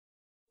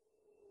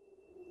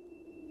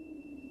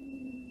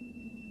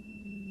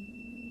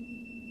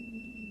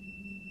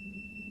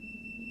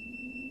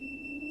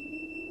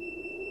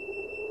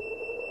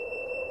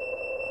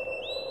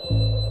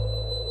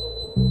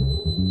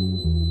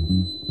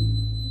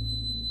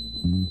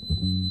Soft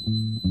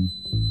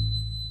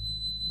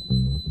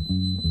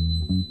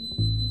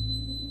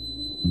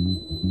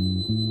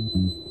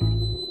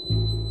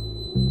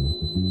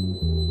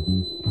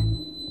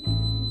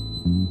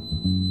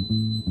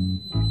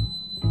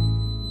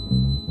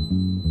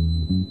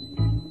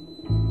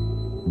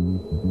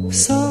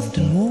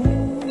and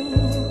warm,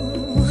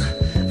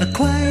 a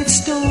quiet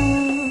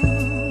storm,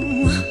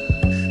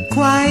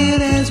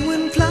 quiet as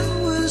when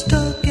flowers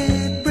talk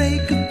at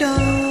break of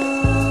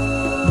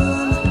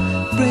dawn,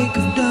 break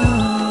of dawn.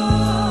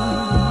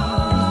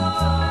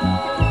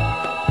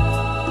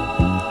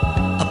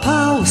 A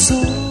power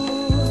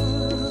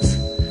source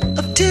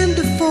of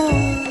tender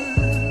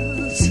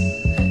force,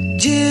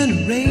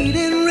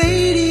 generating,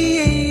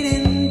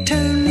 radiating,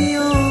 turn me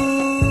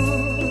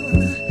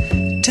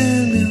on,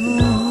 turn me on.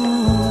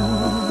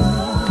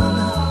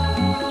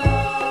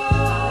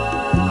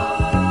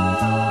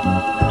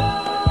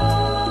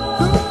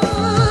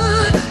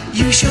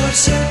 Short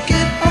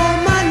circuit all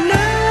my nerves,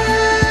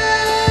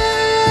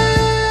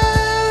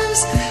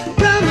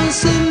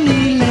 promising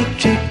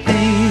electric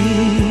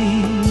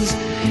things.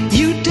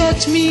 You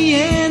touch me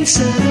and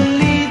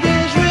suddenly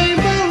there's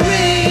rainbow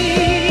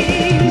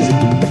rings.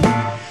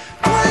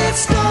 Quiet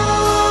storm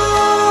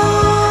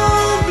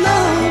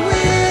blowing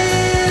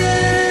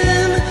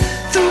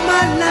through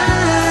my life.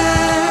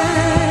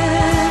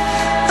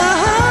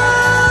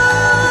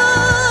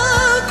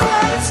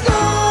 Quiet storm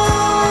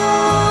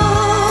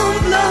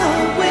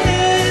blowing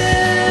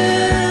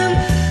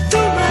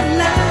through my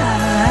life.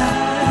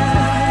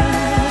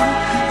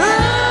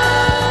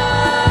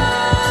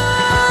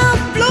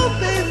 Blow,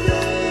 baby.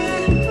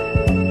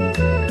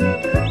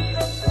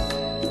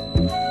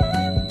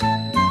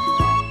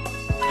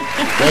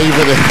 Thank you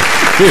for that.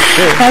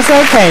 That's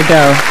okay,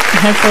 though.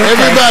 That's okay.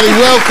 Everybody,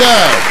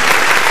 welcome.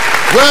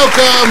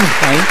 Welcome.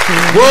 Thank you.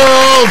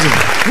 World.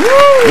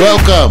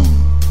 Welcome.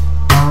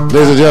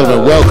 Ladies and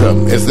gentlemen,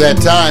 welcome. It's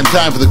that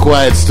time for the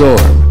Quiet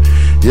Storm.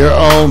 Your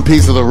own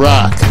piece of the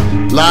rock.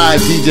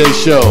 Live DJ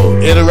show.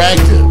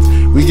 Interactive.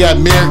 We got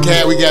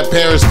Meerkat, we got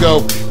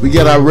Periscope, we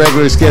got our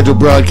regular scheduled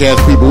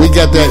broadcast people. We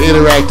got that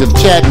interactive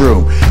chat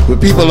room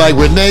with people like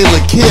Renee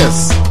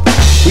LaKiss.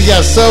 We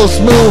got So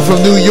Smooth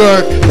from New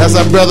York. That's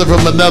our brother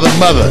from another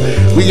mother.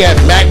 We got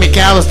Mac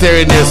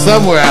McAllister in there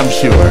somewhere, I'm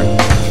sure.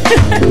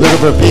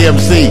 Looking for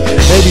PMC.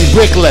 Maybe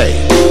Bricklay.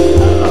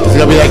 It's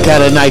going to be that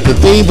kind of night. The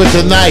theme for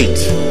tonight,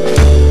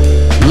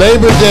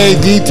 Labor Day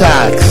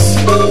Detox.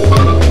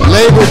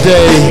 Labor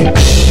Day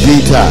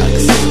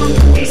Detox.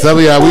 Some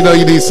of y'all, we know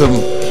you need some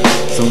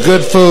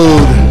good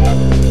food,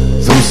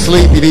 some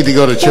sleep. You need to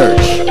go to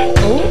church.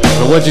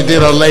 So what you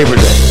did on Labor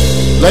Day.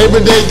 Labor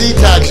Day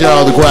Detox,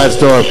 y'all, the Quiet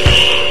Storm.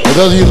 For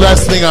those of you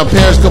listening on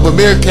Periscope or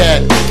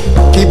Meerkat,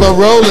 keep on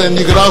rolling.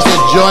 You can also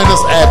join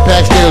us at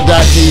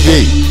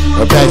packstereo.tv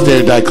or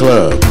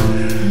packstereo.club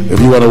if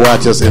you want to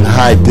watch us in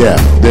high def.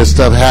 There's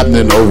stuff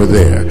happening over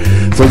there.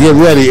 So get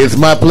ready. It's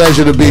my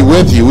pleasure to be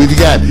with you. We've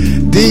got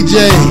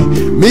DJ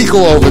Miko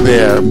over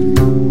there.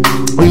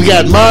 We've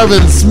got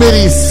Marvin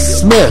Smitty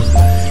Smith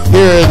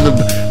here in the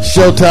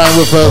Showtime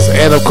with us.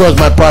 And, of course,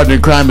 my partner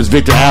in crime is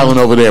Victor Allen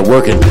over there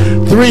working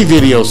 3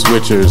 video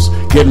switchers,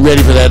 getting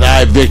ready for that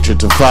iVictor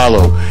to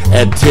follow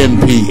at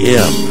 10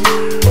 p.m.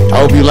 I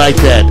hope you like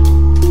that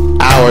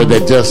hour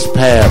that just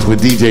passed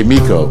with DJ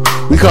Miko.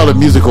 We call it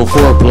musical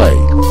foreplay,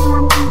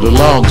 the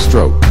long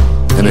stroke,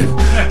 and a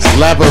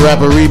Slapper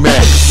Rapper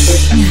remix.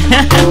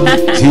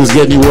 She was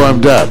getting you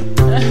warmed up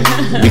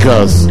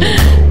because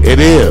it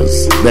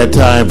is that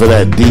time for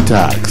that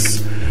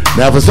detox.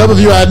 Now, for some of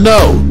you, I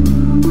know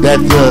that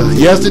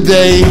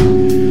yesterday,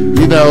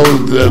 you know,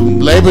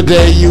 Labor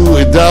Day, you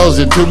indulged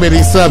in too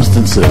many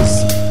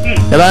substances.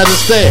 And I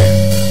understand.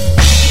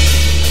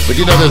 But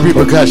you know there's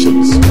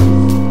repercussions.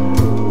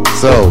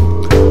 So,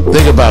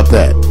 think about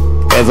that.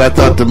 As I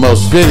thought the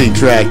most fitting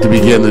track to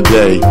begin the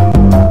day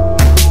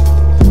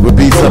would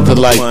be something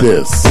like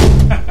this.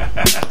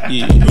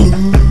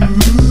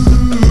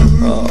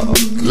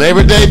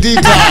 Labor Day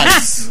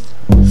Detox.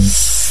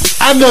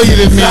 I know you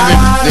didn't mean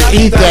to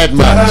eat that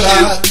much.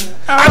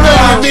 I know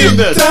you didn't mean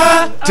to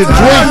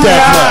drink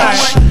that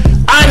much.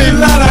 I know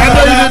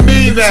you didn't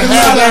mean to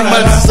have that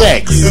much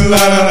sex.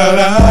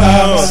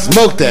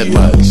 Smoke that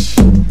much.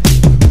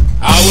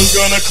 I was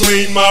gonna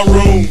clean my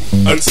room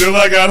until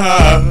I got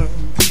high.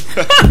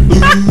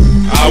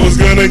 I was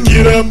gonna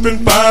get up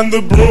and find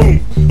the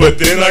broom, but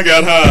then I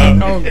got high.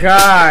 Oh,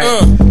 God.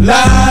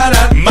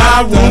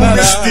 My room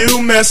is still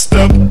messed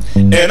up,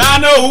 and I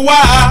know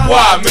why.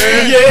 Why,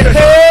 man? Yeah,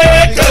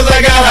 because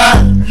I got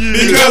high.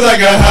 Because I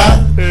got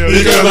high.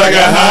 Because I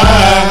got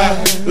high.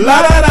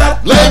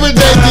 Labor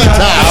Day Detox.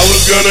 I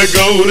was gonna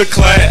go to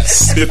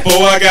class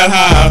before I got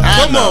high.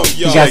 Come on,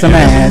 y'all. You got some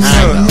ass.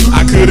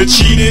 I could have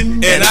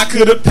cheated and I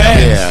could have passed.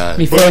 Yeah.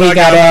 Before he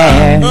got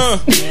ass.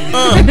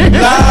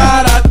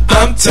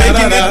 I'm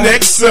taking it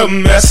next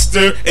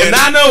semester, and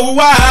I know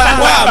why.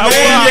 Why,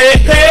 man?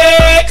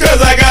 Yeah,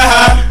 cause I got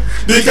high.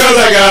 Because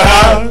I got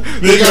high.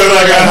 Because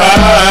I got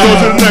high. Go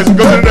to the next.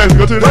 Go to the next.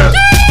 Go to the next.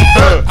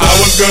 I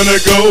was gonna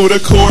go to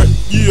court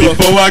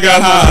before I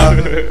got high.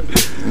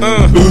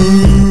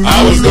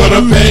 I was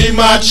gonna pay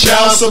my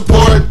child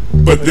support,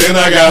 but then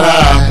I got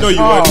high. No,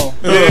 you wasn't.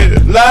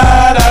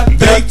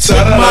 They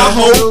took my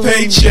whole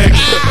paycheck,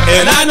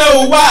 and I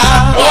know why.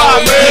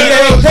 Why,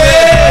 man?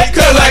 Hey,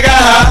 cause I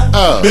got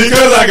high.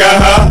 Because I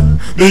got high.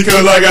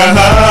 Because I got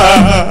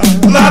high.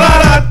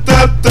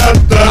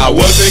 I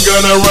wasn't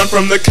gonna run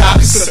from the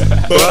cops,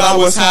 but I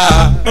was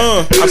high.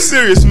 I'm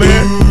serious,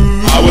 man.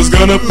 I was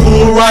gonna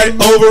pull right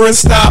over and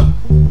stop,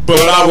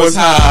 but I was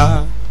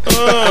high.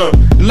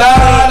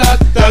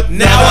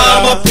 Now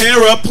I'm a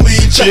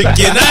paraplegic,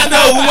 and I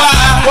know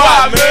why.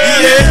 Why,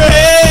 man?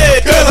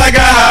 Yeah, cause I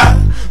got high.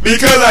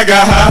 Because I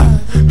got high.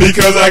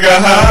 Because I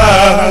got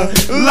high.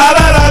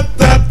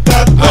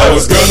 I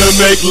was gonna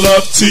make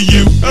love to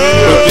you,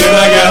 but then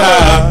I got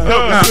high.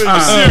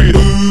 I'm serious.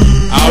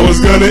 I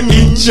was gonna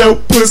eat your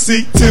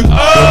pussy too, but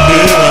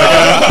then I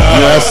got high.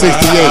 You're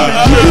 68.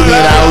 You do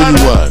that how you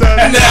was.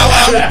 Now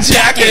I'm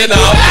jacking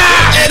off,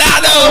 and I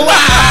know why.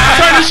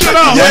 Turn this shit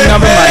off. Yeah,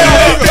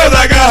 because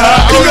I got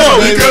high.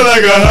 Because I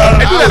got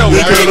high.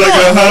 Because I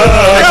got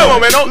high. Come on,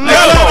 man. Don't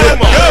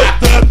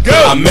Go.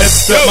 I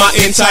messed up my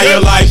entire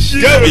life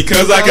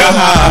because I got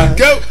high.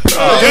 Go.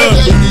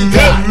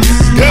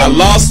 I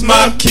lost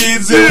my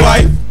kids and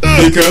wife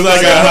because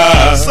I got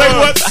high. Say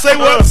what? Say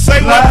what?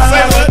 Say what?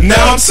 Say what?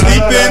 Now I'm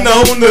sleeping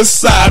on the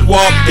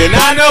sidewalk and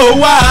I know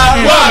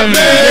why. Why,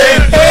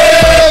 man?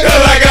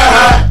 Because I got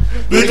high.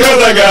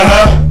 Because I got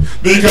high.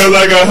 Because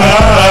I got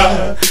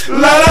high.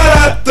 La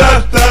la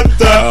da da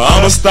da.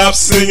 I'ma stop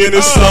singing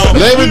this song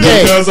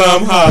because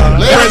I'm high.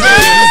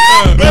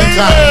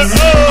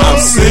 I'm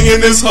singing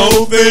this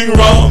whole thing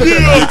wrong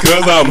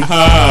because I'm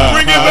high.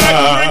 Bring it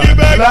back. Bring it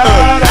back.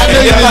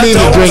 If I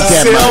don't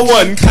sell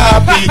one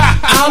copy,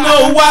 I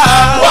know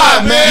why.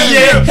 Why, man?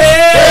 Yeah,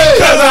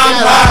 cause I'm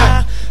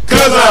high.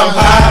 Cause I'm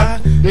high.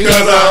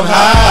 Cause I'm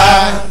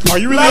high. Are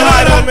you really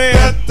high though,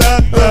 man?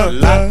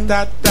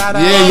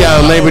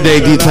 Yeah, yo, Labor Day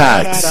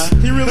detox.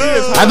 He really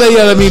is high. I know you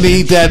don't mean to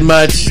eat that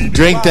much,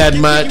 drink that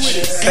much.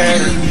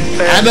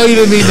 I know you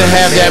didn't mean to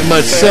have that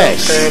much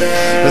sex.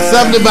 But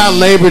something about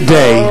Labor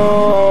Day,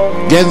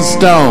 getting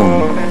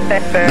stoned,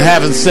 and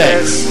having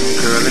sex,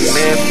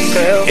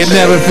 it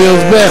never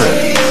feels better.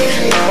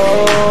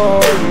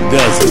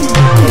 Does it?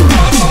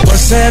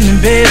 What's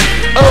happening, baby?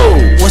 Oh,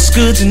 What's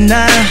good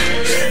tonight?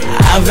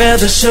 I'd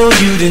rather show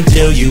you than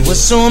tell you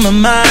what's on my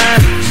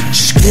mind.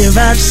 Just clear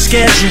out your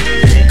schedule,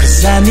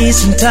 cause I need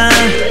some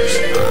time.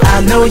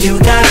 I know you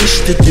got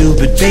shit to do,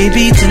 but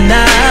baby,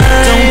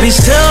 tonight, don't be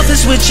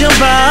selfish with your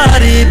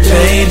body,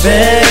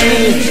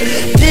 baby.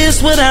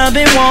 This what I've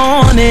been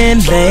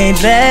wanting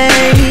lately.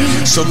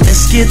 So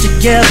let's get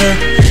together,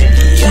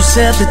 you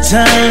set the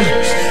time.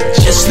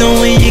 Just know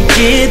when you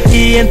get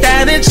here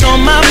that it's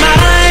on my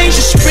mind.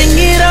 Just bring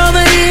it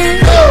over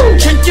here,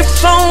 turn your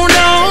phone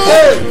on,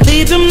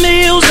 leave them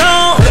nails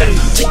on,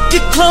 take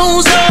your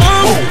clothes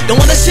off. Don't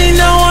wanna see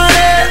no one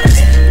else,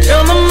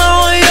 girl, I'm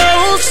all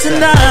yours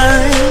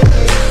tonight.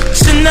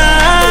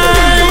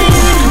 Tonight,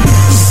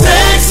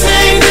 sex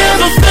ain't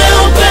never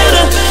felt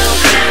better.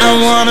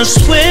 I wanna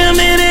swim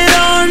in it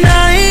all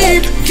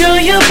night. Girl,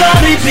 your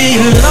body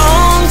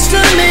belongs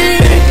to me,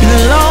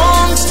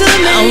 belongs to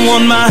me. I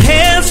want my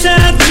hands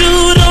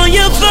tattooed on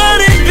your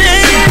body,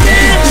 baby.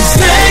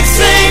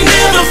 Sex ain't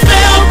never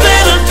felt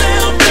better.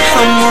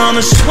 I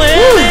wanna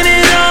swim in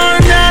it all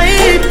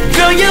night.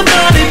 Girl, your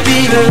body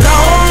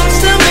belongs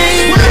to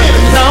me,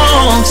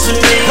 belongs to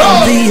me.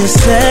 I'll be a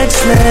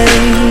sex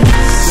slave.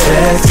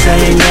 Sex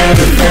ain't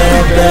never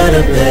felt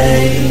better,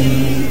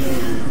 babe.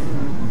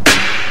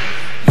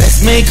 Let's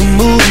make a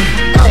movie,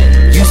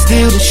 you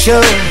steal the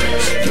show.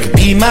 You can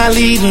be my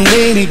leading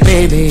lady,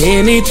 baby,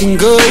 anything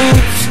goes.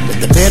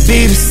 Let the bed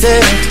be the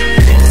set,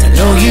 cause I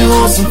know you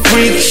want some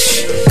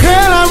freakish.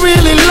 Girl, I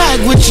really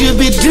like what you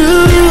be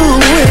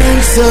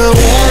doing, so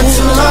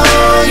cancel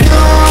all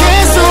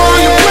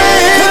your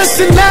plans, cause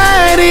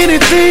tonight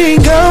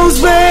anything goes,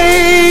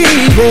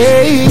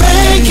 baby.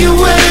 Make your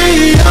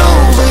way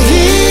over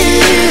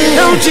here.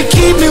 Don't you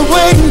keep me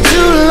waiting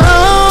too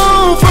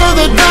long for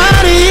the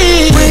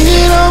body. Bring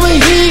it over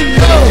here.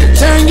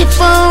 Turn your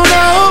phone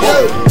off.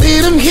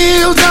 Leave them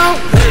heels on.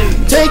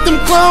 Take them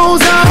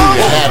clothes off.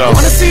 I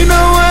wanna see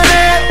no one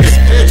else,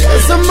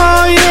 cause I'm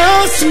all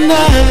yours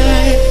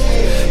tonight.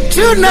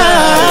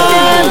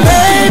 Tonight,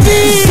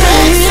 baby.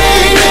 Sex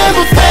ain't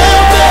never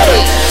felt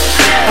better.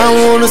 I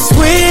wanna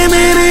swim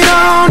in it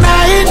all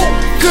night.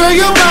 Girl,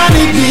 your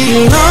body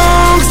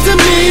belongs to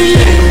me,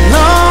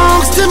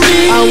 belongs to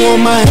me. I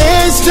want my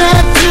hands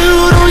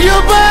tattooed on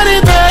your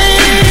body,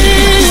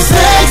 baby.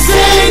 Sex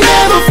ain't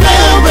never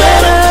felt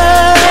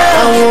better.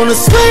 I wanna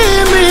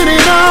swim in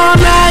it all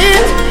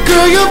night.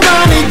 Girl, your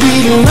body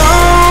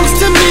belongs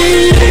to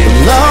me,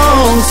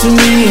 belongs to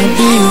me. I'll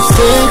be your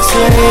sex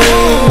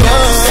slave.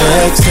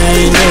 Sex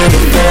ain't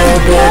never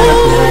felt better.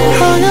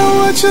 I know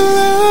what you're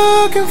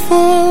looking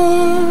for.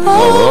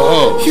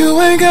 You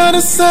ain't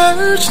gotta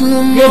search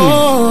no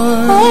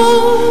more.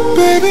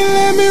 Baby,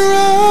 let me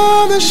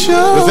run the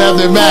show. What's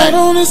happening, Mac?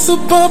 It's a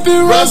bumpy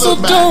ride, so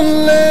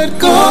don't let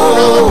go.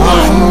 Brother,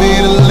 For me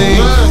to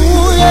leave.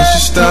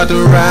 about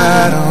to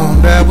ride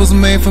on that was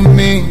made for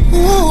me.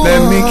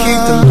 Let me keep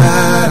the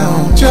light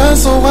on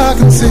just so I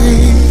can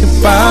see your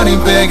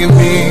body begging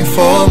me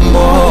for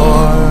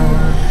more.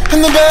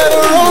 And the bed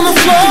on the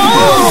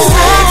floor.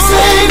 Sex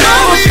ain't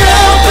never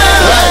felt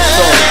better.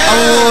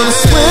 I wanna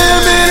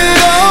swim in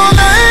it all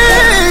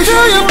night.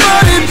 Girl, your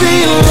body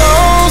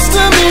belongs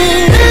to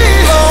me.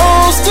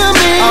 Belongs to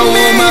me. I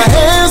want my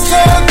hands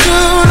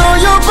tattooed on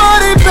your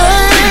body,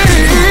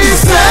 baby.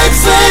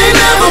 Sex ain't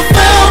never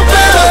felt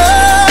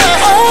better.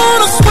 I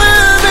wanna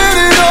swim in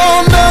it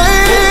all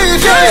night.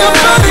 Girl, your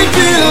body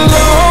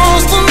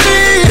belongs to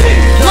me.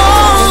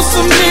 Belongs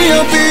to me.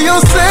 I'll be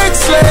your sex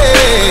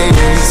slave.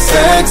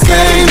 Sex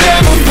ain't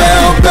never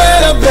felt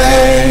better,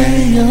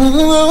 babe.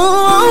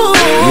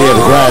 Yeah,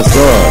 the Quiet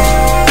Storm.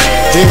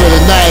 Theme of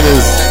the night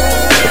is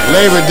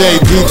Labor Day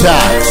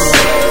detox.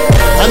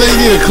 I know you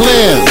need a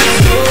cleanse.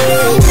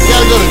 You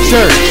gotta go to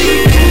church.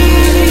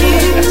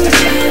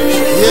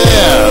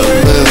 Yeah,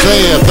 say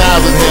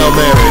 1,000 Hail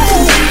Marys.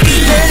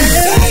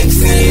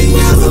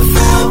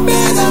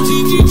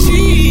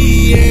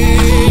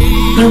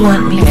 You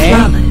want me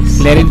flawless.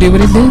 Let it do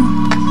what it do.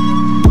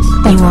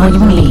 You want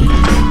me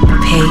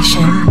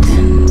patient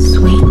and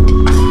sweet.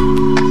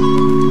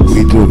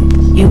 We do.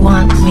 You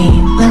want me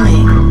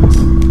willing.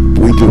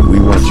 We do. We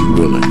want you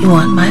willing. You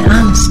want my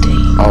honesty.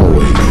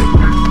 Always.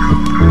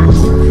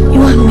 You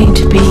want me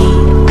to be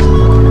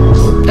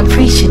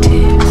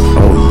appreciative.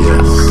 Oh,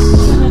 yes.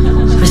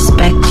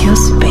 Respect your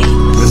space.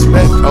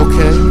 Respect,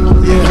 okay.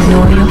 Yeah.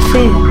 Ignore your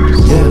fears.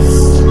 Yes.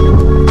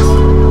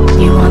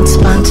 You want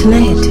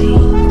spontaneity.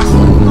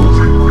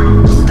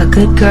 A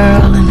good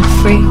girl and a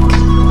freak.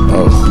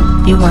 Oh.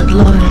 You want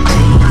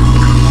loyalty.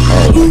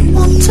 Always. You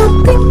want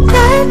something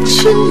that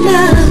you're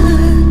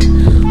not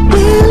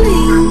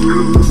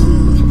willing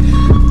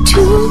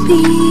to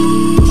be.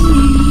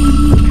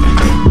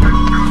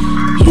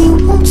 You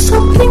want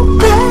something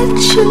that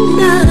you're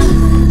not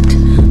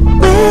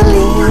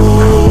willing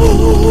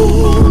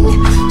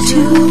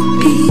to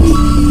be.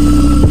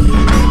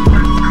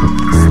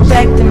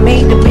 Expecting me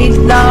to be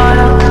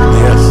loyal.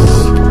 Yes.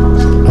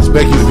 I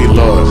expect you to be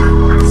loyal.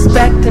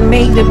 Expecting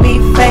me to be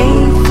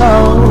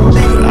faithful.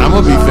 I'm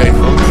gonna be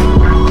faithful.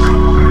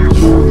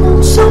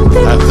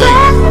 Something I think.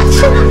 that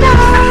you're not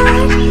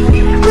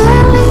willing.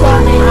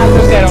 I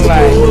look at him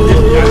like,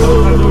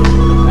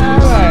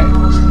 alright.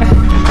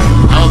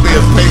 I'm gonna be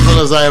as faithful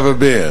as I ever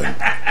been.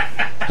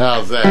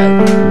 How's that?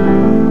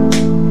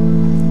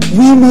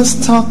 We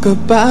must talk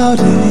about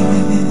it.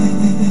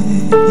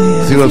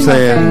 See what I'm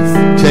saying?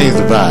 Change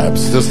the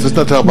vibes. Just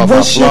not talk about my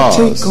What's your flaws.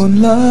 take on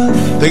love?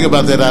 Think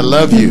about that I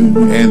love you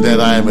and that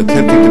I am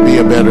attempting to be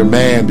a better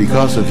man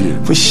because of you.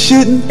 We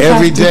shouldn't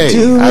Every have to day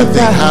do I think,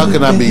 without how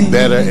can I be it.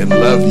 better and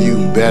love you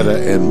better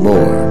and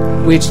more?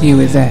 Which you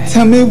is that?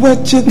 Tell me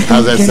what you think.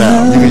 How's that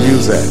sound? You can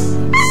use that.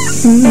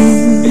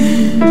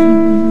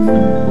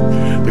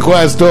 The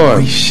Quiet Storm.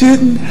 We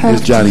shouldn't have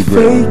It's Johnny to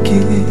Brown. fake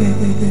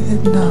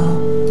it, no.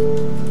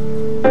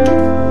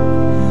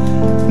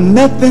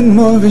 Nothing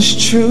more is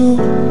true.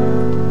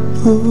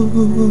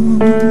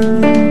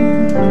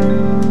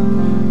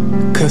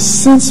 'Cause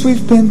since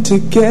we've been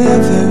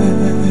together,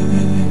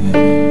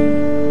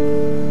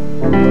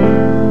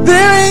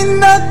 there ain't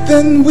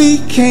nothing we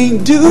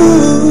can't do.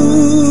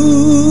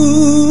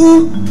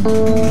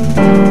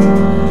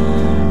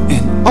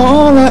 And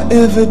all I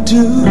ever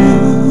do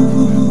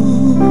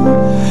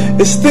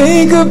is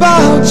think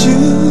about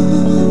you.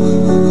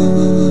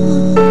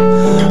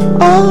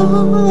 Oh,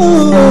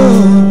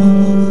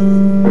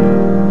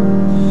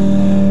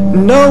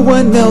 no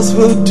one else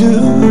will do.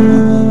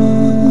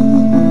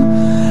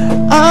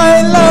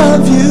 I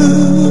love you.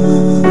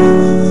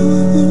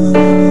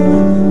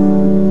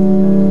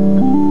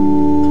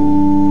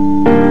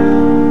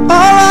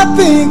 All I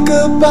think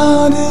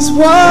about is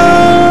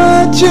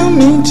what you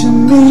mean to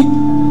me.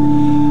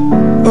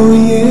 Oh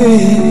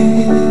yeah.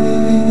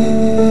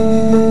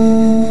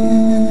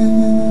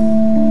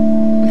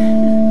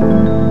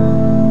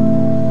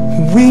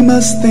 We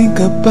must think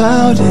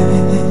about it.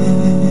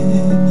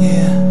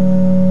 Yeah.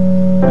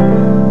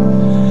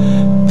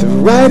 The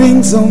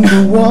writing's on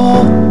the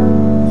wall.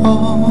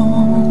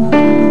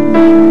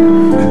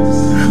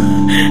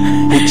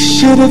 It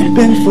should have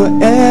been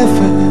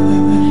forever.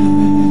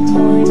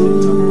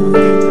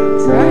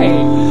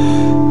 Right.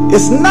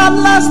 It's not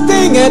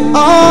lasting at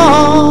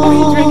all.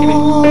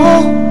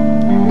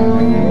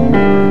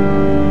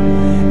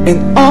 And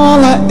all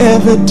I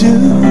ever do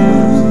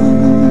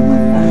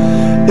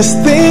is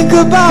think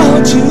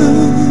about you.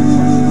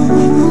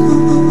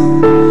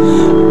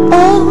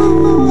 Oh,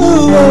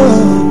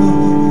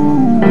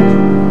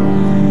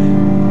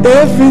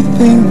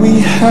 everything we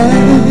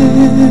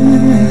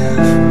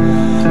have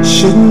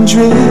shouldn't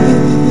drift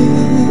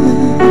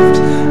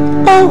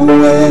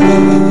away.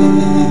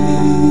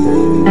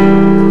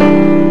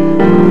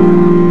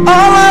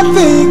 All I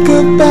think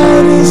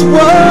about is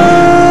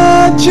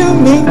what you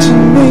mean to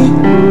me.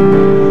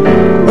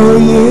 Oh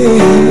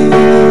yeah.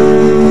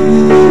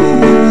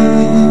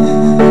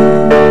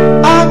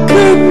 I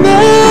could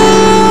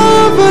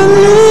never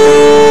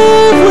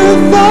live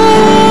without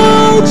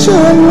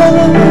your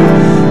love.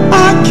 I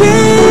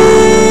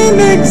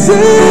can't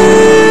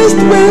exist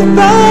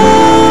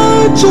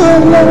without your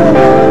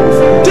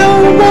love.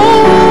 Don't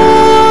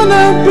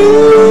wanna be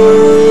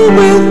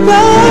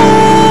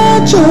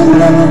without your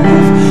love.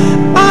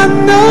 I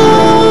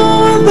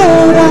know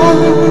that I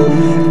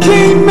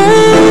can't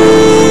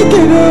make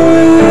it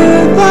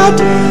without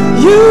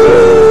you.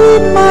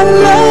 My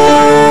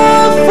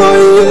love for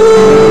you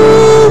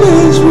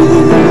is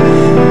real.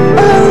 A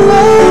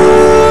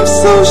love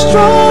so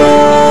strong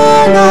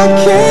I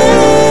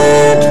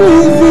can't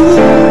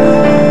reveal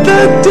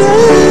the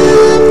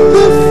depth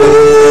of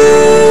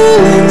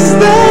feelings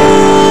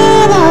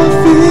that I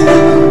feel.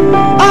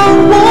 I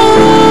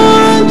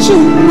want you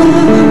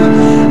now.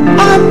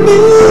 I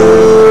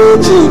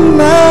need you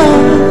now.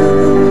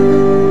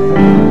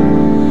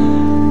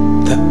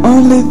 The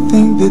only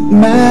thing that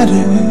matters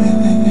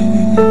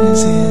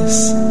is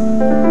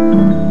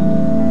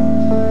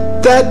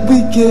that we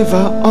give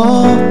our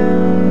all.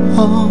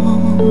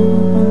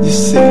 You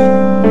see,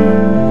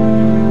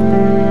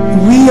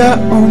 we are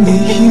only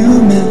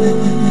human.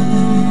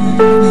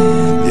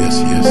 Yes,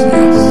 yes,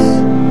 yes.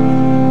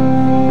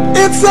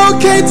 It's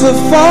okay to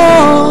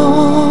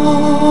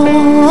fall,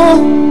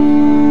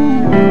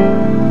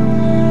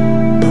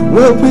 but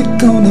what we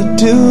gonna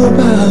do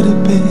about it,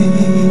 baby?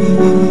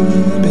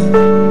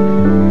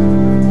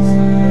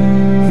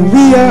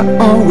 We are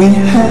all we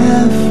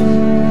have.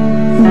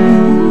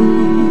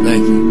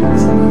 Thank you.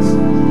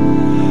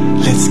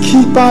 Let's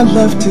keep our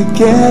love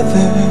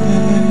together.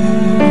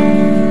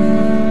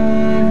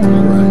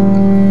 All right.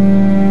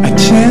 A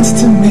chance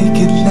to make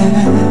it last.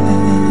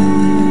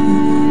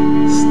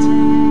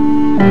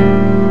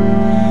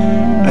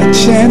 A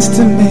chance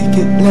to make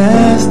it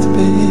last,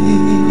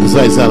 babe. This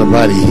night's out of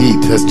body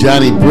heat. That's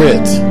Johnny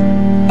Britt.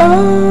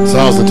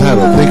 Song's the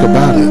title. Think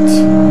about it.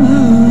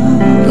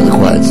 For the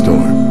Quiet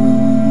Storm.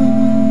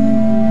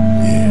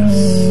 Yes.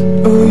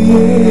 Oh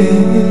yeah.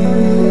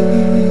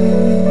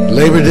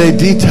 Labor Day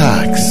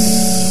detox.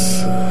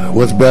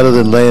 What's better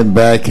than laying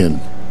back and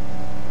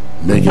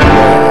making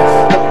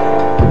love?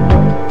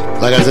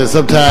 Like I said,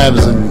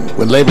 sometimes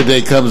when Labor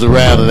Day comes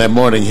around and that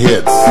morning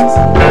hits,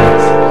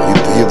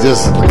 you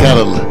just kind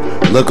of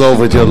look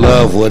over at your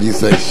loved one. You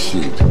say,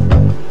 shoot,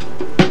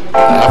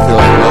 I feel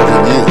like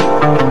loving you.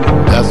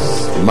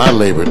 That's my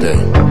Labor Day.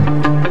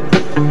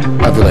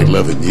 I feel like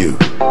loving you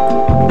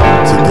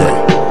today,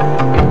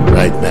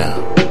 right now,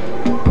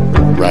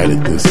 right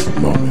at this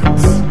moment.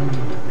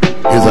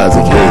 Here's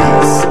Isaac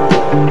Hayes.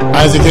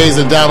 Isaac Hayes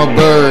and Donald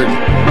Byrd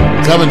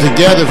coming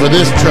together for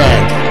this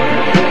track.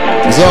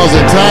 The song's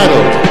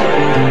entitled,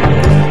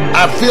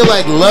 I Feel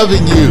Like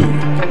Loving You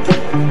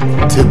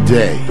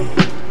Today.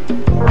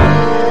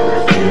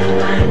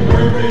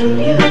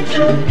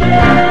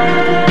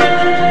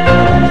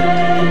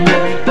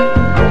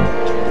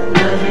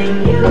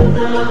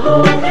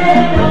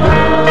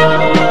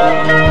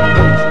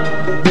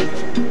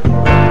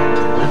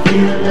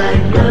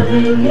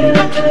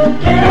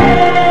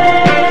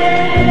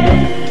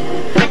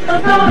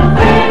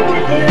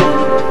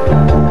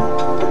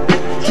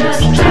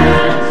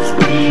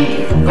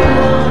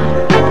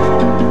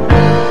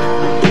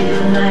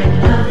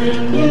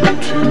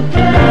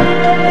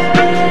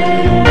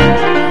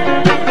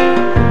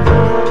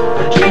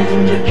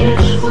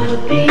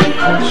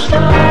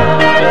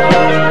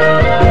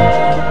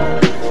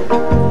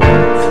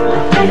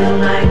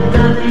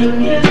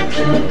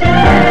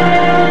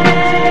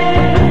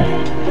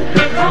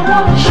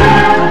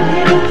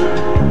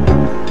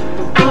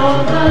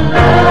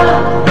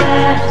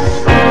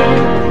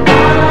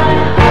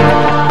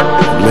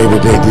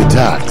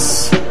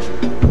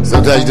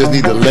 Sometimes you just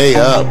need to lay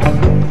up.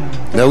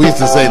 Now we used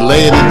to say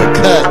lay it in the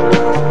cut.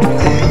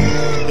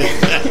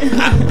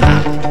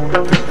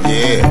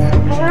 Yeah.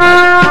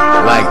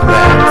 Like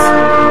that.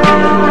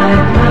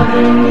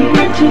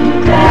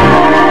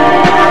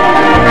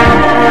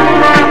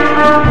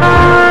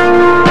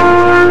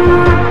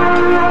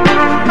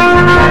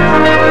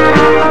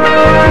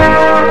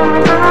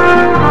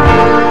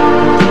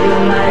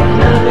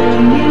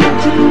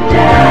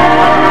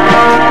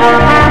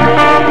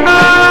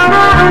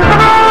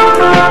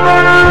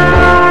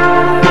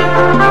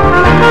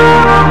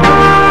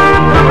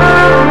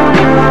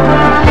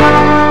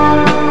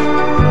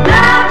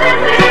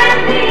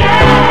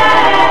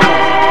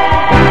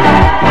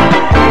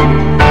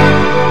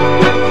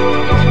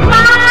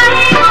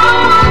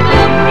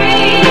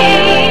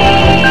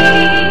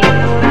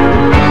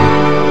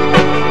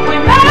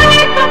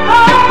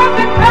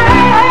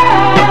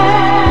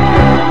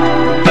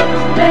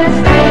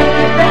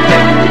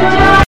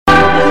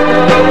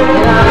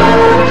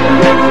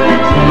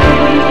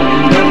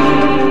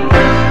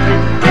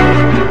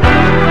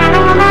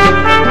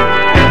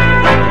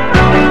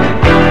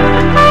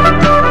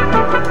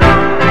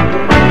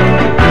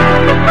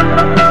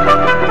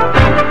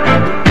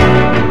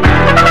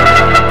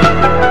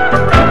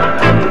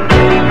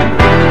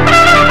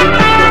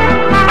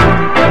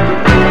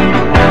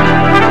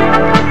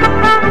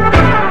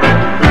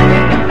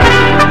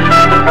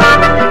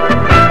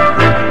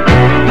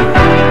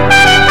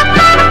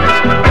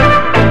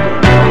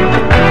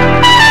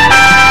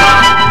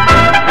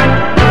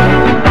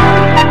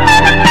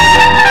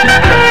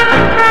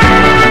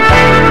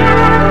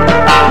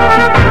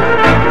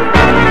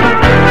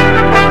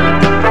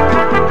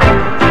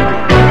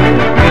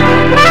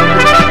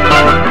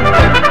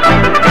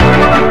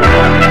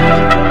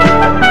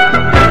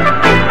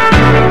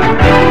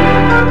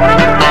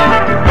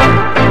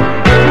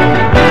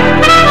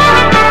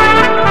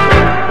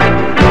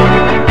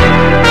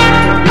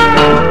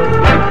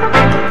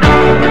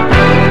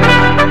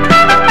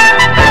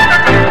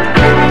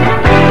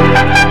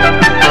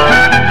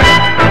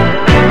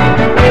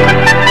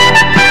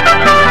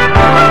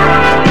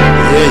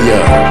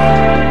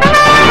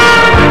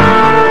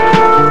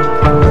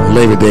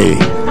 Labor Day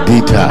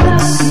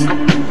detox.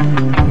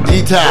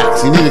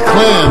 Detox. You need to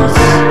cleanse.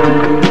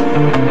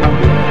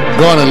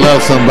 Go on and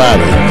love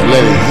somebody and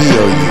let it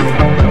heal you.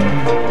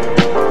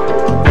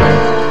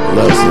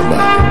 Love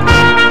somebody.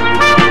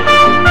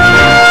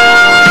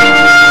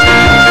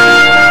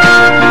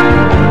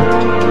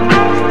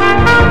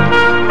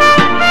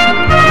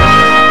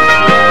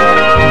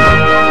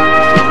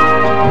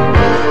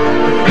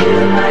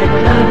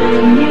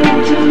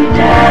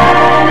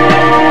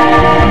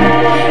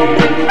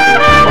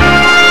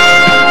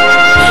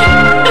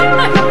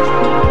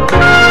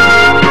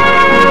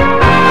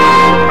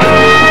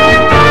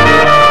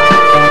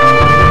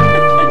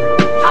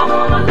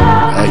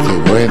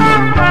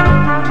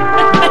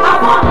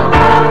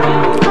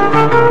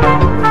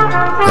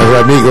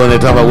 Me going there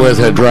talking about where's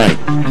her drink.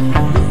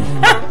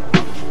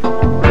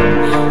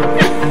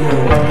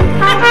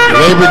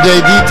 Labor Day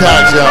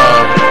detox,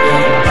 y'all.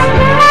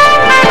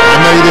 I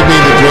know you didn't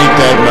mean to drink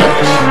that much.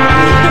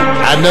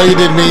 I know you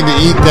didn't mean to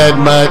eat that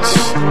much.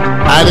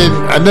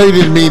 I know you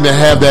didn't mean to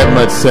have that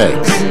much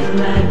sex.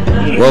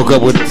 Woke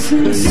up with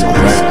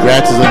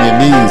scratches on your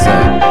knees,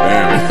 huh?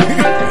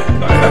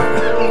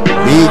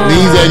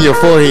 Knees and your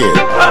forehead.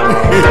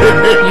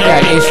 You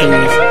got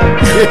issues.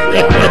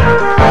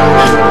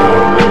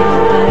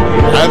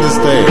 I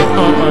understand.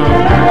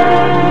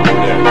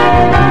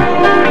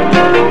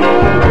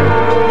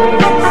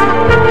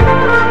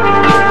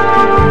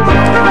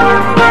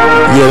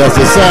 Yeah, that's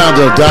the sound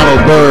of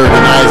Donald Byrd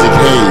and Isaac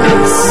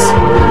Hayes.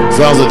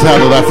 Songs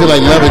entitled I Feel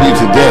Like Loving You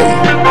Today.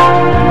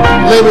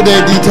 Labor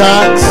Day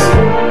detox.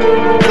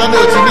 I know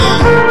what you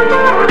need.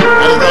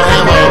 I just don't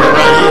have all of it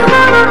right here.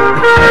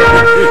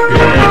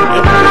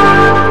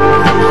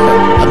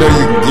 I know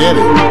you can get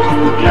it.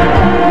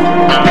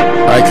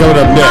 All right,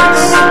 coming up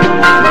next.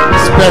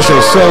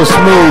 Special So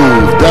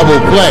Smooth double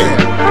play.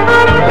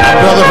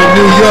 Brother from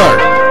New York.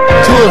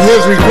 2 of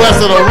his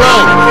requests in a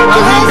row.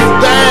 Cause he's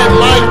bad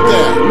like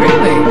that.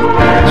 Really?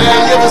 Man,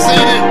 you ever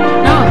seen it?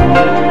 No.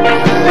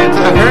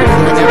 I've heard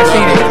it, but never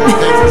seen it.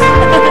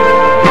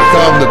 They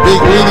call him the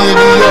Big Weenie in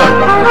New York.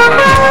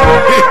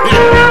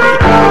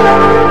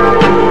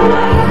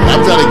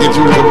 I'm trying to get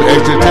you some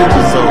extra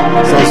attention,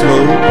 so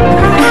smooth.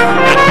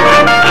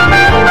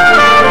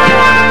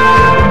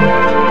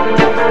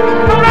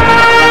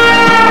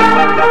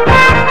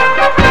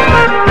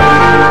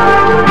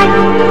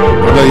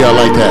 Y'all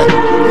like that.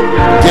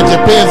 Get your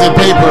pens and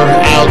paper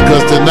out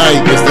because tonight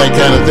it's that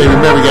kind of thing.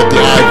 Remember, we got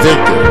the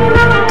iVictor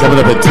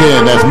coming up at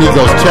 10. That's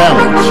Migos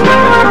Challenge.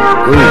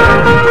 Ooh.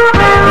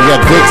 We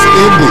got Vic's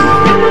Indie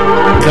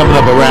coming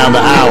up around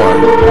the hour.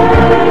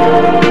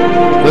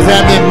 What's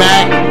happening,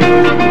 Mac?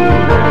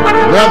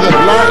 Brother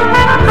Black.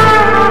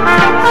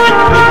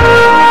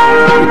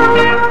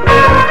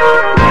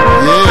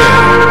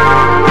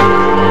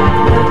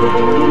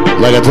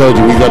 Like I told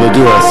you, we're going to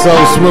do a So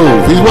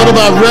Smooth. He's one of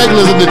our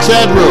regulars in the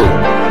chat room.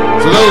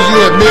 For those of you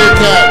at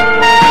Meerkat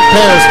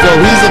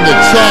Periscope, he's in the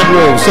chat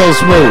room, So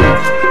Smooth,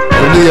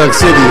 from New York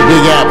City, the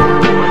Big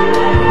Apple.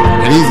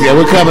 And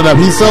we're coming up.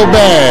 He's so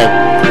bad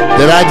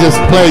that I just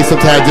play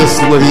sometimes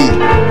just what he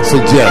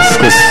suggests.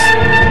 Because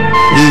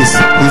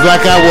he's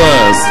like I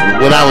was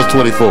when I was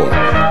 24.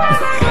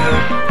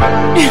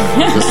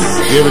 Just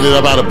giving it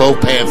up out of both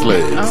pants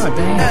legs. Oh,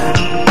 damn.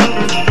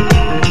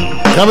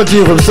 Coming to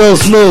you from So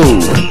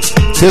Smooth.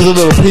 Here's a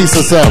little piece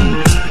of something.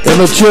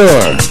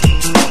 Immature.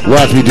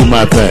 Watch me do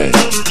my thing.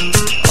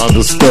 On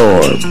the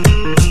Storm.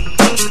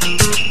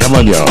 Come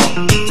on, y'all.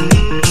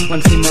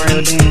 Want to see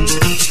Mario dance?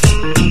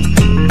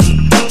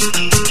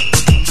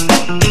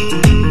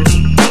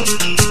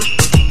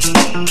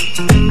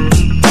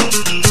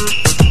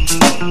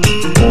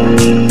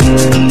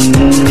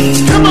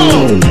 Come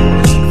on!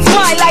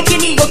 Fly like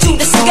an eagle to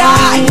the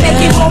sky.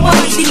 Making more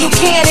money than you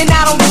can and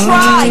I don't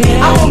try.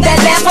 I'm on that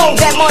level,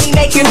 that money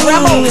making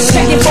rebel.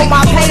 Checking for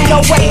my pain,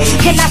 no way.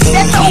 Can I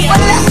settle for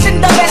less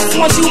than the best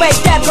once you make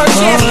that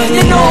purchase?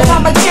 You know my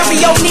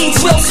material needs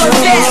will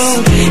surface.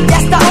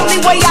 That's the only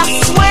way I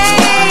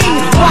swing.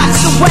 Watch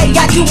the way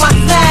I do my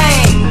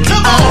thing.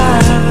 Come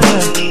on!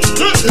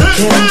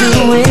 Can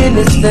do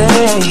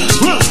anything.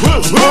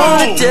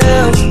 Wanna do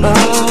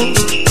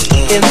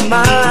in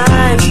my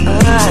life.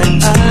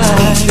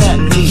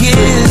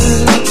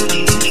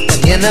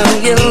 You know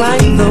you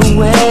like the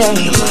way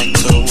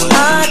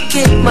I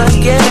kick my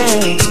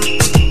game.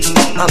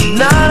 I'm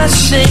not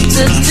ashamed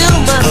to do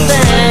my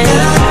thing.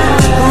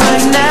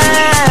 Right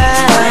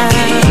now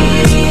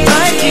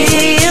I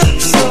feel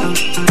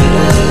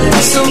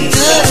so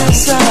good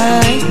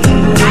inside.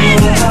 Doing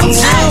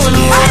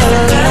what I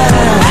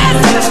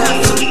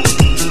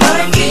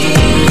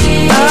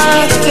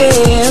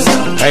feel.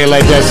 How you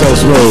like that, So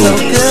Smooth? So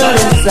good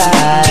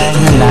inside.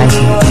 I like it.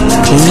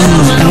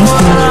 Doing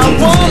what I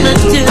wanna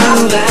do.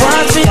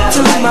 Watch me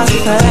do my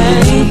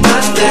thing.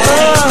 My thing.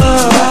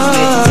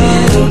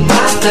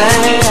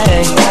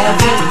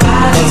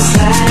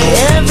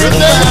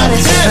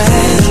 Everybody's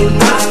saying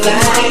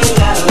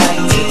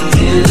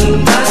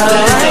I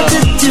like to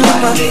do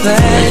my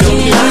thing.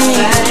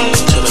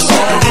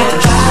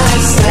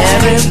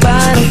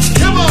 Everybody,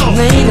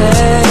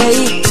 ladies,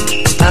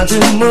 do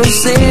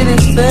most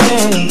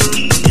anything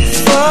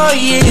for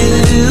you.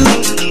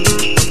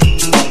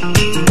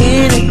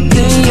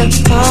 Anything your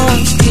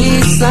heart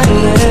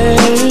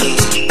desires,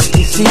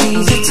 it's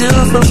easy to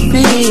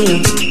fulfill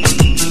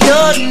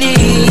your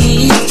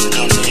needs,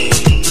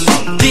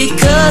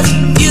 because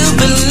you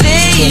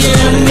believe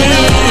in me.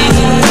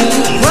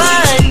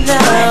 Right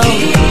now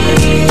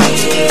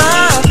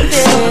I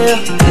feel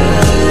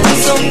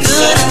so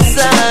good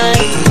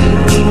inside.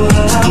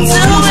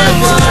 Doing what I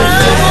want.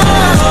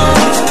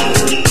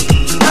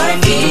 I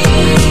feel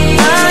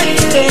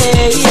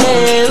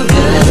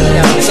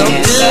so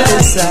good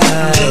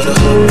inside.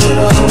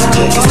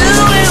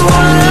 Doing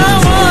what I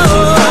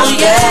want,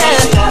 yeah.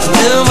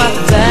 Do my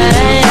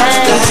thing.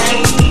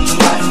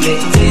 Watch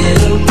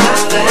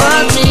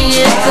me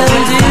if I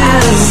do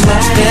my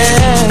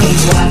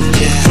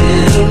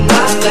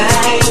thing.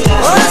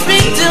 Watch me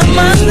do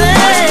my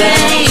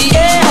thing,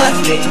 yeah.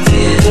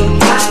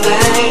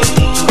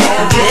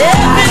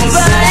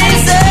 Everybody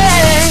say,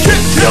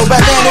 Yo,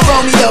 Batman and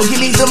Romeo, give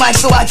me the mic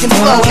so I can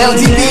flow.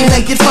 LDB,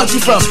 make it funky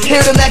from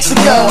here to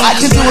Mexico. I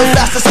can do it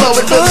fast or slow,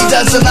 it really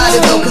doesn't matter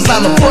though, cause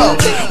I'm a pro.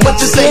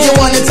 What you say, you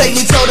wanna take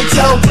me toe to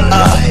toe?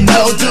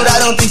 No, dude, I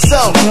don't think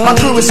so. My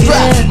crew is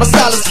strapped, my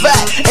style is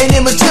fat, and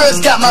Immature's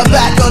got my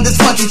back on this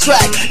funky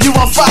track. You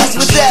want fights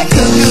with that?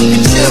 Cause you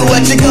can do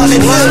what you gonna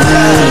do.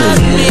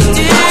 watch me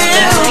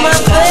do my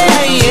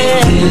thing,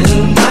 yeah.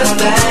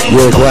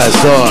 You're a quiet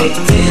storm.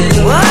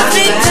 Watch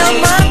me do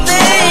my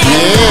thing.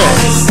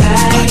 Yeah.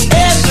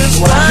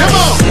 Everybody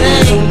say,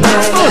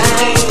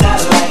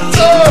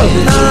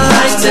 I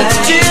like to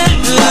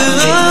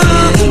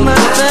do my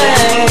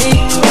thing.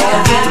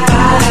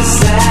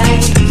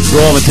 Go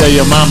home and tell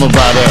your mama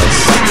about us.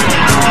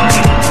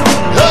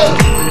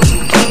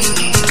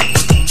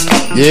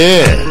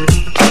 Yeah.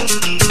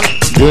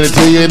 Doing it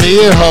to you in the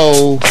ear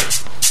hole.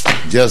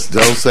 Just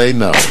don't say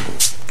no.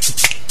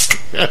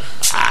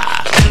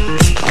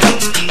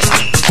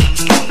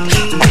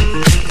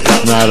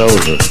 It's not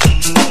over.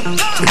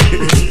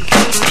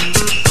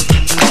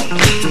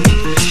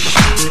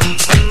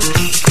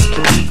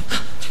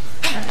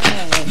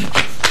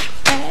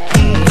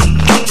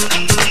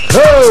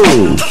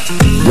 Oh!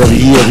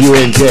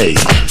 WEFUNK.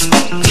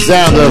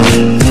 Sound of a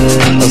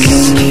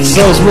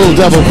So Smooth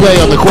double play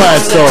on the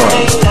Quiet Storm.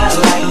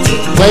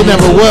 Play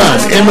number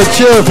 1,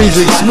 Immature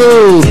featuring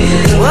Smooth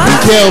and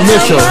Kel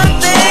Mitchell.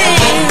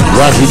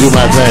 Watch me do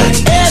my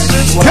thing.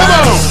 Come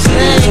on!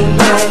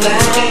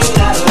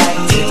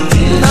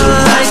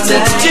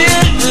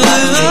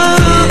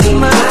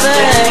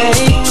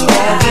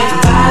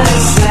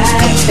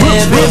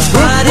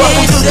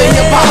 Welcome to the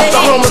hip-hop, the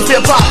home of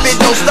hip-hop. It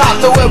don't stop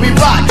the way we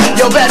rock.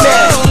 Yo,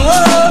 Batman,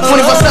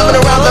 24/7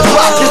 around the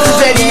block. This is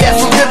 80F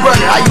from Good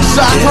Burger. Are you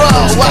shocked, bro?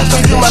 Watch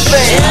me do my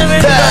thing.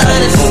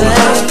 Everybody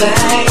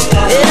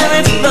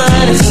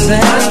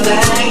say,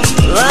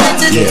 like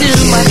to do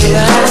my thing.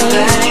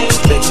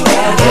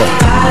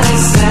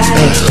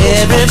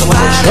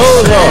 Everybody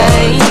Hold on.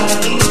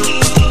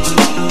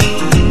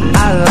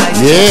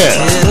 Yeah.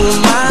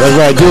 That's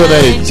right, doing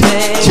a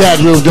chat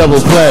room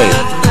double play.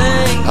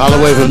 All the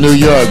way from New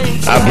York,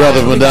 our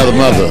brother from another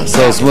mother,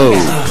 So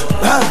Smooth.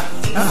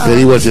 Said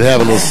he wants you to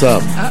have a little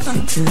something.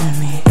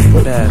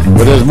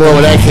 But there's more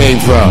where that came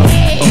from.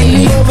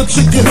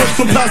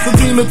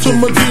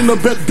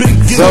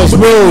 So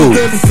Smooth,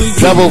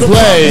 double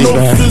play.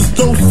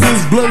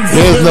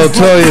 Here's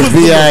Notorious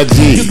B.I.G.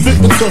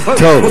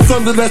 Total,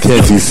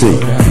 can't you see?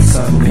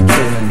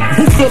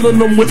 Who filling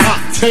them with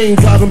octane?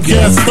 Got them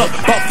gassed up,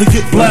 about to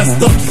get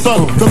blasted up,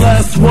 son. The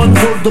last one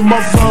heard the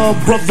mother,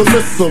 brother,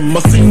 listen. I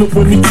seen it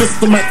when he kissed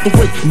him at the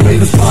wake,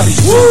 made his body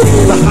shake.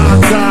 The high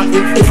guy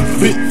in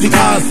 850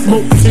 eyes,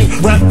 smoke tank,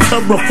 rap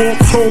terror, form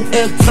chrome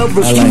and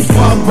terror. Street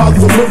five by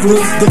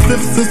deliverance, the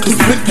fifth is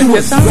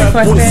conspicuous.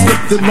 Bad boy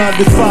slipped in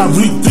 95,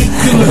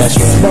 ridiculous.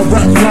 My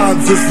rap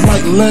lines is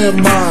like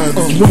landmines.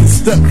 One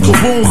step,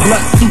 kaboom,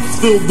 black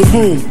suits fill the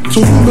room. To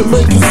whom it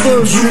may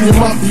concern, Junior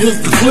Mafia's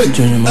the click.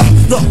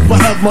 Act up, I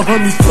have my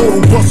honey's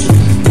total busting.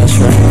 That's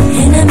right.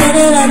 In the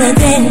middle of the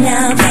day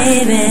now,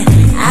 baby,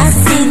 I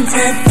seem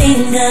to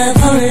think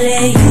of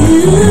only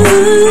you.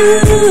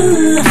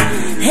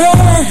 Yeah.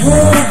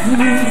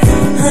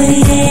 Oh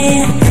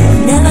yeah,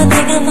 never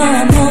thinking for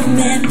a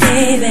moment,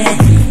 baby,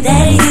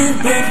 that you've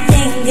been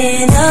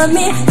thinking of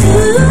me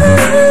too.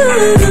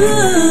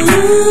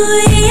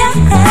 Yeah.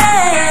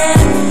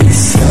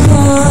 So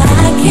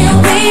I can't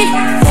wait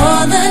for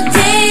the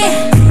day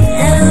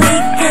that we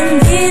can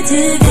be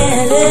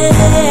together.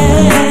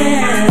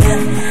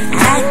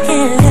 I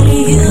can't let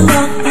you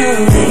walk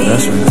away.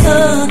 That's right. So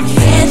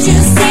can't you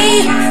see,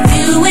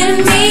 you and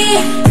me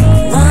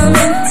were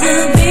meant to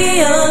be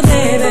your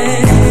baby,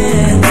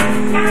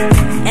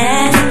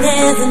 and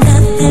there's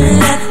nothing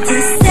left to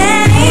say.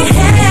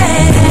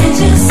 Can't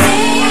you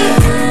see?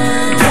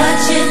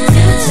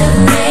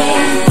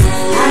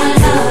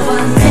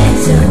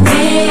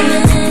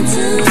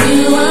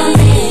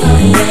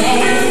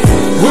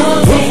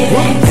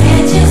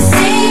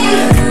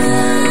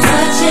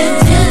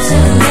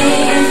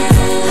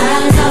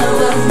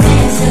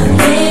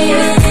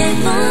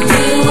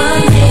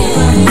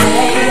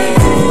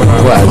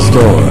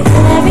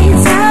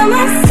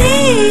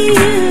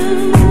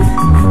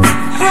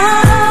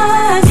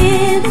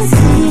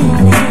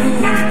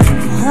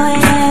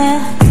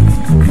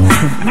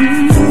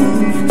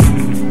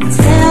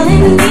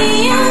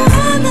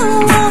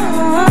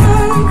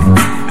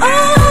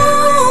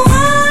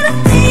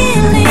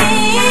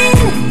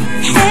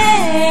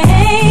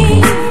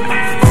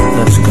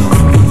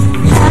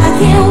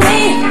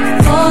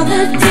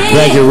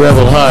 Thank you,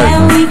 Rebel Heart.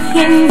 And we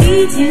can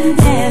be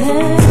together.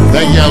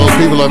 Thank you, all those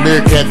people on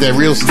Meerkat that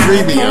real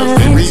streaming us.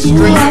 They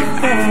re-stream.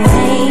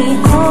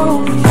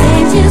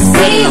 Can't you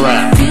see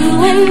you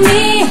and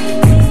me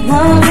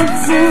wanted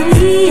to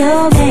be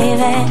your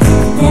baby?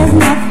 There's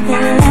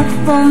nothing left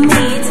for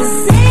me to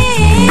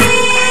see.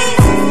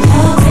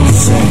 Oh, baby,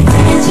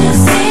 can't you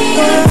see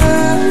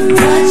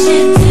what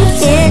you do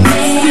to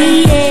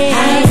me?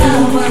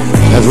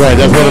 That's right.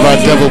 That's one of our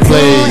double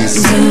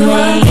plays.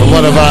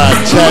 One of our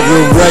chat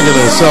room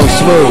regulars, So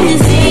Smooth.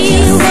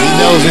 He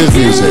knows his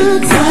music.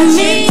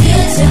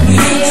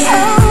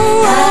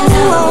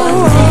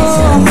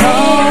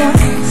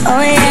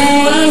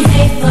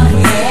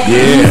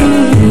 Yeah.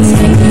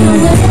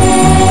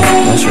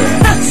 That's right.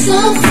 I'm so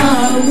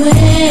far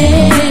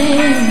away.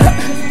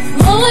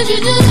 What would you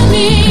do to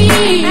me?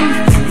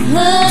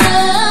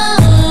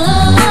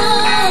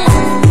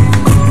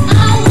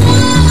 I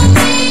wanna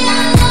be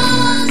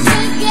alone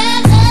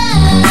together.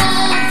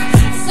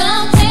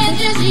 Something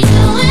just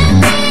you and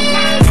me.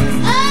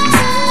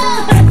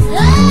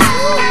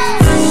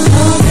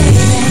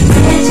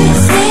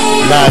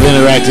 Live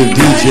interactive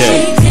DJ.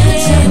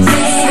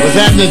 What's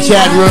happening,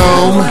 chat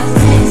room?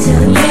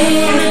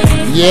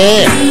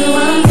 Yeah.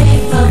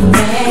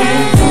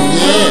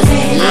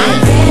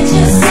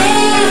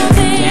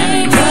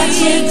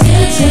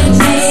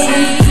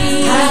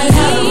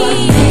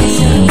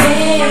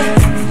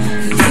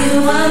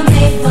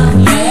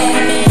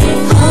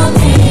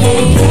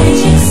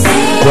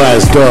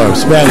 Quiet Storm,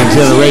 spanning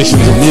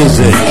generations of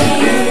music.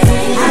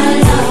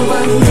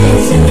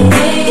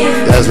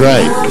 That's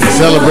right.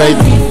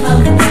 Celebrating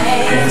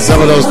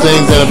some of those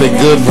things that have been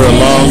good for a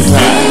long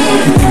time.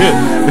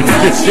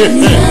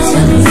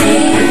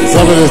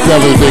 Some of this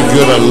stuff has been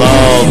good a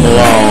long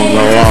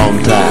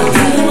time.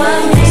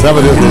 Some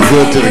of this was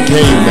good to the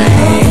caveman.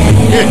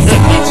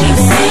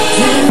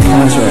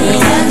 That's right.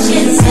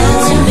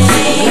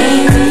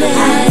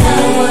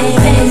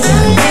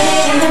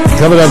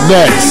 Coming up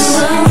next,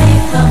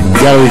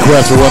 got a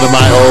request for one of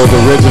my old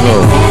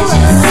original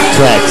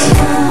tracks.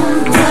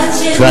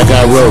 Track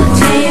I wrote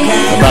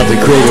about the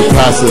creative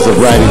process of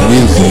writing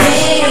music.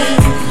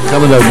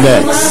 Coming up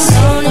next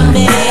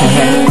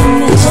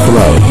is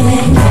Flow.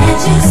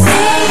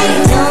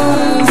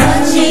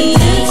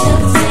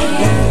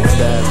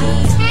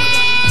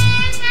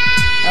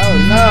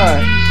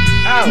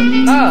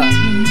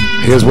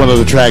 Here's one of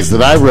the tracks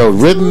that I wrote,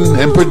 written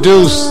and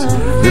produced,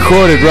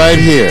 recorded right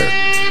here.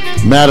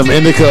 Madam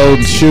Indica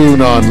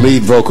Odeshun on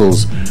lead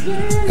vocals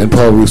and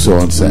Paul Russo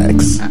on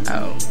sax.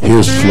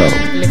 Here's Flow.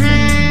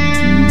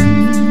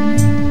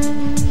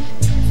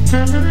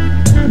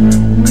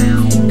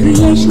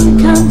 Creation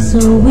comes so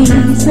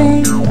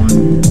easy.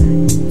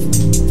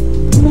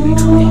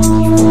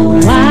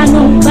 Why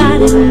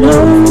nobody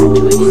knows?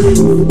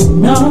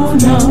 No.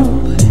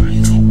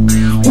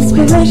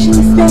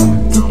 Inspiration's there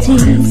to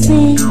tease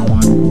me.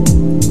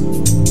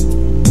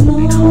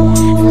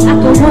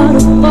 Like a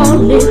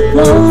waterfall it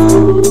flows.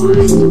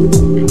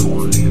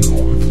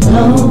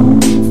 Flow.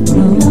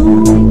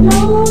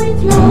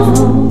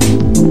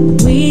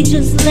 We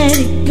just let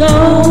it go.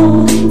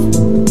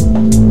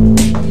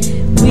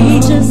 We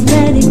just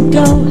let it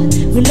go.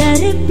 We let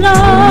it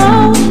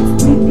flow.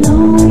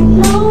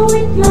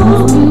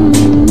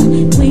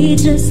 We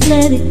just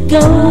let it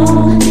go.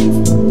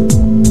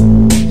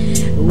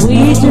 We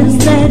just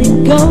let it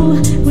go.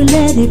 We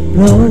let it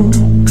flow.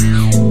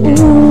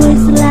 Ooh,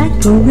 it's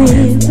like a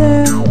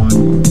river,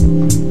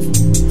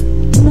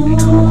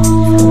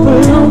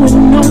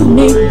 flowing on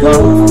it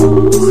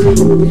goes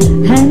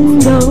and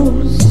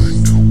goes.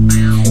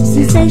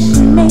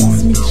 Sensation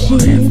makes me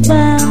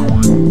shiver.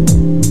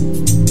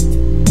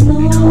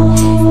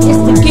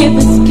 It's the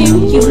giver's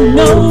gift, you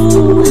know.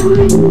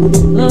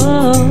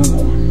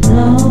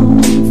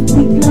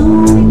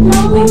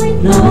 We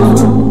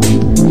flow.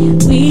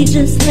 We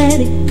just let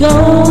it go.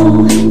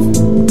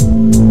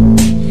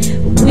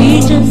 We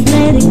just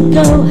let it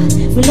go.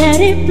 We let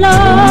it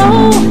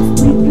flow.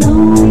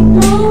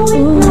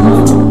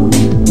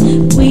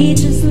 We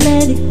just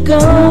let it go.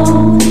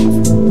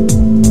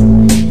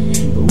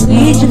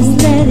 We just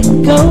let it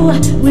go.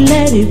 We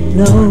let it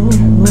flow.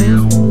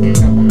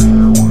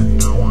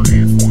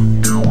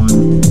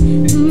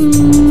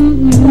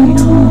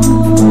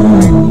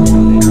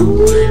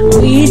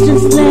 We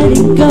just let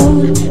it go.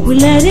 We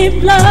let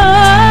it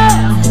flow.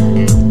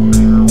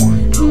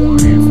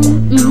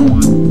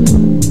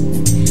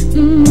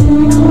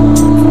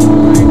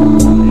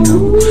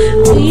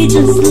 We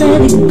just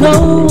let it go,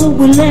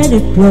 we let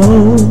it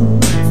flow.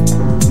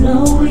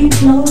 Flow, we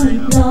flow, we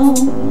flow,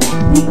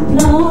 we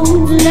flow,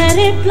 let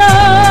it flow.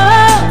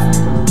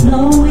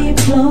 Flow, we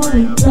flow,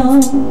 we flow,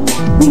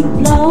 we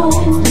flow,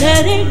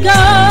 let it go.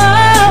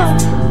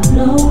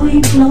 Flow, we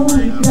flow,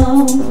 we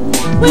flow,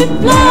 we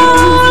flow,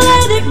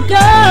 let it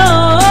go.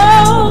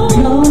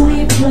 Flow, we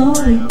flow,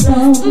 we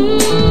flow,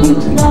 we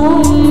flow,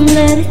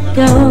 let it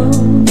go.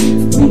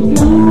 We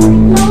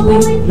flow,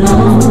 we flow.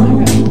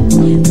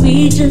 We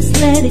just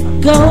let it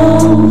go.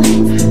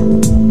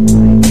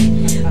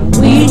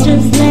 We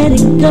just let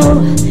it go.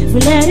 we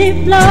let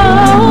it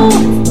flow.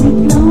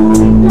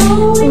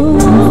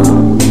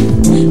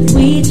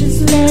 We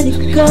just let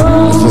it go.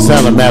 It's the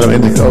sound of Madam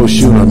Indica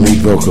Oshun on lead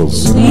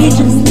vocals.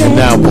 And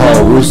now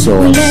Paul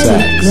Russo on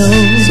sax,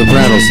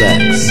 soprano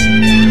sax.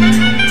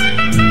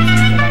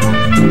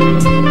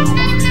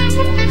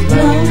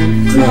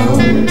 Flow,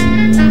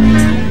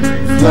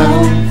 flow,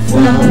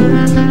 flow,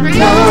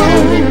 flow.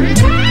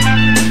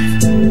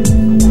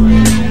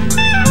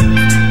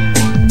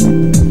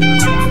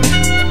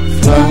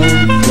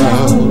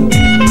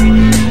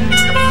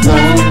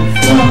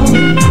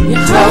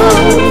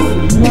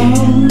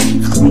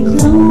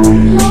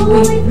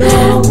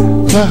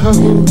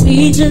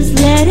 We just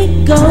let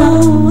it go.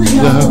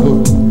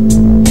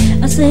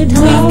 I said we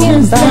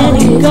just let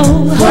it go.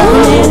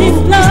 Let it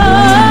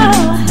flow.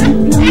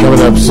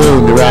 Coming up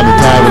soon, around the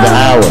time of the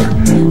hour,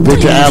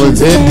 Victor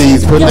Allen's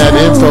Indies, putting that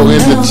info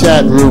in the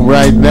chat room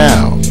right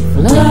now.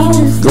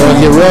 Go and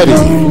get ready.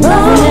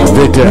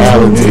 Victor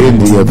Allen's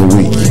Indie of the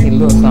Week.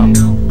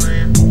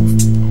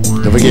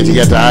 Don't forget you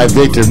got the I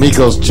Victor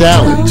Miko's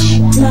Challenge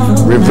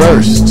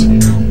reversed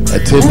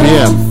at 10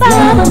 p.m.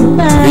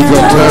 Miko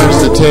turns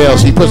the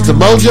tails. He puts the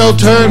mojo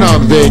turn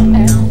on Vic.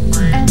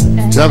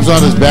 Jumps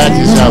on his back.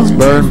 He shouts,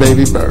 "Burn,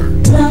 baby,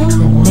 burn."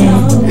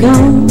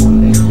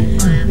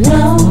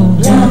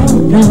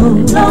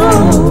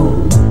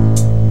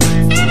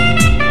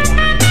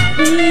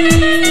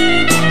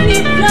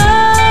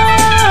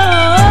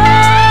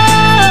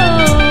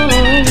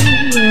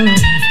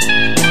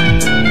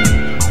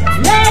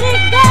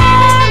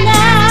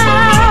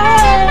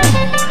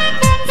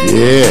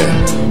 Yeah.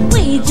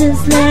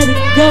 Just let it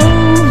go.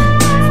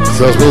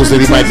 So Smooth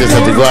said he might just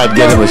have to go out and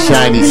get him a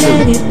shiny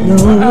suit.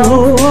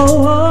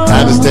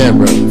 I understand,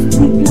 brother.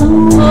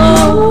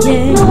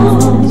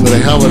 Put a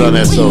helmet on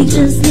that soldier.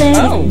 Just let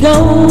it go.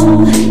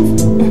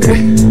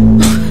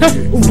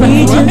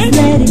 We just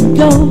let it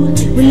go.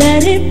 We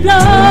let it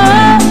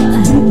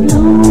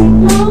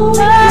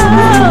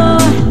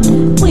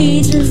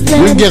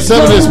We can get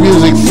some of this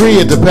music free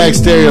at the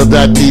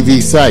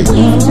packstereo.tv site.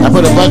 I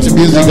put a bunch of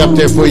music up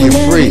there for you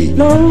free.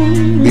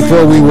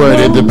 Before we were an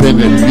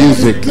independent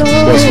music,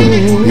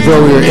 especially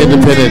before we were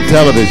independent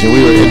television,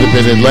 we were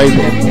independent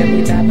label.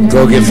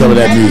 Go get some of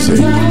that music.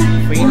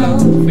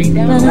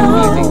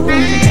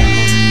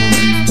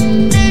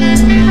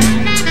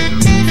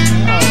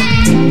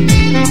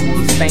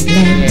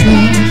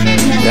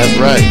 That's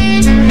right.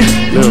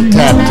 Little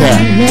tap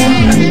tap.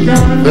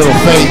 Little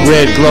faint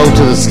red glow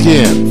to the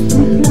skin.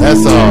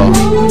 That's all.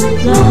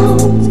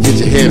 Let's get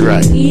your head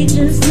right. We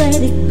just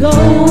let it go.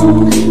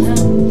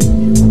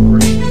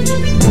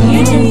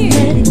 We just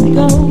let it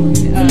go.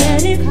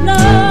 Let it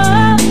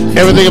flow.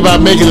 Everything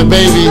about making a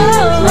baby,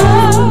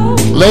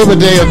 Labor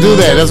Day will do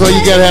that. That's why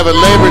you gotta have a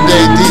Labor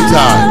Day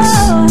detox.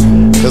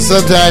 Because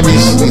sometimes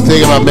you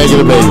think about making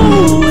a baby.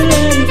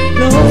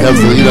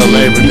 Because,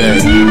 Labor Day.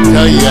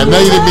 I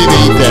know you didn't mean to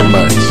eat that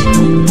much.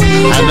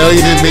 I know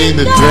you didn't mean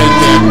to drink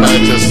that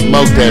much or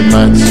smoke that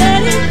much.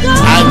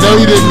 I know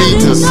you didn't mean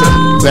to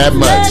that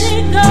much.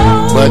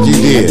 But you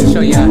did.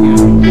 You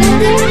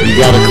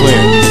gotta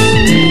cleanse.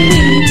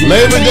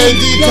 Labor Day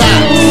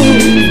detox.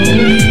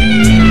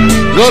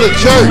 Go to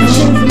church.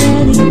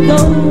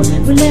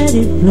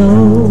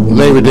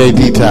 Labor Day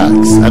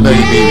detox. I know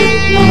you need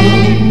it.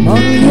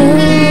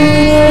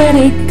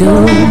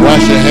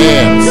 Wash your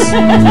hands.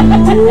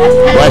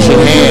 Wash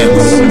your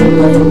hands.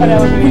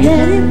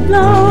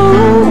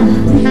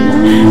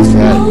 That's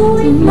right.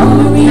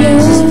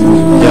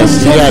 Yes,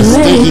 you got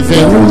sticky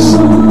fingers.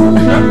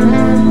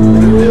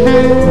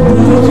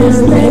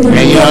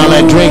 And all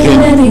that drinking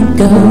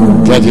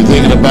got you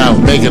thinking about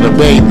making a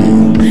baby.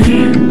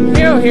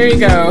 Here you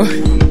go.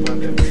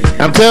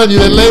 I'm telling you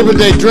that Labor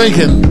Day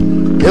drinking,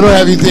 it'll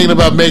have you thinking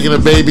about making a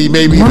baby,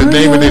 maybe even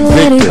naming it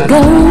Victor.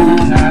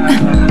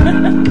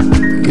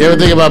 You ever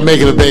think about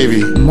making a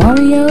baby?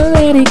 Mario,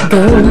 let it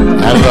go.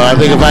 I don't know. I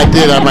think if I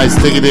did, I might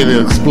stick it in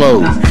and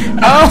explode.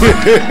 Oh.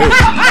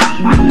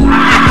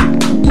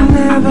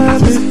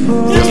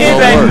 It's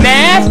a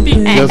nasty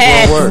ass. Just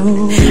won't work.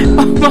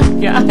 Oh my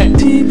God.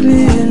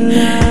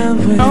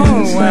 Oh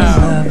wow.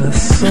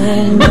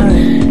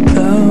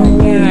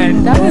 Yeah,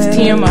 that was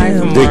TMI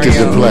from Mario. Victor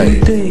should play.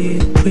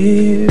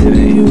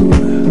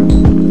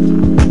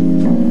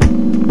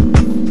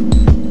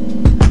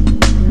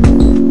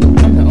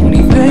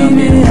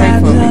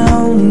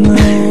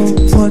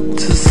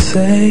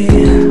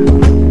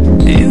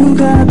 You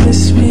got me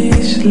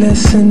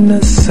speechless in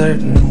a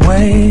certain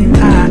way.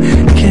 I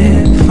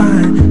can't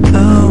find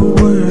the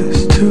words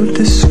to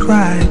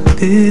describe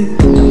this.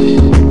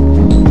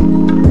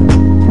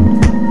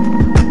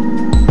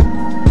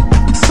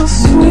 So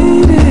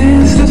sweet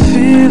is the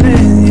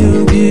feeling you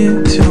give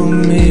to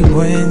me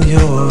when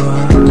you're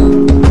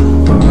around.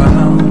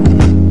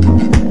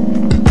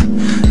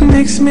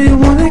 Makes me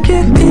wanna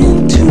get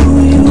into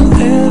you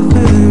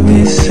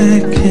every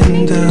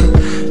second of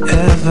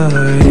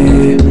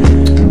every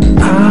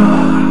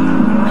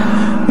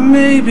hour.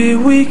 Maybe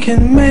we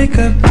can make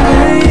a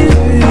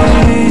baby.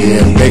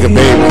 Yeah, make a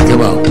baby.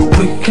 Come on.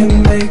 We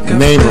can make a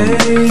Name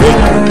baby.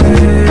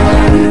 him.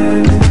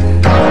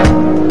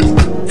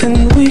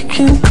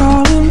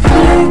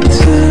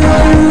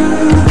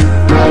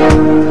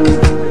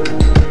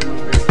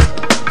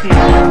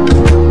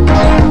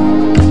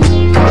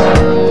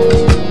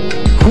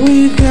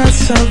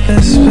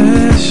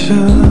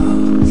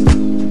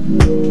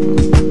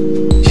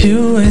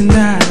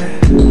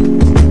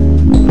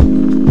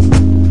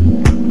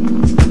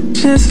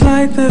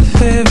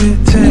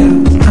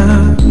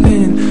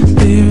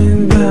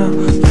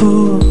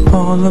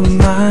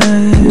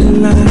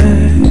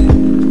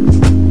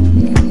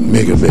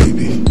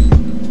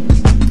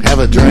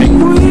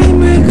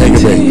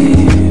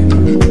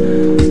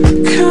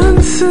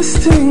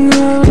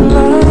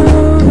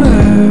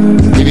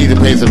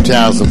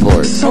 child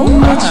support.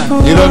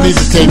 You don't need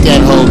to take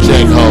that whole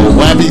check home.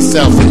 Why be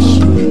selfish?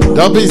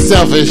 Don't be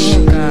selfish.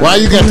 Why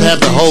you got to have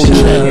the whole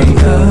check?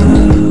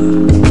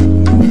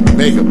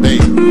 Make a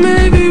baby.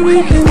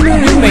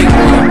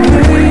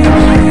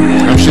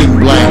 I'm shooting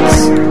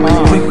blanks.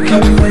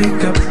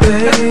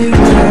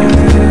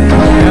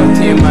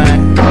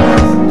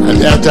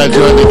 After I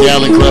joined the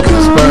Gallon Club and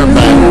the Sperm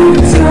Bank,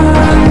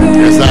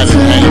 decided to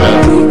hang it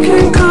up.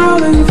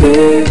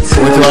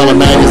 Went to all the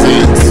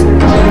magazines.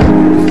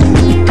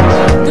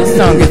 This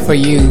song is for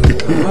you.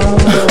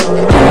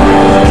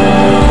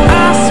 I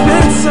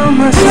spent so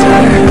much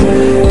time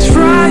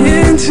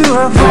trying to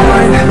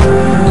avoid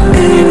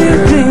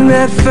anything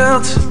that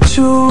felt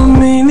too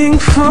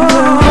meaningful.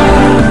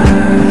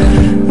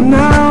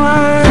 Now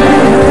I'm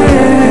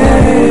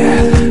ready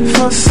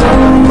for so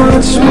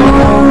much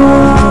more.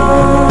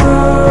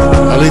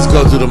 At least go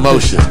through the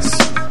motions.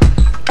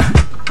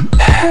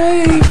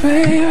 Hey,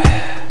 baby,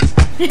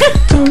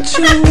 don't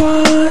you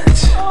want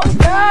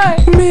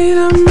me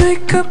to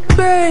make a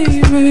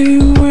baby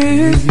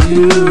with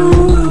you?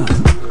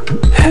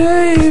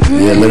 Hey,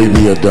 baby, Yeah, let me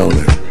be your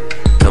donor.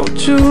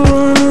 don't you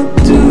wanna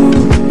do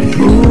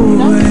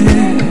it?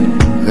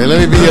 Hey, let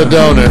me be your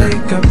donor.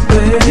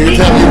 You can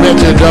tell me you met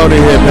your donor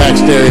here at Pack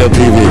Stereo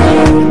TV.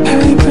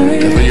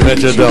 That's when you met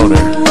your donor.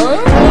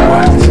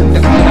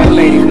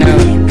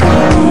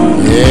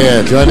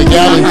 Yeah, join the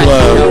Gallon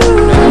Club.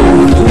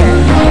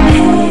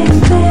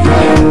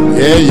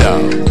 Yeah,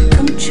 y'all.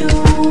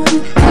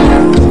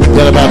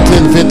 Got about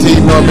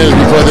 10-15 more minutes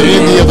before the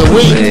end of the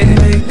week.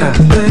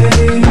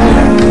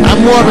 I'm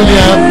warming you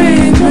up.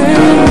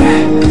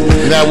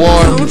 You're not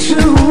warm?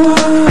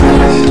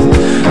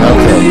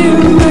 Okay.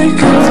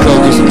 Let's go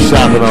do some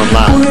shopping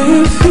online.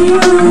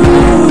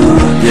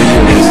 Yeah,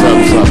 give me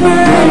something.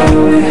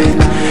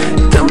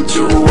 Don't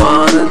you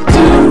wanna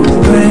do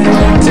it?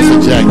 It's a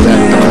Jack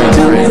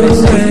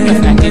Daniels.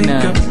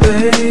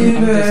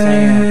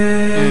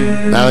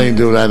 I ain't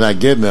doing that. I'm not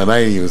getting that. I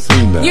ain't even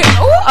seen that.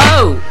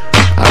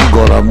 I'm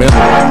going on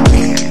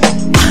memory.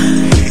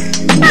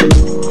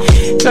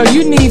 So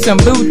you need some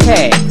boot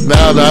tag. No,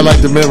 I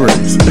like the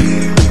memories.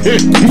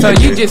 So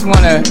you just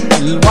want to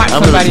watch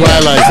I'm somebody in the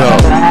Twilight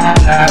Zone.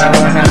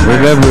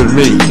 Remember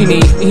me.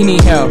 He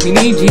need help. He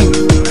needs you.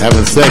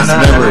 Having sex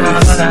memories.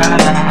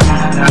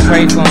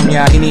 Pray for him,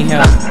 y'all. He need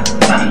help.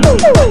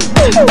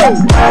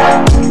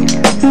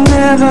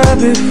 Never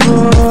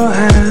before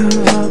have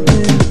I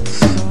been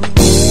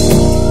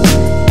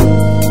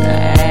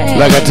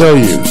like I told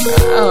you.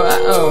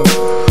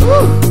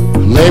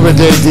 Labor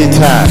Day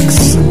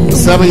detox.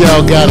 Some of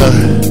y'all gotta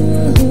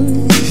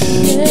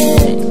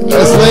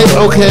slave.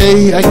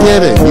 Okay, I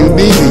get it. You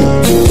need me.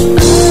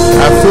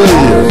 I feel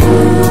you.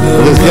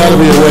 But there's gotta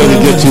be a way to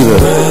get you to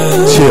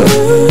chill.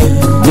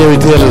 Gary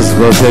Taylor's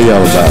gonna tell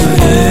y'all about it.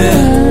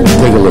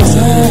 Take a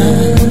listen.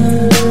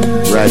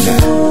 Right now.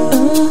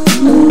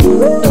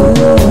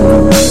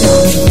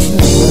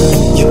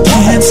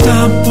 Can't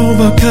stop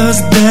over 'cause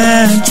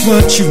that's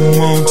what you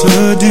want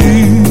to do.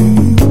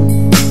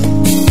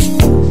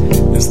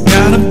 There's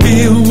gotta be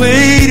a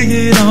way to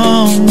get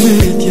on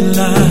with your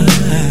life.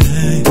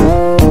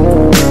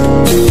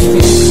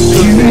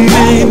 You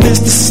made this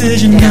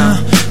decision now.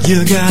 You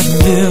gotta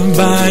live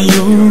by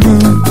your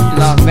rules.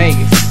 Las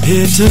Vegas.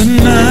 Here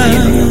tonight.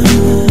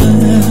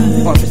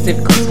 Or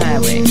Pacific Coast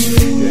Highway.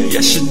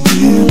 Yes, you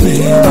do,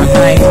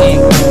 baby.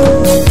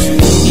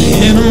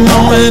 In a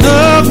moment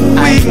of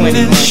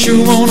weakness, you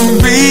wanna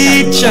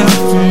reach out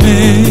for me.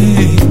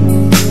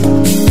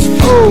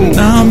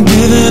 Now I'm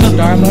giving up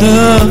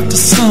love to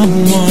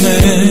someone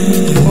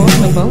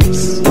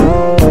else.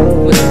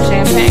 With some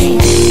champagne.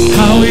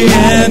 How we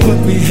had what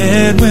we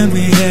had when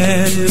we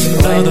had it in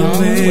other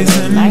ways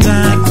and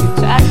time.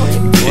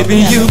 Baby,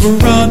 you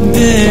brought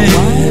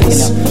this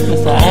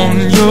on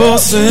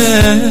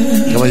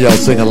yourself. Come on,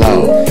 y'all sing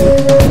aloud.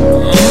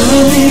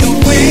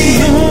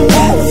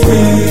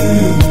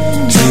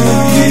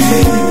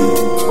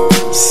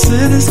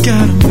 There's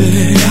gotta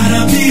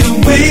be a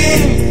way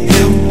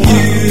to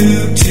help you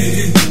to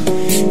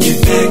get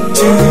back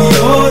to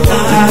your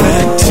life,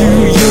 back to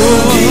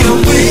your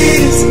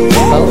ways.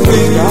 Gotta be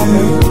a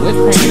way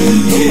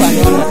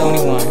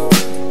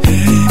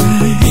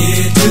to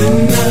get through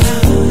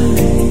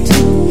to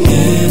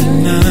you.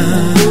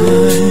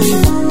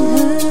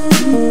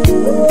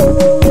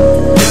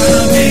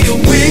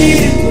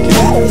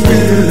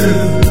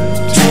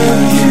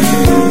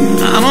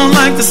 I don't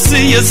like to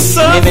see you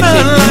suffer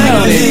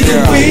like this,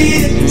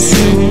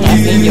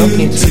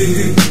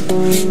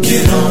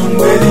 get on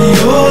with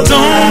your.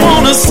 Don't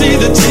wanna see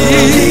the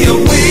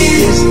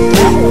tears.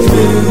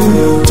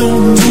 Don't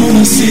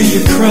wanna see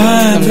you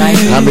cry.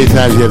 How many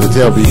times you have to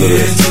tell people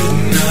this?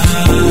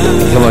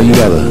 Come on, you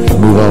gotta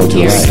move on to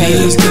it.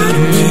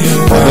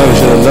 I never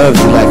should have loved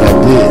you like I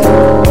did.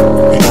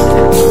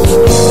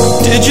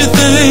 Did you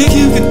think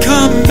you could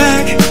come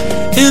back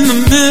in the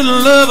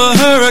middle of a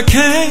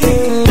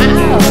hurricane?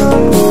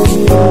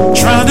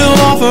 Trying to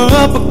offer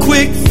up a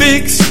quick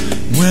fix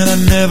when I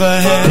never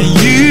had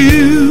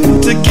you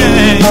to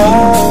gain.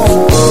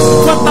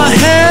 What the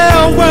hell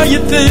were you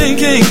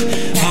thinking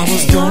I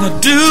was gonna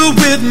do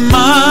with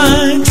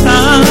my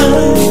time?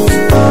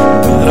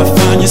 Better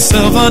find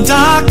yourself a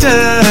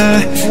doctor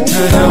to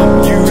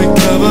help you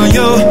recover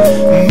your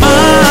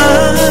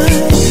mind.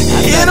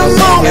 In a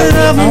moment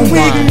of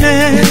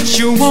weakness,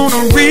 you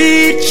wanna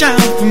reach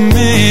out for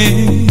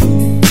me.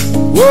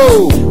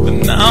 Whoa! But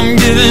now I'm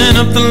giving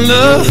up the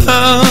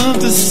love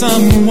to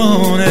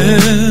someone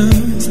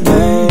else.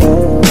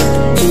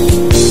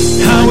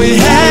 How we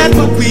had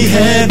what we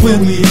had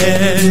when we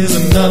had is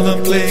another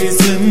place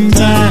and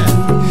time.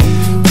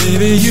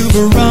 Baby, you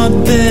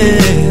brought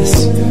this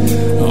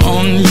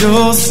on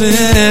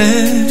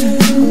yourself.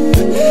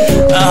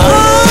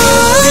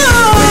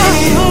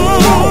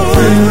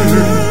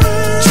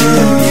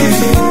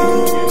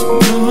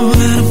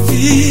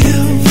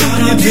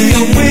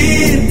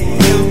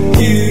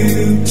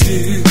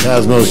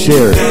 Cosmo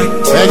Sherry.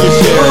 Thank you,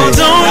 Sherry. I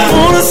don't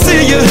wanna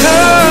see you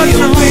hurt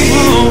no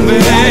more,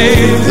 baby.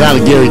 It's out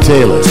of Gary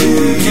Taylor.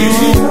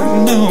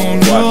 No,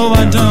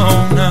 I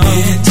don't know.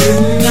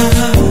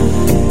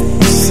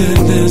 Said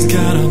there's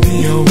gotta be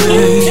a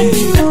way.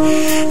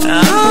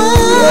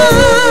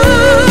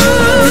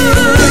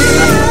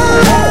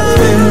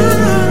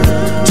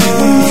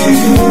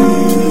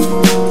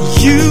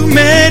 You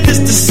made this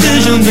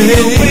decision, baby.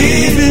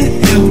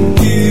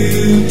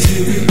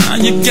 Now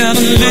you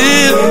gotta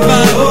live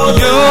by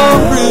your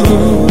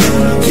rules.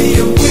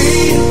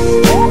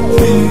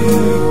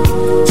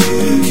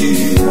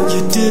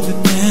 You did the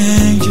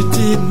things you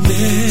did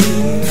then.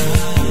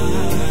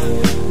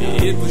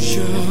 It was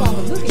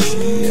yours to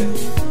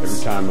choose. Every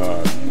time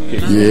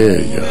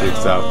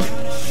kicks out.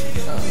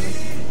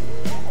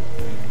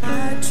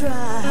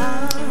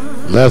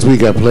 Last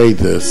week I played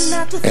this,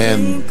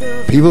 and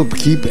people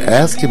keep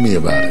asking me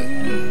about it.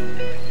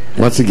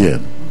 Once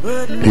again,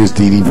 here's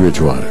Dee Dee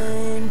Bridgewater.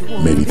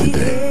 Maybe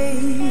today.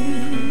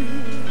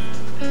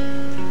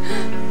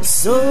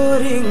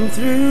 Sorting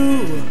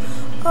through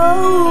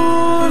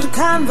old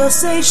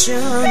conversations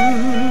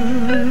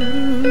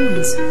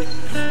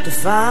to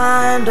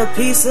find a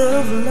piece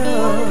of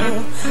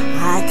love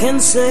I can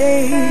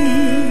say.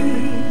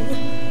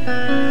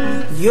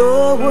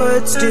 Your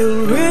words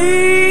still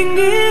ring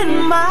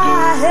in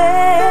my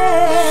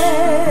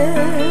head.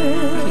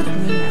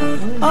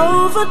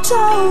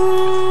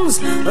 Overtones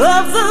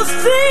of the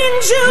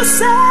things you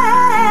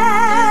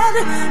said,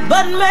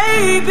 but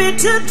maybe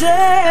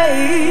today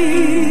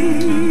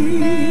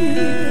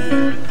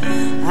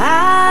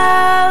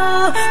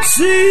I'll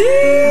see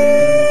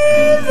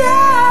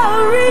the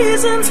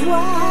reasons why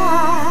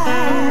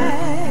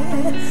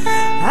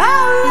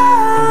our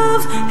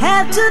love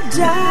had to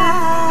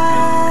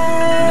die.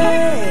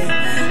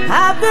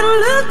 I've been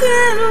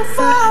looking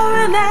for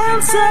an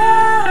answer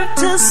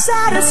to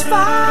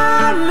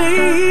satisfy me.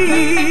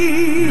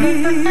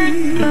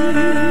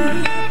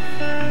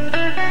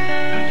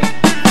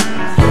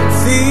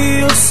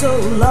 Feel so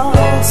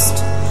lost,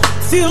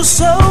 feel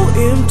so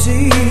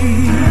empty.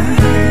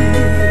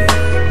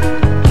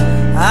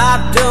 I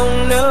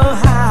don't know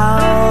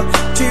how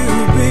to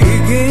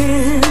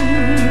begin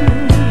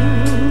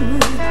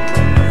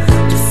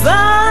to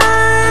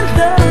find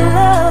the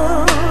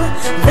love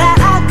that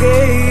I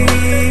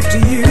gave to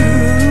you,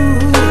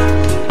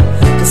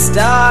 to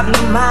start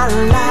my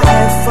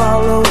life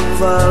all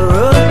over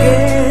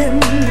again.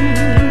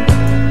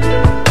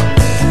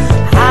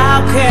 How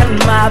can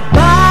my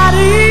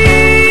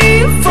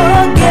body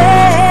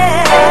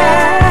forget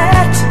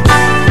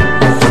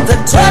the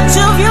touch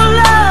of your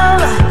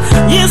love?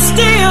 You're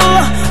still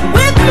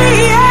with me,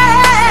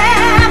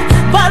 yeah.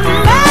 But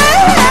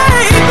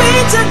maybe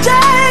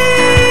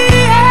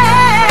today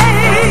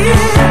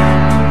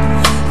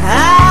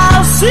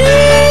I'll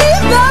see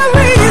the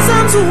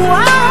reasons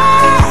why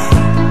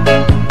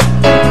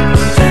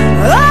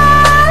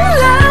our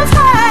love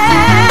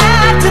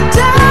had to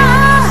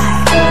die.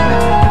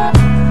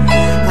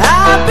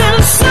 I've been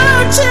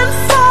searching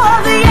for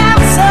the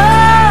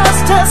answers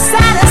to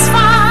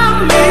satisfy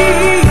me.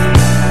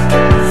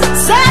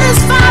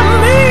 Satisfy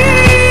me.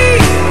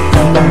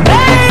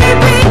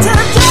 Maybe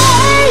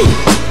today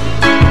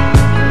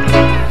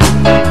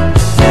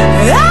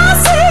I'll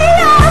see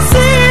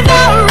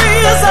the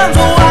reasons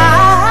why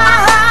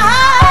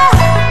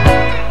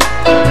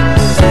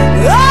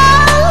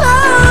our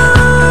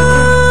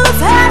love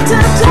had to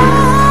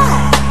die.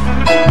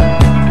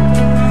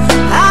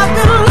 I've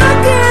been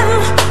looking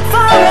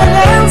for an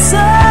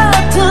answer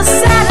to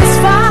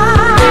satisfy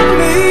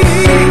me.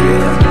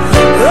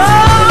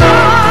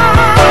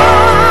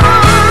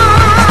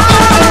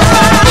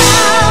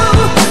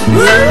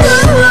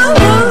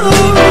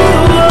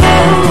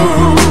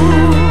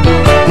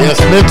 Yes,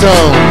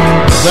 Midtone,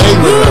 play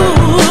with her.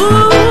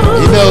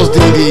 He knows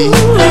Dee Dee.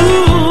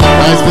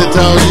 Nice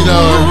Midtone, you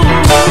know her.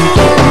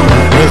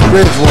 There's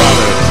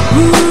Bridgewater.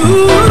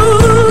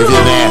 If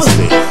you're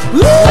nasty.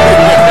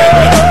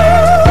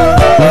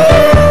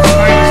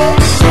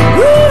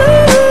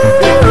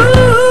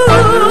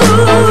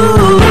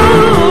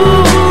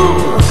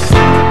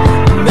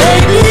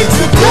 Maybe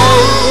today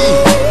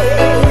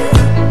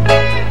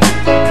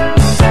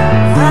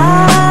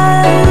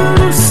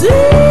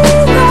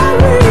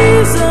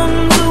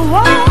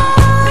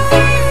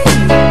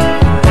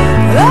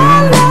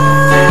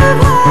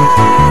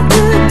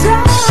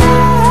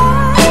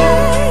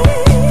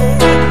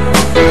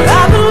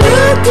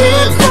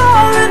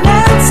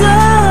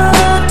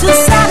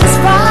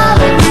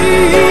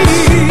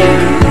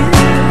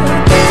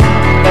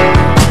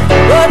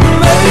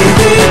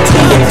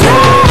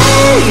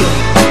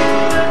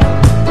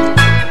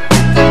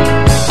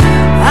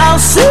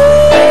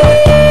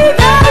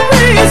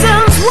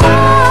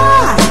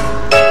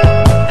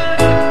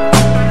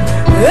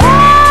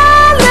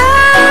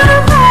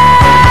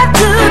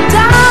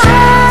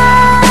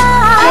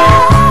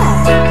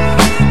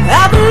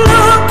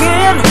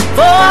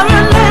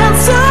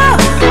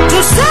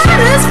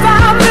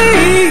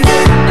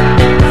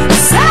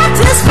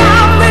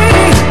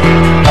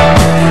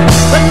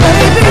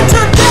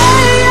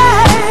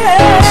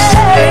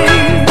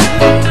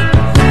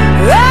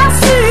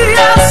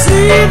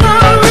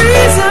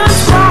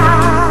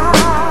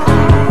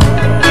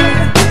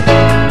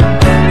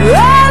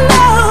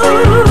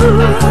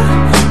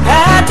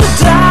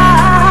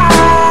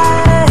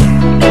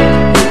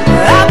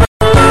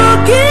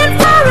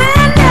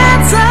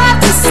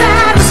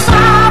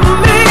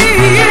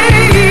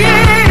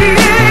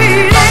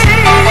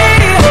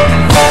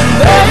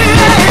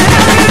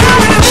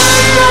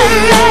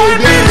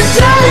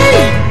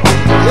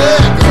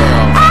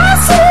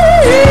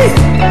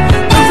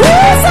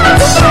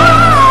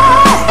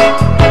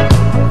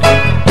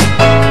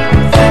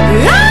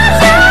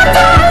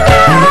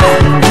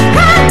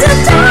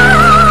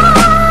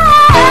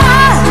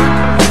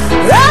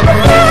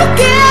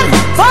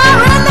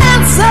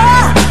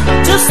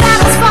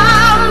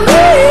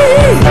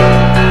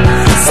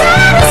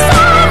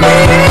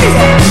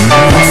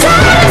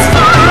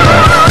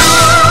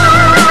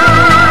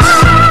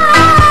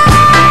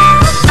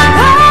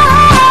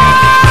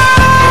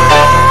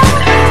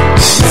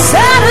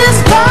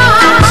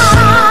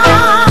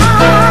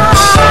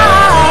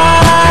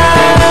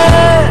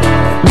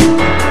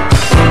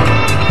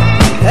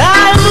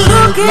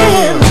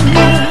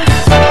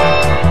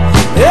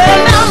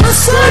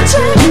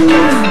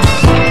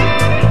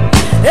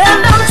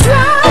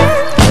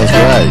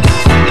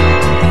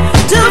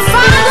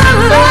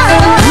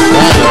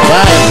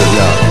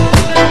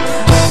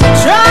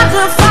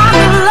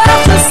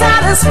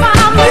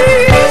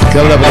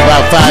Coming up in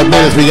about 5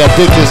 minutes, we got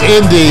Victor's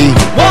Indie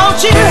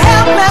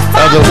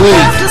of the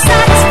week.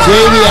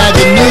 Jamie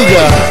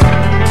Adenuga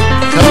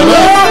coming up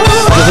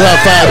in just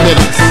about 5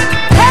 minutes.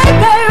 Hey,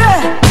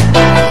 baby.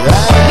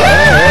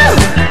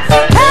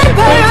 Hey,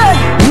 baby.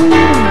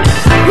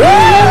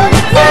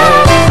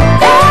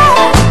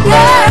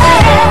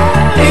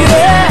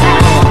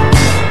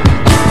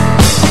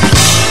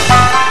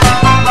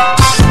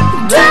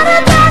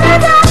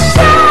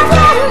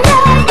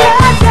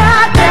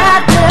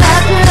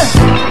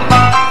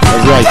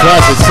 That's right,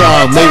 classic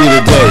song, maybe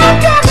today.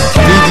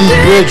 D.D.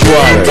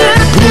 Bridgewater,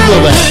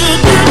 Google that.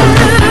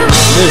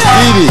 Miss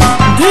Dee Dee.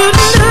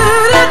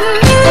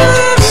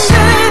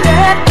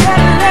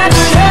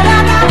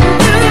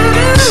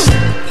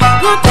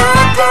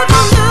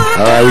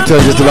 All right, we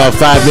took just about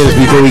 5 minutes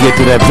before we get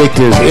to that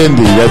Victor's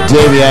Indie. That's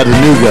Jamie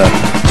Adenuga.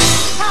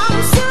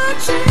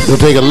 We'll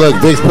take a look.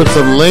 Vic's put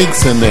some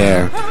links in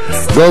there.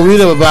 Go read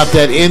them about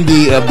that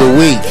Indie of the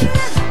week,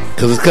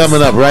 because it's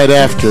coming up right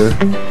after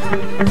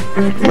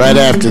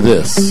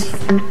this.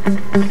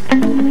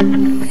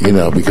 You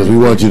know, because we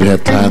want you to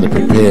have time to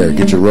prepare.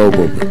 Get your robe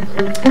open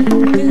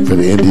for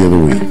the Indie of the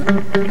week.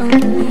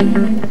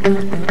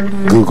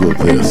 Google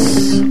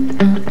this.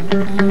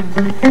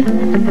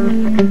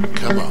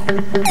 Come on.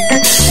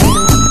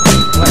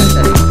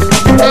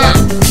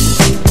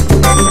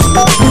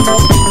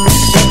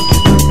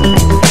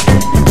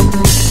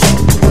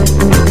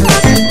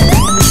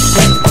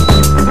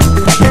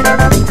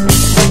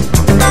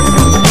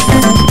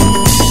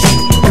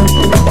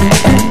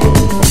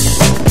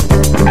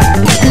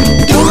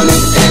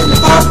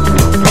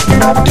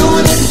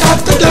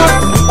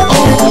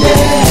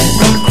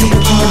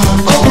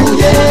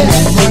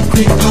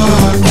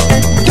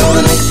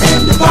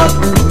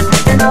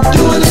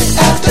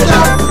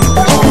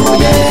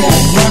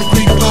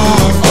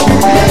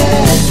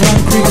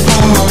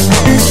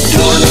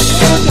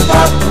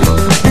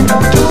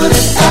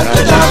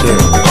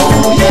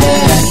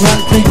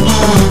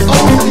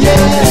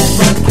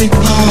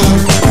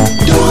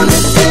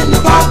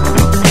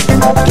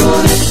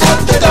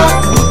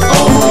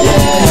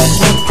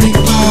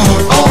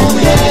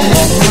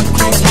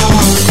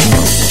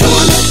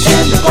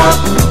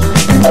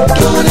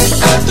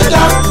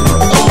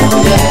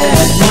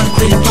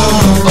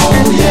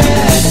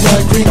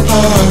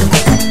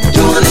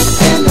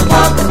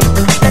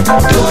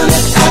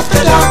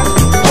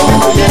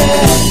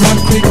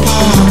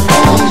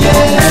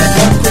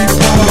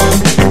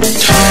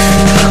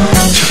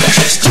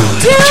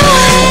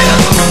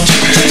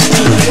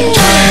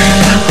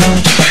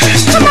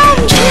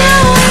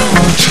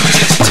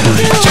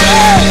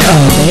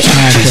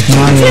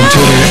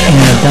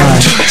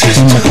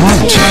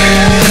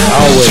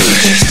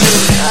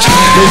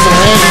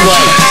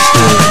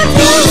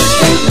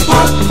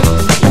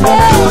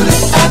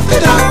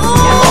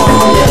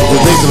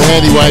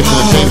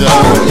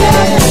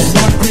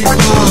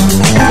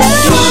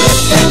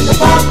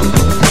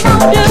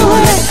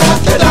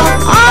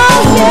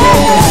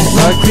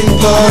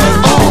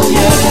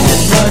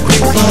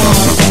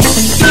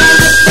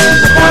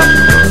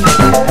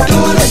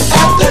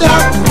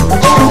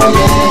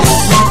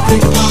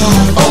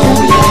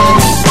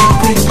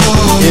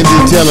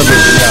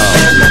 Television, y'all.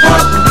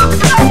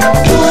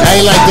 I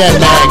ain't like that,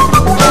 Mac.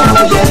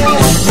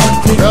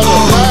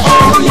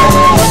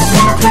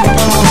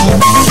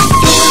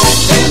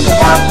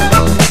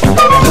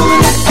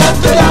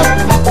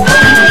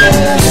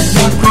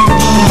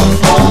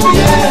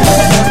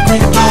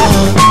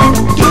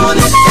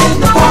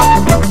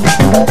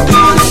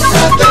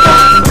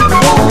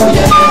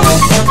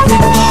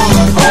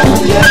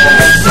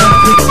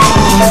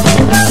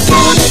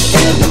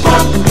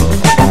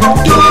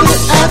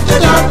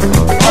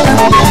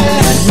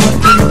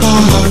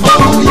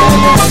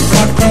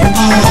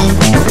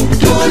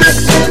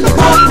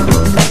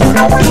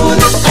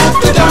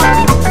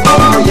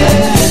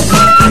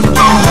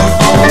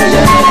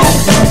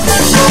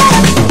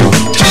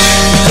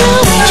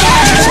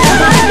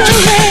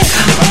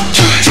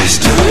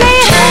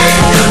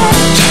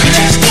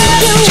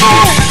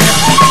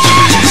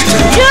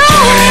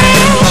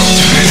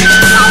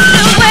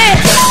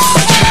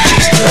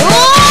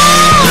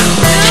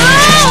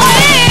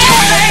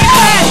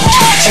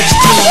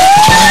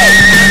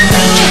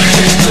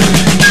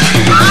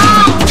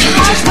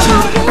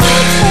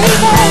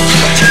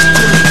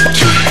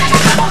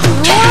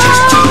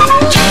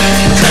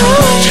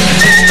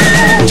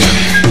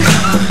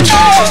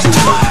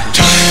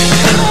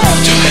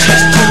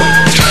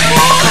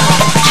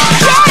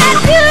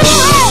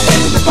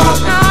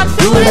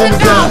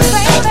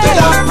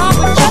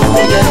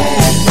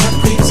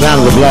 Sound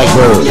of the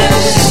Blackbird.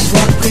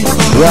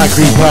 Rock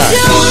Creek Park.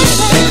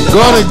 Go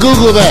on and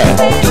Google that.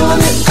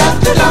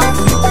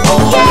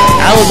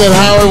 I was at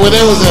Howard when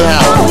they was at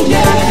Howard.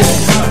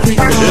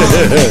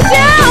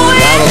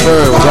 Donald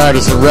Byrd was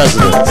artist in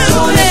residence.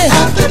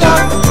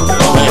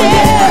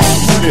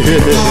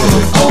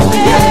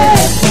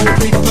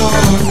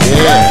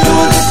 Yeah,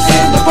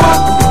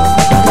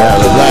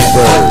 the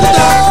Blackbirds.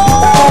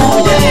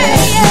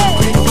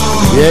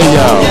 Yeah,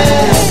 y'all.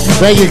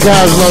 Thank you,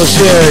 Cosmo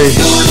Sherry.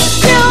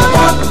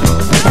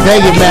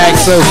 Thank you,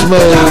 Max, so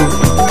smooth.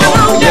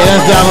 Yeah,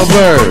 that's Donald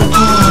Byrd.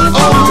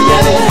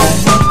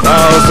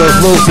 Oh, so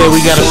smooth said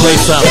we gotta play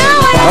something.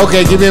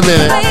 Okay, give me a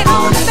minute.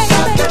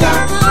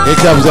 Here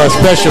comes our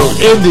special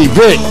indie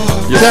Vic.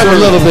 Tell me a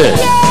little bit.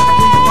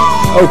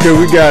 Okay,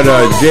 we got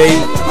Jay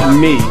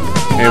Meek,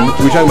 and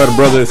we're talking about a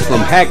brother that's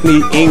from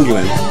Hackney,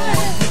 England.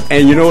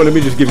 And you know what? Let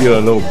me just give you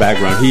a little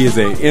background. He is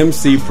an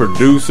MC,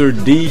 producer,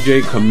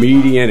 DJ,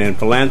 comedian, and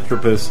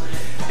philanthropist,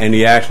 and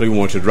he actually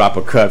wants to drop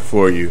a cut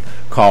for you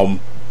called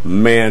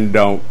Man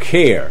Don't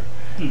Care.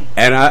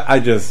 And I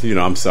just,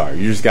 I'm sorry.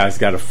 You just guys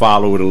got to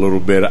follow it a little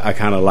bit. I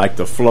kind of like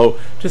the flow.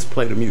 Just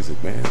play the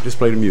music, man. Just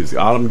play the music.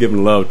 All I'm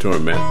giving love to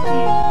him, man.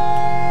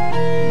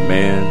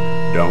 Man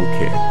Don't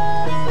Care.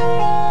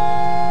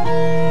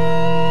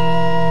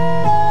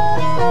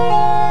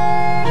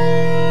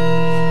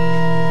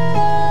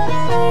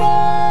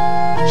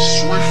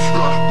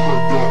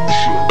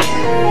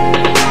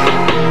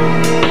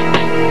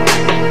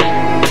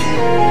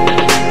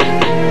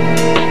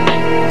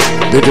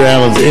 Victor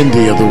Allen's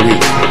Indie of the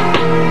Week.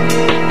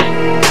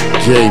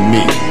 Jay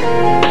Meek.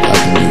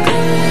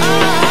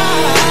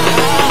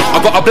 I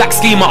got a black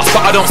ski mask,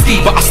 but I don't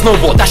ski, but I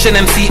snowboard, dash an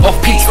MC off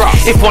peak.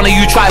 If one of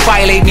you try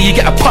violate me, you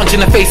get a punch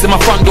in the face with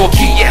my front door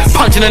key.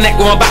 Punch in the neck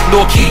with my back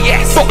door key.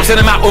 Boxing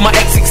them out with my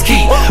X6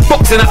 key.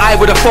 Boxing the eye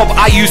with a fob.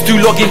 I used to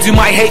log into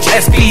my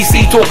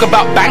HSBC. Talk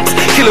about banks,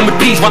 killing with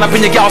peas. Run up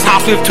in your gal's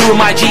house with 2 of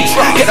my G's.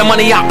 Get the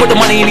money out, put the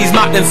money in his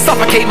mouth, then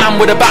suffocate man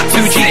with about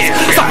 2 G's.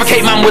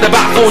 Suffocate man with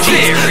about 4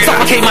 G's.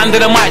 Suffocate man,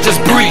 then I might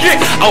just breathe.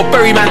 I'll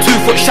bury man 2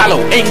 foot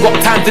shallow. Ain't got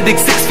time to dig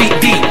 6 feet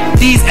deep.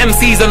 These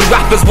MCs and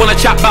rappers wanna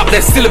chat about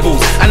their syllables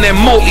and their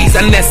multis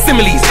and their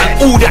similes and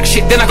all that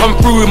shit. Then I come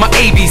through with my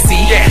ABC.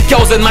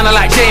 Girls and man are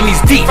like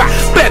Jamie's deep.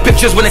 Better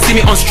pictures when they see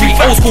me on street.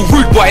 Old school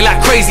rude boy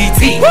like Crazy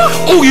T.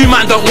 All you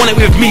man don't want it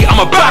with me.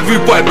 I'm a bad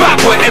rude boy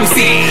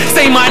MC.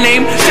 Say my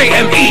name,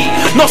 JME.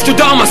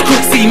 Nostradamus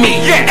couldn't see me.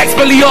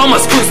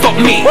 Expelliarmus couldn't stop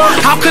me.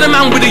 How could a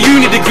man with a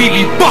uni degree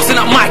be bossing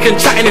up mic and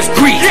chatting his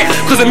grief?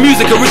 Cause the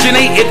music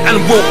originated and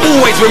will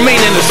always remain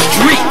in the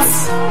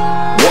streets.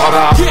 What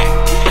about?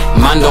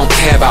 Man don't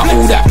care about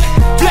all that.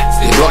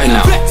 It's rotting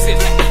now.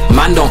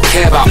 Man don't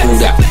care about all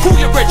that.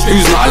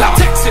 Who's not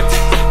allowed?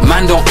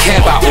 Man don't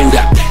care about all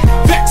that.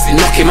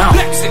 Knock him out.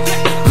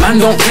 Man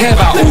don't care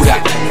about all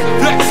that.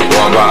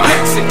 What about?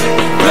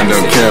 Man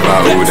don't care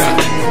about all that.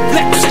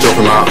 Just drop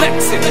him out.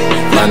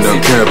 Man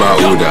don't care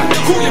about all that.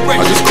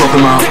 I just crop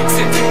him out.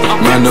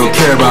 Man don't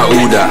care about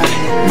all that.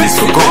 He's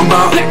forgotten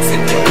about.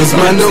 Cause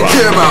man don't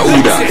care about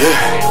all that.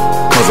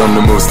 Cause I'm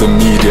the most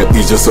immediate.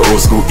 He's just an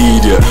old school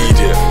idiot.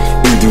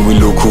 We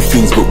doing local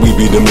things, but we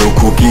be them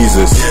local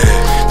geezers.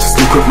 Just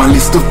look at my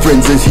list of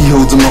friends and he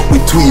holds them up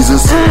with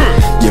tweezers.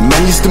 Yeah,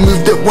 man used to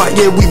move that white,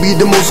 yeah, we be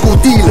them old school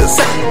dealers.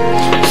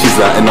 She's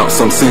lighting up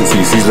some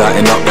senses, he's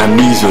lighting up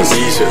amnesias.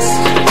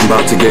 I'm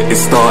about to get it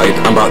started,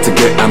 I'm about to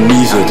get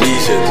amnesia.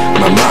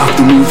 Man might have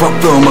to move up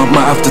film, I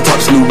might have to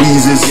touch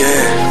Louise's.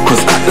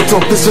 Cause at the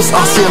top it's just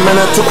us, yeah, man,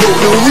 I had to quote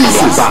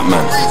Louise's.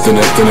 Batman,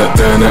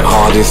 done it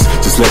hardest.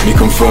 Just let me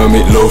confirm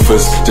it,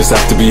 loafers. Just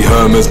have to be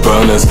Hermers,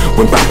 burners.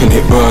 When bapping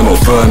hit burner,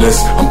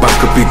 furnace. I'm back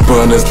at big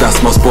burners, that's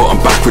my spot,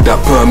 I'm back with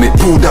that permit.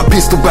 Pull that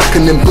pistol back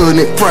and then burn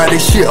it.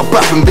 Friday shit, I'm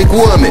back and big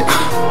worm it.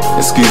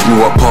 Excuse me,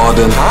 what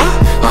pardon?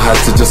 I had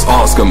to just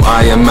ask him.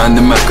 I am man,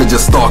 the man could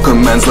just stalk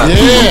him. Man's like,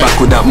 I'm back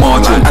with that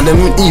margin. And then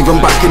even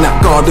back in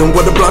that garden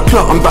where the blood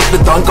clot, I'm back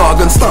with Don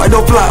Gargan. Started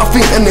off like I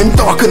think and then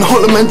dark and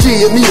Holloman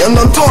G and me and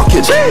I'm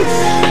talking.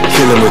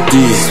 Killing with D,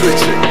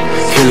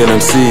 killing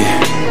MC,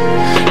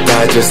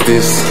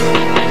 digestives,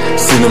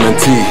 cinnamon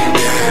tea.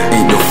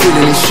 Ain't no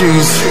feeling his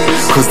shoes,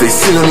 cause they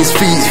still on his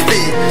feet.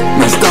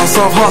 Man's down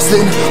south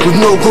hustling with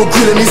no good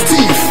grilling his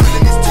teeth.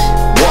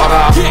 What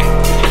about?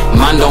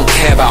 Man don't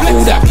care about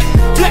all that.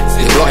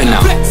 It's rotting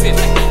now.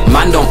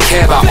 Man don't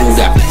care about all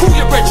that.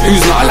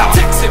 Who's not allowed?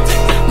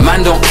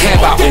 Man don't care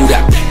about all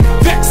that.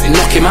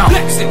 Knock him out.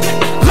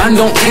 Man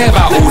don't care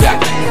about all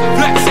that.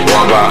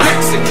 What about?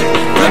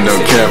 Man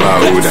don't care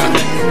about all that.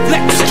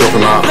 Just drop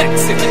him out.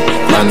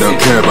 Man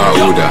don't care about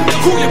all that.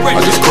 I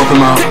just crop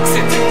him out.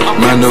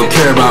 Man don't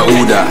care about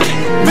all that.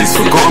 He's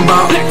forgotten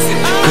about.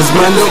 Cause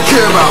man don't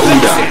care about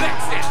all that.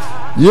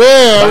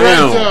 Yeah,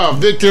 right now,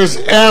 Victor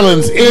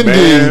Allen's Indie.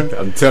 Man,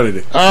 I'm telling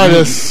you,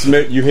 artist.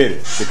 You hit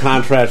it. The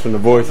contrast from the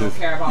voices.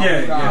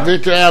 Yeah.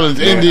 Victor Allen's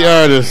Indie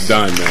artist.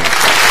 Done, man. Done.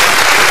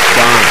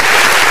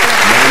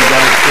 Man,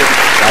 done.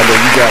 I know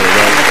you got it,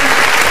 right?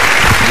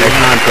 That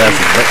contrast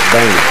is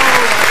banging.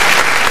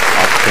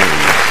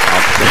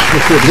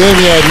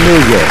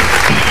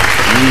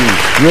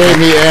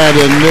 Jamie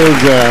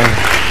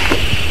Adenuga.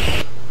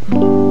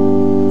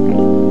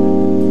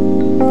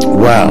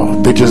 Wow,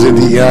 Victor's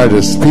Indie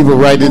artists. People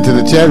right into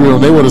the chat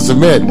room. They want to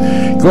submit.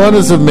 Go on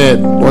and submit.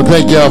 Well,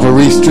 thank y'all for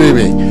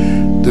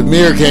restreaming. The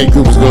Meerkat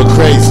group is going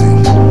crazy.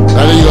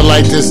 I know you're going to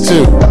like this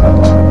too.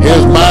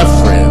 Here's my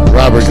friend,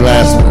 Robert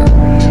Glasper,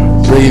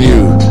 bringing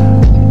you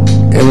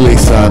Emily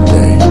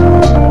Sande.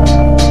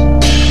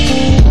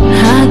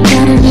 I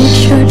got a new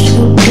church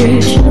for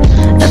bridge.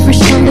 Every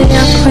Sunday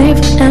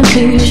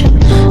seizure.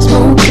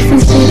 Smoke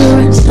different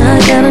cigarettes, I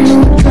got a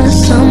new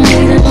dress. I'm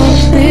waiting on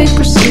a big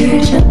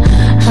procedure.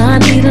 I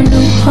need a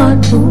new heart,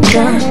 new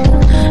doctor.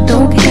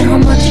 Don't care how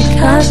much it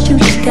costs, you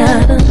just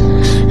gotta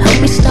help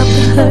me stop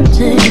the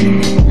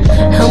hurting.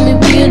 Help me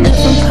be a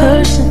different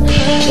person.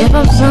 If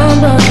I'm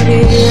somebody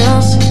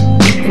else,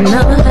 it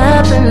never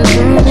happened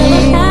to me.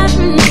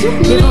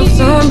 If I'm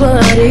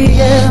somebody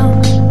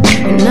else,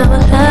 it never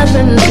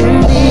happened to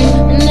me.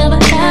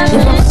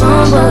 If I'm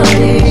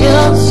somebody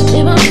else,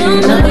 it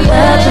never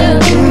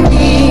happened to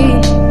me.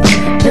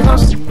 If I'm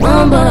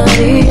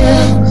somebody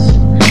else,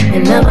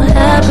 it never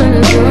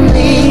happened to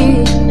me.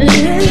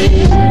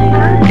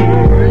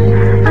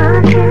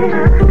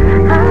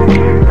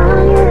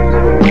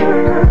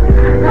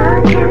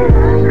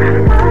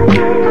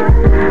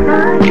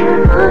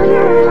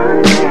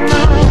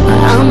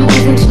 I'm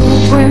moving to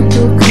a brand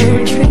new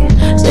country.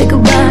 Say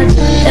goodbye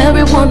to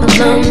everyone that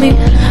loved me.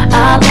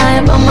 I lie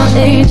about my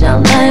age, I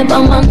lie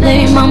about my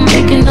name. I'm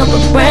making up a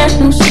brand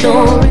new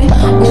story.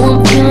 Oh,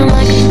 I'm feeling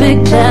like a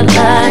big bad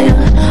liar,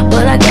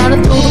 but I gotta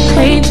throw the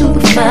pain to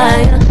the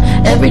fire.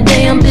 Every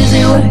day I'm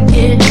busy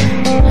working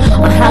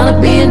on how to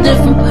be a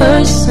different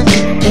person.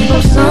 If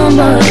I'm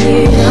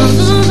somebody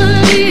else,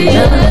 it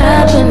never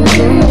happened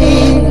to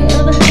me.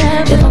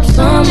 If I'm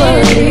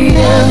somebody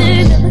else,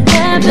 it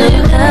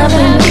never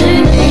happened to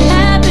me.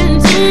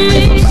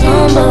 If I'm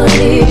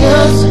somebody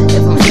else, it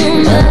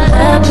never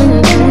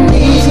happened to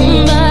me.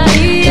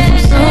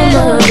 If I'm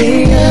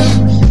somebody else,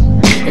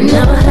 it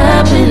never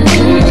happened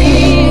to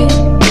me.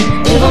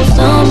 If I'm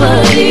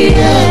somebody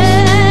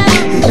else,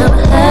 it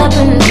never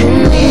happened to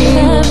me.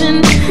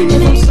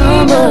 If I'm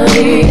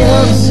somebody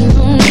else,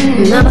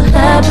 it never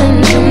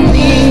happened to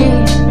me.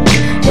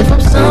 If I'm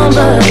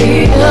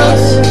somebody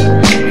else,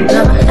 it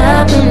never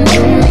happened to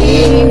me.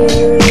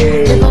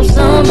 If I'm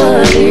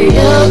somebody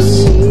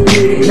else,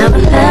 it never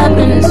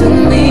happened to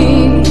me.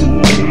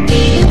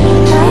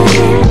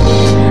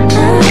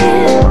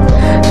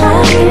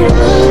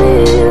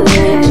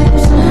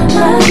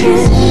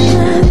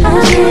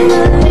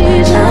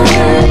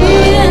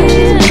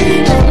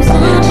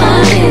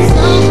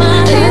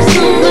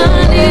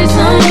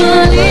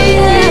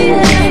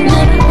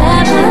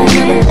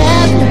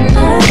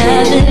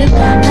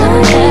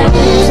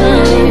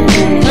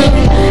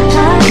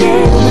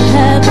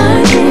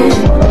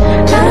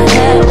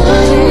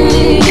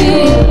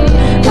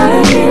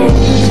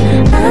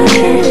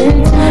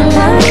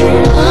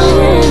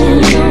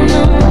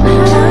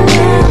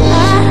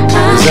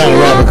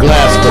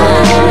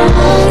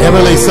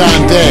 Emily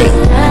Sande,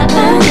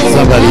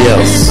 somebody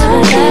else.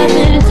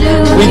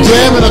 We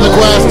jamming on the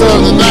Quiet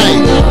Storm tonight.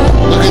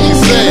 What can you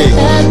say?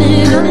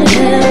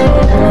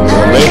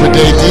 Labor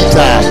Day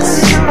detox.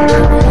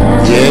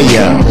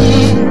 Yeah.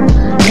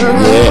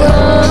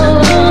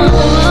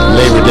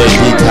 Labor Day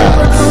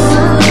detox.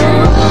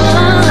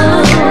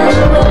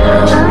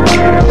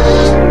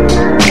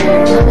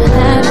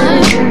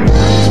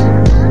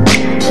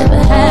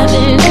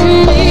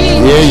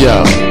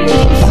 Yeah.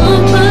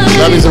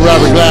 Love to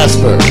Robert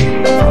Glasper.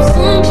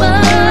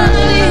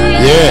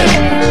 Yeah.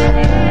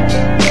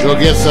 Go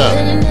get some.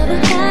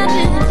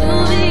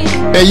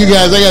 Hey, you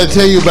guys, I got to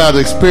tell you about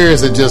an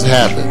experience that just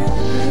happened.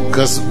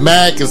 Because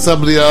Mac and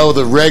some of the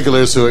other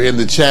regulars who are in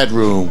the chat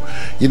room,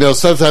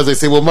 sometimes they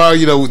say, well,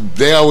 Mario,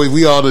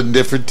 we all in a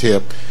different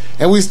tip.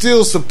 And we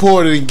still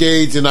support and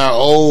engage in our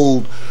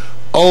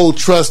old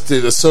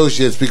trusted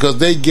associates because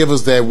they give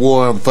us that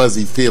warm,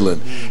 fuzzy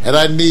feeling. And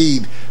I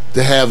need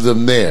to have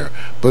them there.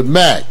 But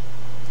Mac,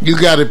 you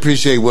got to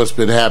appreciate what's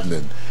been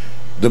happening.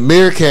 The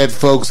Meerkat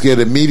folks get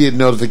immediate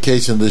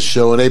notification of this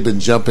show, and they've been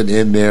jumping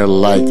in there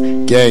like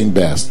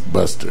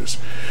gangbusters.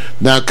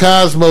 Now,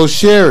 Cosmo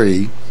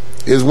Sherry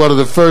is one of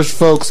the first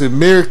folks in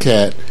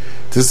Meerkat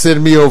to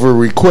send me over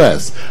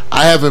requests.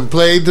 I haven't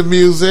played the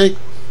music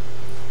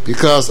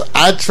because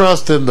I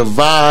trust in the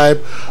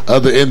vibe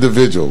of the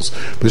individuals.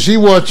 But she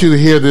wants you to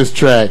hear this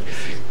track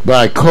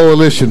by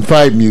Coalition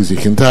Fight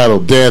Music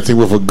entitled Dancing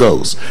with a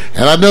Ghost.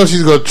 And I know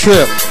she's going to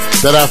trip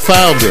that I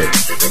found it.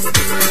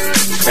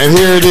 And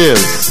here it is.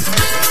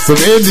 Some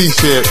indie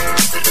shit.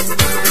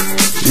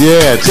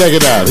 Yeah, check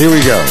it out. Here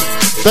we go.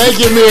 Thank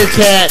you,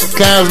 Meerkat,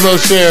 Cosmo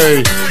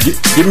Sherry.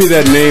 Give me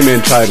that name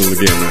and title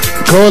again, man.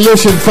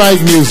 Coalition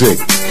Fight Music,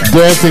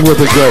 Dancing with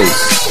a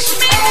Ghost.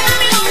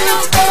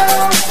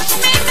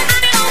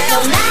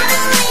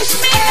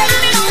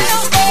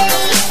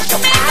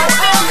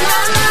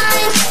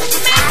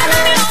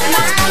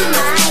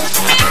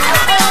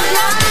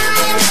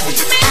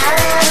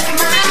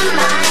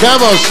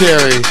 Come on,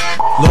 Sherry.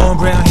 Long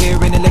brown hair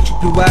and electric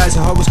blue eyes.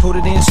 Her heart was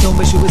colder than stone,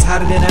 but she was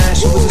hotter than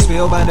ice. She was a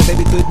spellbinder,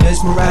 baby, could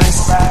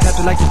mesmerize. Got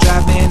to like to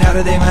drive men out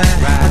of their mind.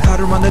 I caught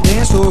her on the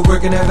dance floor,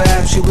 working her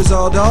vibe. She was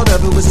all dolled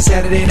up, it was a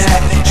Saturday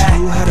night. She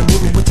knew how to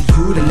move it with the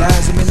cool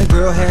eyes. I mean, the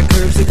girl had curves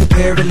curves that could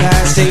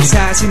paralyze. Stays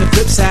high, seen the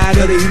flip side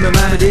of the human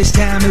mind, but this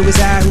time it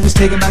was I who was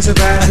taking my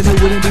surprise. And it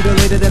wouldn't be the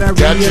later that I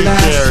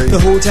realized. The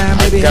whole time,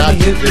 baby, had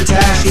me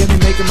hypnotized. She had me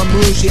making my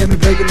moves, she had me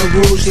breaking my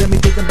rules. She had me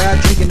thinking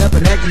about drinking up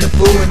and acting a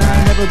fool. And I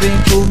ain't never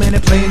been cool, man,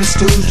 and playing the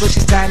stools. But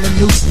she's tied in the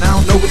noose, and I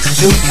don't know what to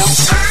do.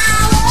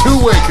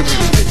 Two-way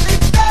communication.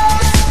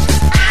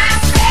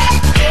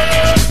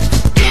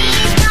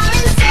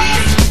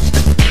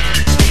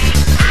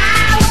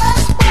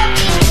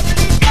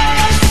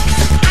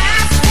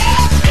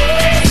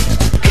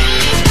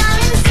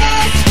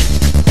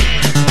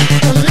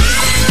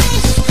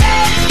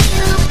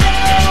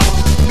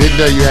 Didn't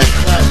know you had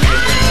class.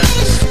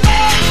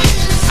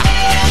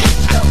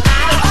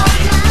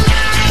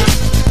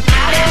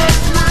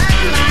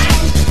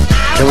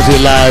 Coming to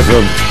you live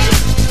from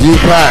U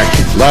Park,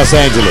 Los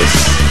Angeles.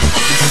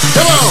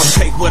 Come on!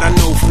 Take what I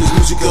know from this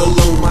music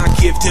alone. My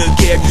gift to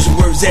Gab, using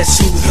words that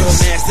soothe her.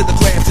 Master the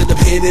craft of the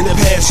pen and the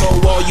past. So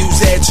I'll use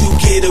that to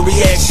get a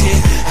reaction.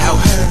 How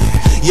her?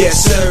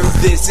 Yes, sir.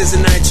 This is a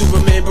night to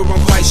remember.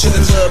 I'm quite sure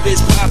the club is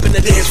popping,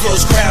 the dance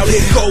floor's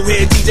crowded. Go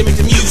ahead, DJ, make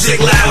the music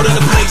louder.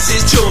 The place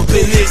is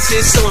jumping. This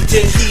is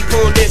something. Keep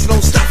on dancing,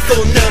 don't stop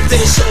for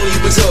nothing. Show you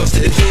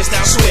exhausted, can't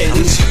stop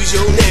sweating. Use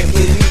your neck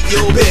and meet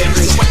your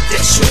beverage. Wipe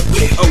that sweat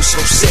with oh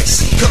so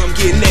sexy. Come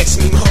get next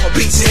to me, my heart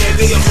beats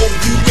heavy. I hope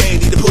you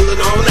ready to pull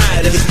it all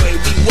night. This way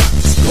we rock,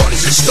 this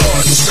party's just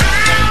starting.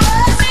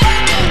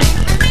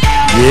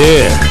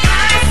 Yeah.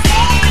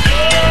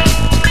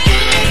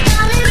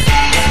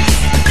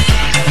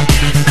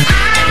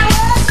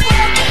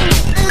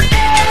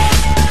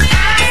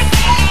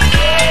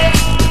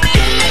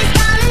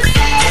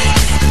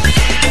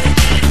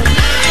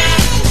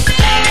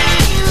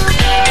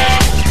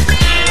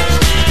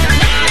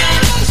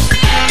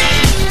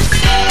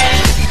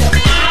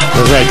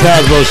 That's right,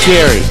 Cosmo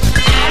Sherry.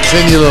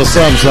 Send you a little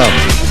something.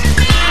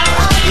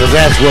 Cause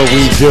that's what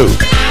we do.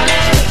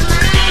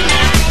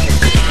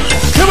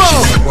 Come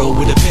on! Roll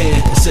with a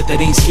pen, a set that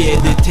ain't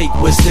scared to take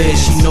what's there.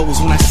 She knows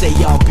when I say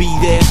I'll be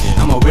there,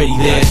 I'm already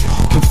there.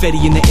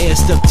 Confetti in the air,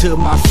 stuck to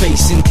my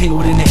face and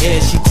tingled in the air.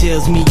 She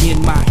tells me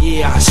in my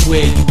ear, I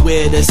swear you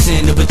wear the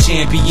scent of a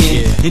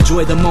champion.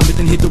 Enjoy the moment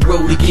and hit the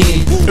road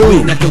again.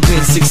 Win after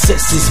win,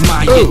 success is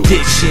my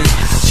addiction.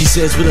 She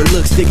says with her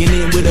looks, digging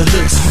in with her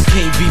hooks. You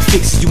can't be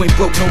fixed, you ain't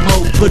broke no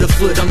more. Put a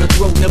foot on the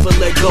throat, never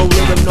let go.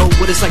 Let them know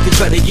what it's like to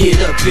try to get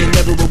up. And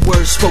never a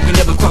word spoken,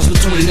 never cross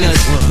between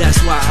us.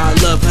 That's why I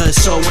love her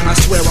so. When I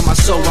swear on my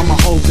soul, I'ma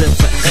hold her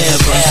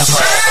forever.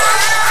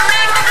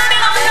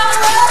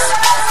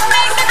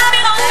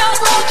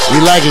 We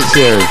like it,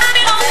 Cherry.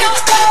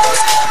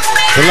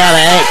 There's a lot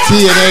of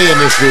TNA in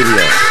this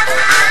video.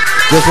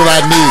 Just what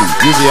I need.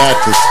 Usually I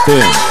have to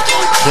spend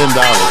 $10.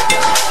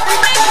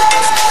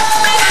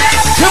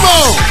 Come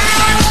on!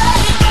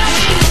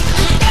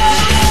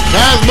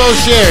 Cosmo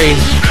Sherry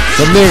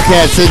from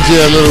Meerkat sent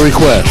you a little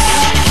request.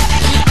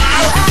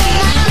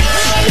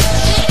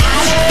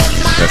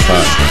 That's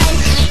fine.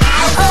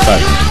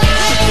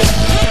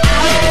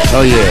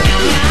 Oh yeah.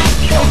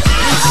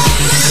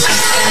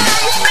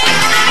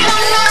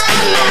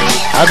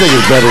 I think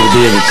it's better to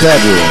be in the chat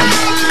room.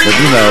 But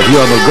you know, if you're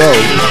on the go,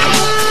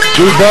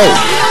 do both.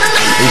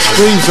 And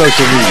stream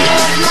social media.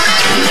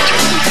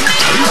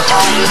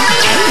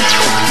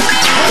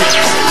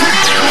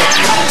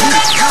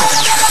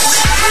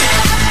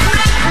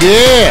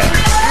 Yeah.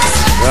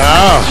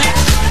 Wow.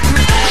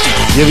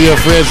 Give your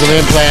friends some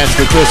implants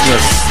for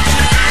Christmas.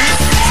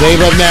 Save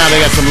up now.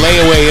 They got some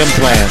layaway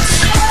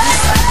implants.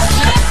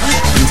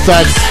 In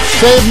fact,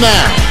 save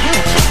now.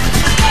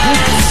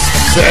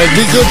 And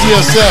be good to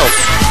yourself.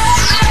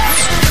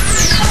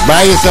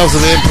 Buy yourself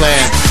some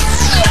implants.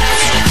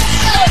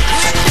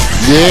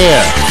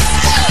 Yeah.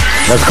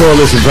 That's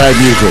Coalition Pride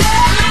Music.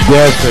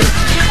 Dancing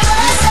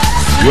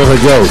with a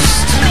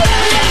ghost.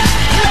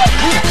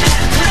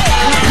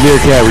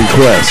 Meerkat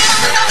request.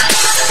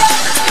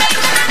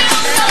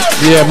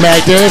 Yeah,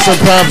 Mac, there is some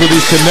problems with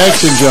these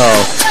connections,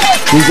 y'all.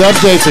 These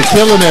updates are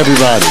killing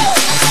everybody.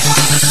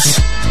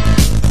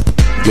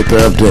 Get the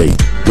update.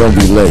 Don't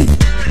be late.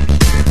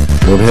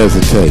 Don't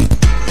hesitate.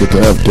 Get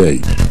the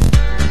update.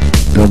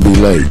 Don't be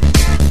late.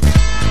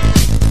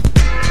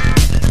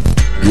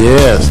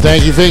 Yeah,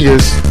 stanky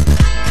fingers.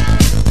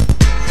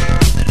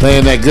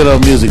 Playing that good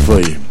old music for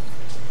you.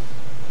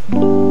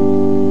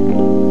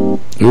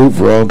 Oop,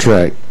 wrong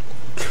track.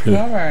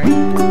 Alright.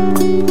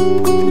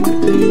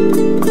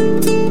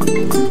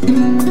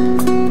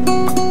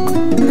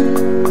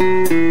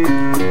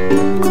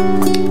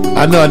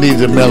 I know I need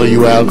to mellow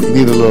you out. You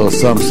need a little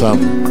something,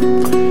 something.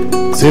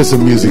 So here's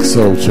some music,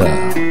 Soul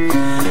Child.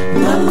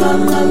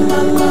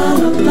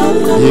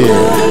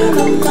 Yeah.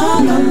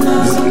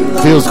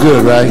 Feels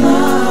good, right?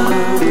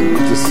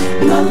 Just,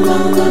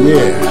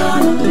 yeah.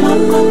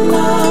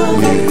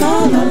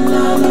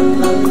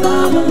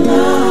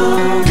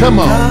 Come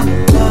on.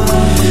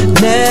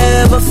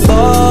 Never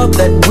thought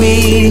that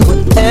we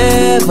would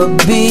ever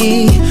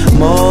be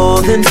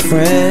more than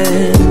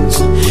friends.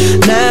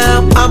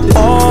 Now I'm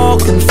all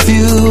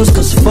confused,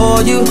 cause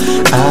for you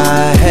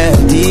I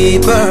have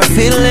deeper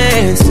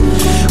feelings.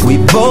 We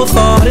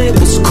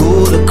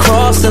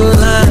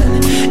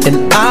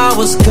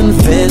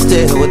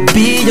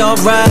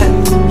alright.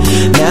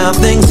 Now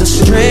things are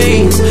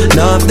strange,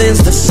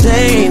 nothing's the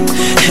same,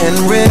 and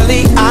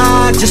really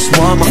I just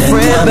want my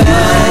friend back.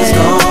 Mind's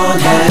gone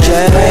half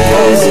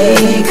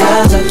crazy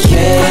 'cause I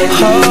can't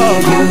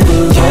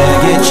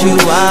get you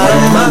out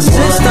of my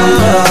system.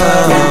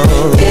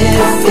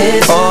 If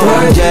it's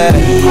worth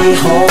me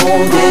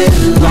holding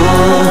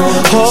on,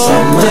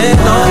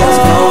 mind's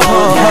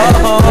gone half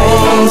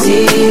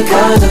crazy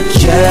 'cause I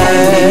can't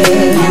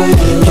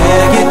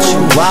get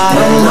you out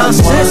of my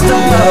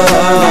system.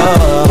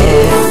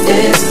 If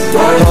it's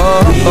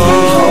worth me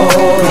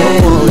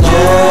holding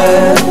on,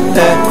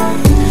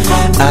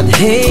 I'd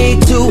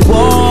hate to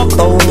walk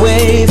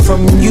away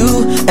from you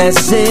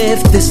as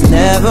if this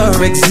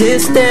never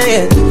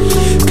existed.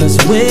 'Cause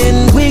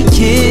when we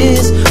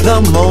kissed,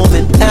 the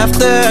moment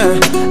after,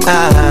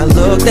 I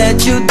looked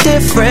at you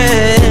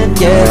different.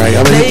 Yeah, right,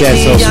 I'm gonna hit that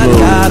so smooth.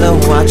 I gotta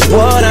watch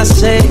what I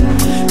say,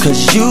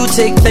 'cause you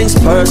take things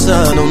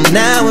personal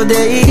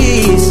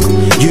nowadays.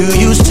 You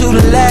used to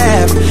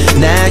laugh,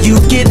 now you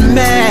get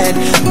mad.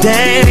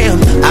 Damn,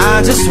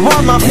 I just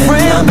want my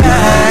friend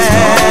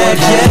back.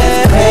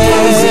 Yeah,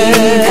 crazy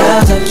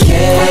 'cause I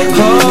can't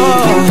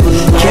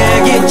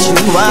get you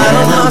out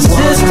of my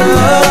system.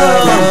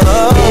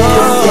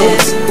 If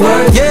it's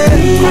worth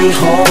me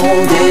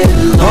holding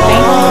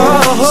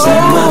on, so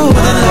my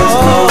mind's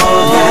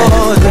gone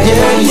half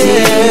crazy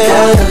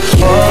 'cause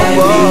I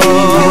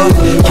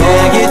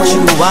can't get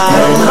you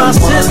out of my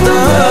system.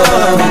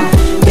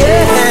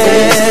 Yeah,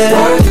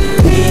 worth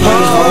me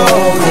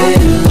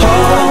holding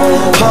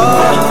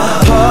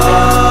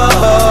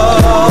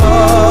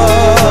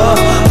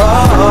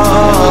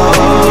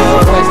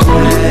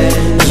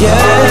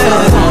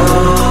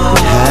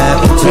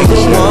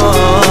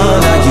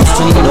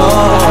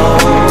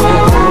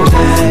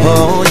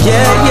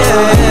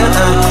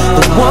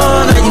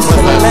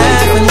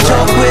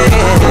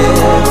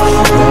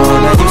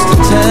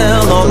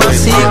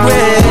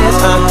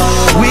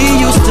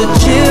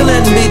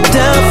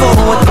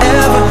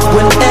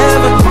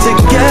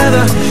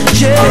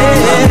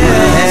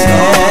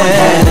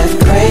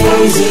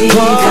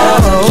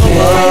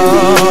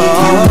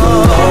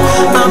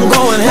I'm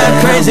going half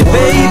crazy,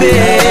 baby.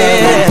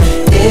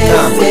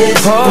 If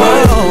it's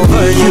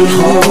over you,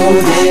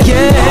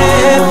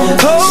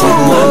 yeah, over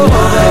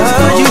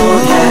you,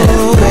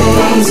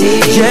 crazy,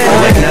 yeah.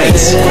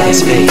 Nights in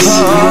space,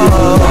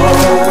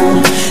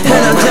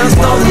 and I just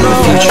don't know.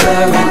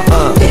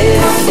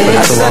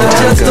 I said I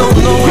just don't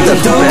know what to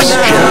do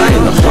now.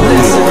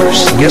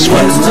 Guess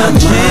what?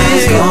 Yeah,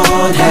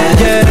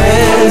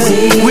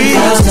 we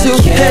used to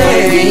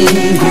hate.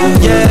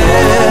 Yeah,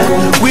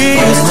 we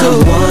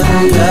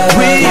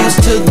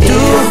used to do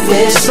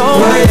so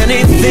many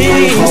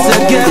things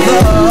together.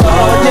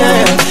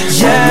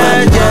 Yeah,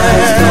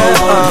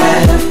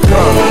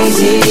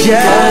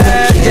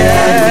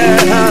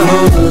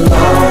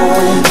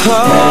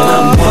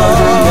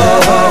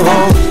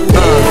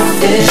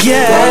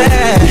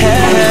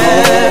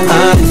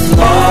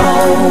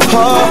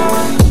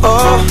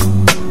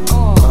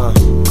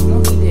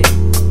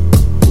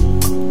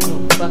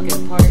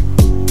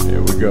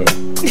 There we go.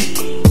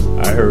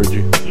 I heard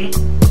you.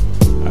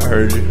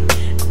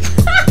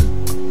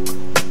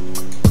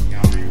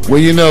 Well,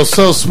 you know,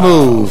 So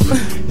Smooth,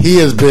 he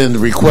has been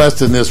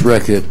requesting this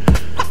record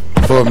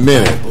for a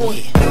minute.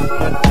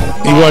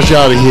 He wants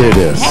y'all to hear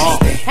this.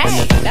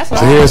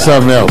 So here's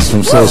something else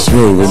from So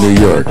Smooth in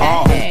New York.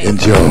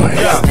 Enjoy.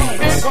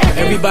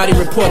 Everybody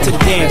report to the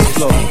dance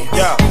floor.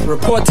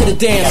 Report to the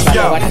dance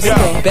floor.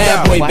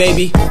 Bad boy,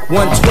 baby.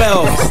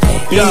 112.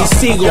 Beanie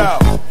Siegel.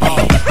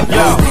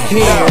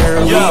 Here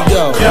we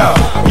go.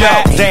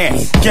 Damn,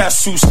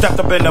 guess who stepped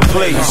up in the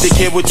place? The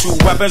kid with two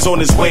weapons on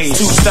his waist.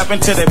 Two step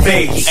into the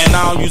base, and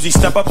I don't usually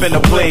step up in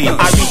the place.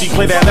 I usually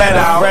play that let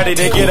out, ready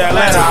to get that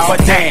let out.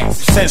 But damn,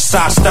 since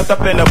I stepped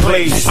up in the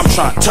place, I'm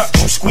trying to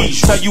touch you,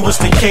 squeeze, tell you what's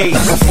the case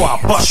before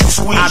I bust you,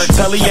 squeeze. Out of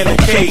telly in the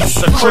case,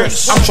 the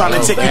Chris. I'm trying to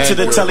take you to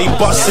the telly,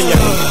 busting your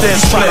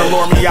dance, trying to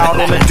lure me out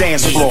on the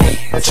dance floor.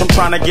 I'm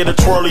trying to get a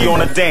twirly on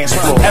the dance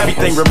floor.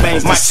 Everything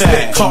remains the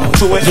same. Talk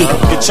to it,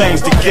 you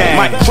change the game.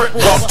 Might trip,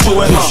 walk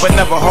to it, but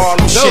never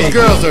Harlem shake. Those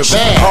girls are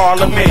bad.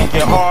 Harlem make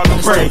it, Harlem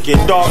break it.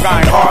 Dog, I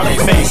ain't hardly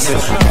face it.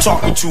 I'm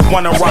talking to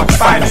one of rock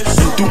fighters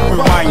and Duke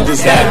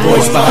reminders. That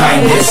boy's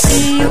behind this.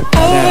 See you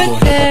over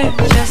there,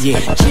 just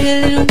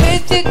chilling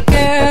with your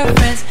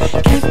girlfriends.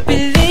 Can't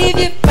believe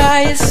you're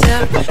by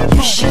yourself.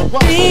 You should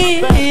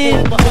be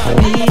here with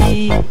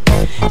me,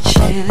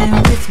 chilling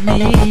with me,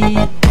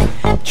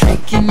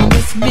 drinking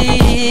with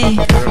me,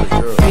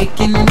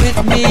 freaking with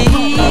me.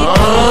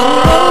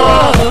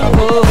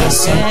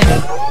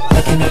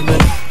 Looking at me,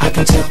 I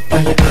can tell by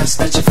your eyes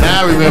that you're.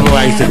 Now I remember I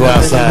used to go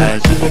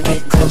outside.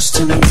 Get close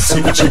to me,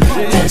 so would you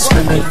dance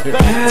with me?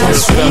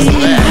 Dance with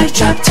me. I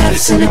drop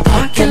tops in the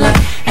parking lot,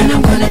 and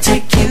I'm gonna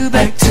take you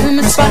back to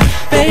my spot,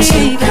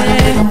 baby.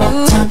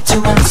 Time to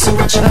run, so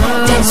would you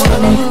dance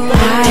with me? I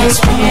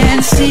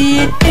can see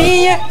it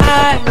in your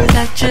eyes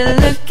that you're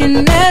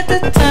looking at the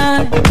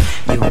time.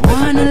 You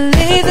wanna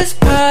leave this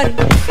party,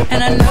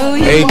 and I know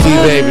you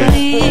wanna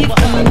leave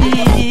for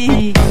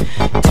me.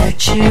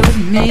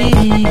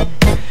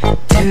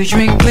 to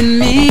drink with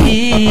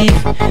me,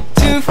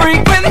 to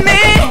freak with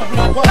me.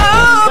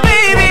 Oh,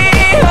 baby,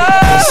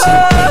 oh.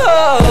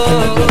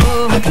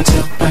 I can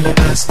tell by your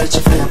eyes that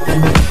you're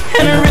feeling me,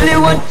 and I really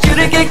want you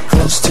to get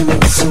close to me.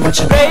 So what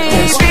you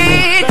baby,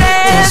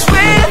 dance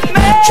with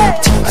me.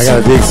 I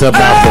gotta dig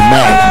something out from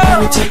Mac.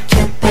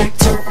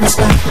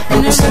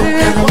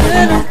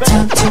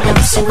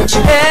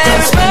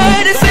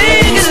 Everybody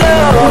sing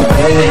along. Oh,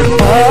 baby,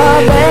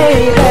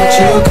 won't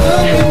you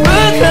come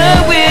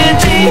with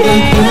me?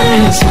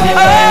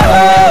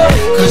 Oh,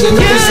 you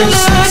looking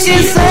sexy,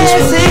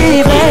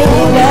 baby.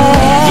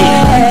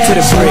 To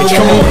the bridge,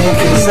 come on.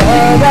 So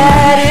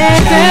that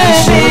it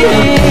could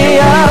be,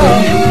 oh,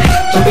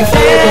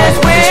 dance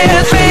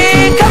with me,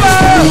 come on.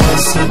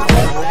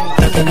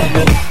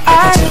 I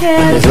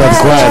can't It's a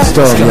quiet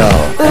storm,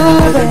 y'all.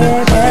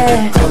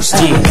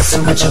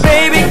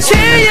 Baby,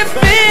 till you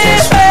feel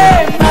me.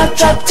 My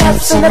drop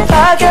tops in the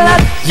parking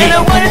lot, and I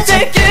wanna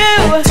take you.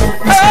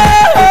 Oh,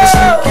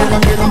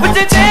 with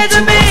the chance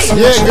of me.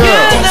 Yeah,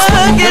 girl.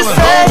 You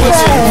look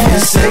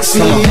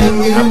Sexy and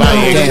you know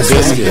it,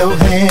 clap your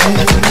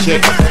hands.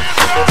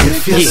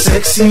 If you're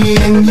sexy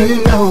and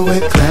you know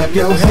it, clap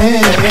your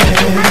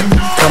hands.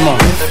 Come on.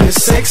 If you're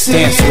sexy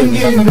Dance with and me.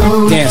 you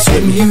know Dance it,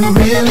 with and me. you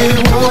really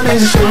wanna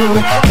show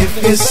it. If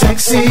you're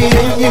sexy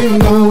and you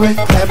know it,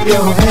 clap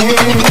your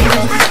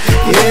hands.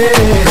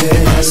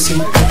 Yeah. I see.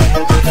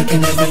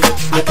 Looking at me,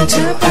 I can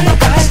tell by your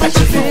eyes that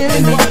you're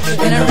feeling me,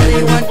 and I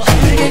really want you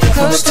to get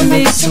close to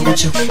me. So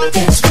won't you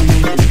dance with me,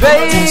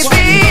 baby,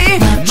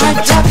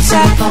 my top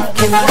top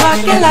in the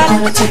parking lot.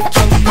 I'ma take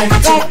you back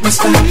to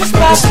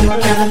spot.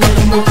 Got a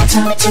little more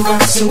time to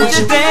rock, so won't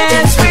you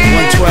dance with me?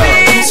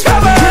 112.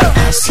 Come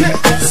on.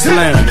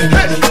 Slim.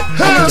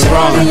 The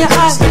wrong in your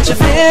eyes that you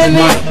feel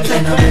me.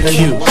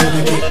 Cute.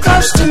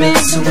 Close to me.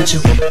 So won't you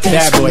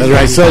Bad boy. That's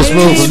right, So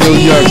Smooth from New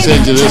York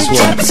sent you this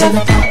one.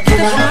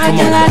 Come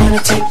on.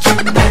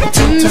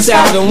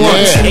 2001,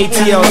 Yeah.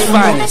 ATL's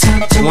finest.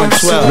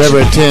 112. Never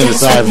attend the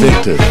Cy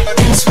Victor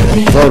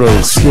photo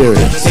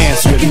experience.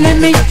 Dance with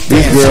me.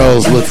 These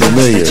girls look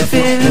familiar.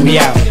 We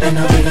out.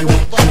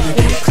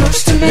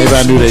 Maybe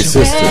I knew their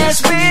sister.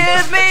 Dance with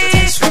me.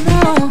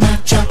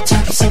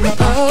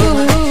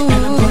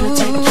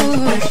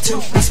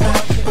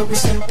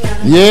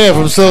 Yeah,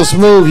 from So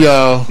Smooth,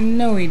 y'all.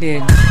 No, he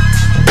did.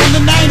 When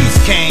the 90s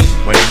came,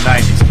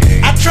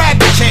 I tried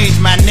to change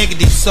my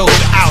negative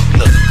social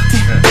outlook.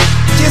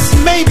 Just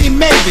maybe,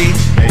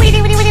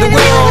 the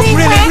world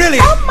really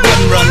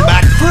wasn't run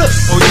by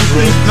crooks. Oh, you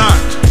think not?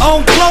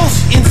 On close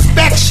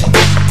inspection,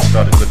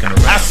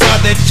 I saw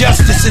that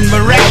justice and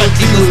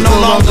morality was no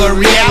longer a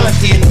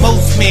reality in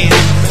most men's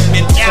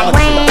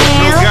mentality.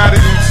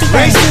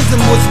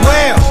 Racism was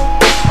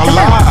a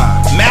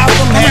lie.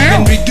 Malcolm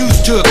had been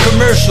reduced to a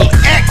commercial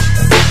act,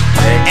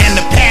 and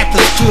the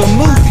Panthers to a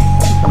movie.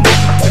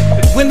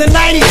 When the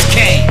 90s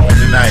came,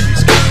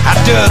 I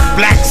dug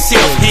black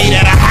self-hate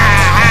at a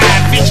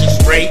high vicious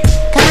rate.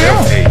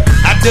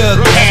 I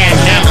dug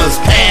panhandlers,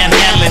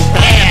 panhandling.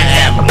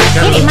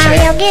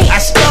 I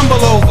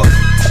stumble over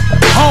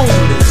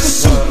homeless,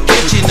 soup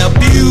kitchen,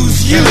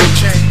 abused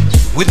youth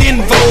with in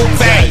vogue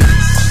values.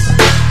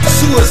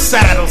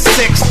 Suicidal,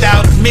 sexed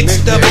out,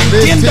 mixed up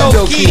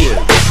Nintendo kids.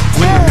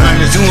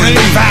 Doing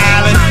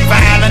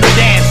violent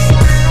dancing,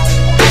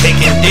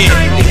 taking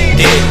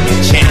deadly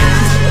chances.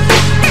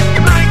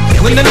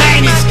 When the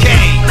 90s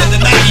came,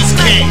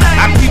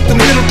 I peeped the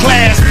middle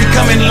class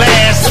becoming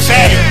last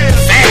fat.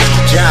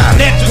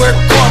 Network,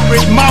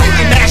 corporate,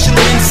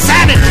 multinational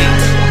insanity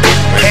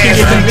has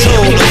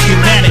control of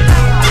humanity.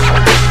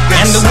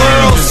 And the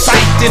world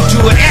psyched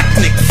into an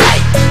ethnic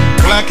fight.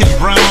 Black and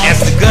brown as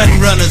the gun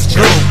runners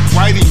grow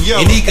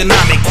in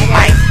economic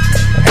might.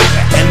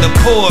 And the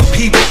poor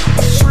people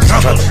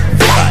struggle,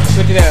 fight.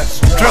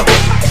 Struggle,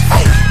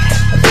 fight.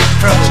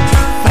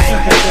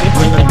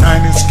 When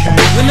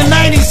the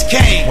 90s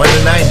came,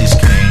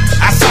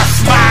 I saw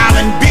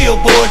smiling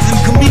billboards and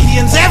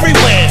comedians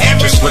everywhere.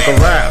 Just look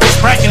around.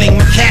 Sprinkling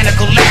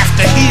mechanical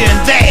laughter here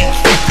and there.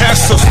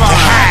 To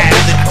hide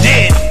the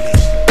dead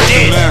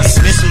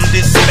dismissal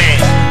despair.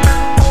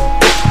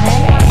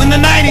 When the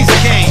 90s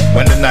came,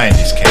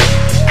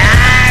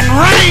 and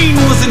rain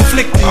was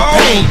inflicting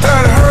pain.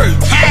 That hurt.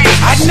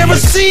 I'd never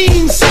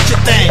seen such a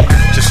thing.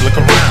 Just look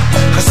around.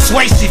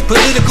 Persuasive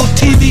political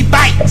TV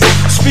bites.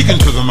 Speaking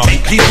to them,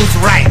 take people's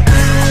rights.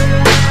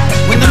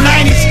 When the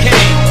 90s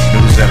came,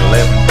 News at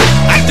 11.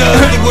 I dug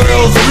the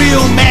world's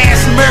real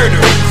mass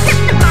murderers,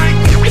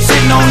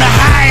 sitting on the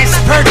highest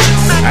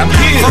purchase,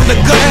 from the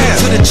government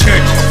to the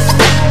churches.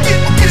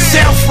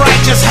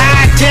 Self-righteous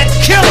high-tech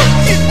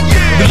killers,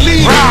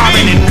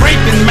 robbing and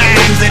raping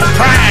minds at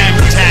prime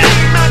time.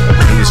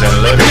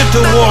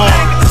 Mental war,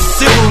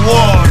 civil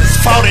wars,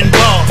 fought in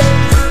bars.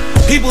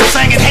 People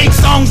singing hate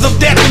songs of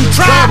death and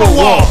tribal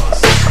wars.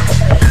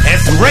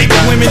 As rape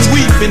women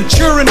weep and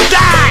children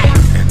die.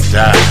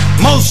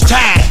 Most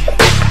time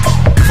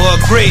for a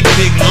great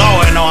big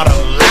law and order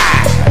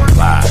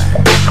lie.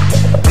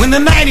 When the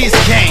 90s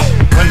came,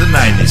 When the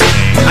 90s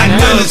came. I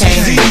know it's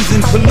disease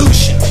and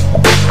pollution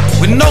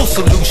with no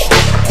solution.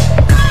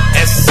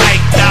 As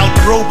psyched out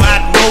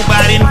robot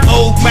in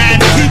vogue mind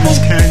people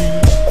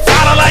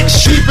follow like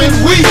sheep and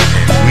wheat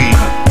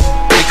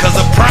because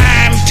of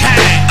prime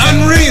time.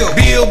 Unreal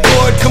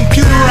billboard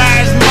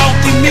computerized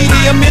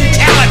multimedia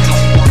mentality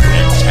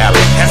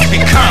has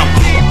become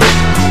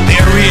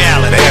their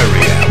reality.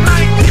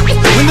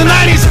 When the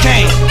 90s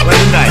came,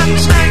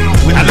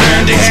 I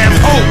learned to have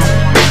hope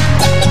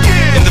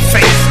in the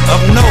face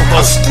of no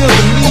hope. Still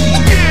believe.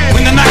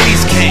 When the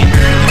 90s came,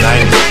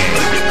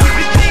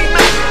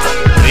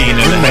 Lean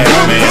in the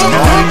half man.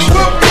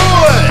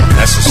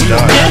 That's the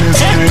start.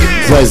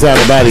 Plays out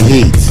about the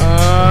heat.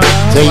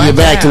 Take you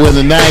back to when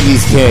the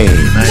 90s came.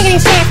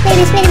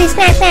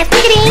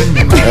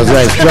 That's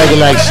right, struggle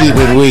like sheep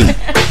and wheat.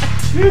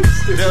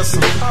 Just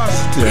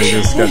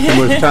got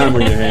too much time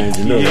on your hands,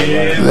 you know that,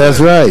 right? That's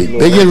right.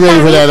 They get ready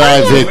for that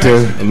I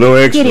Victor. A little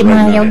extra. Get it,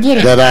 Mario, get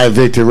it. That I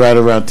Victor right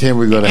around 10.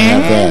 We're going to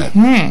have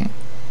that.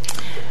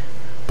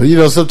 But you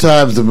know,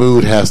 sometimes the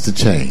mood has to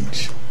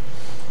change.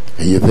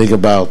 And you think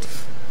about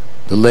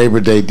the Labor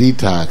Day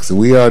detox, and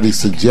we already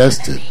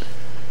suggested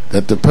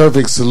that the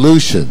perfect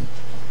solution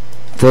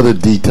for the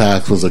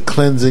detox was a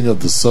cleansing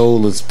of the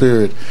soul and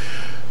spirit.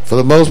 For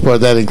the most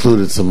part, that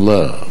included some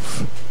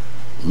love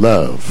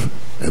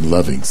and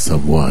loving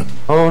someone.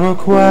 On a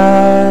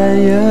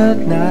quiet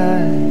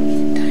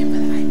night,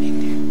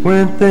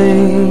 when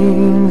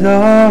things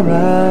are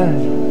right,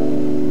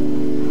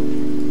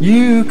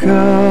 you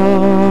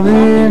come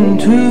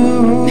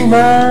into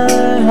my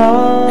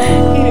heart.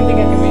 You didn't think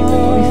I could make the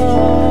voice?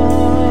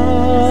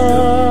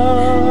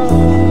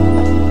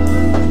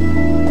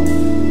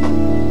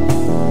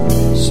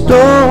 Stoned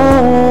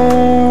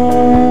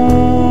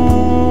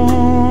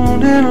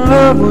in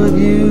love with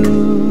you,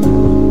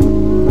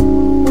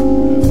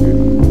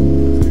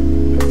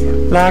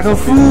 like a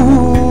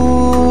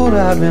fool,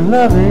 I've been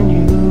loving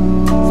you.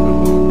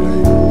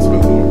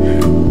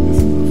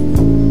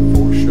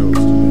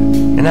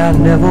 And I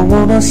never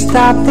wanna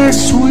stop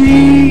this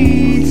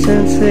sweet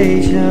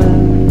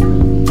sensation.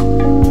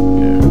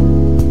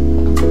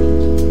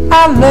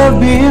 I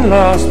love being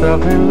lost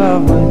up in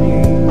love with you.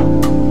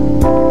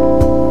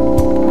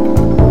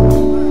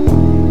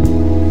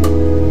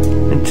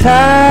 And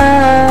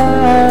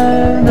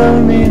time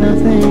don't mean a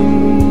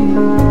thing.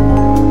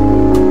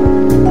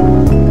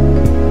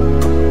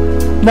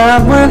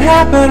 Not when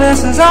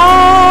happiness is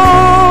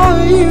all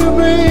you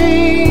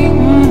bring.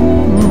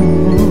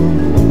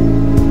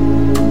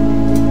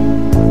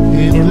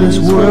 In this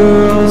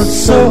world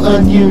so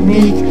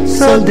ununique,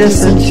 so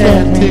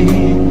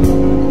disenchanting,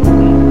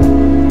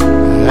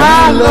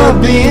 I love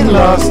being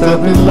lost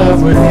up in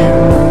love with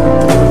you.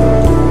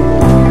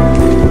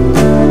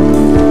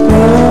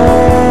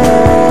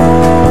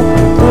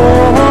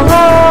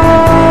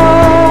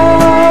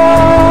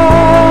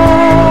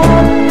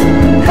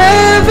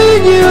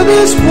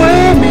 This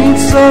way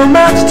means so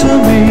much to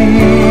me.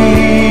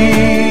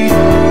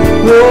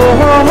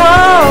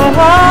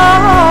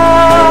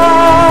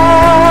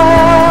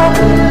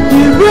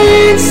 You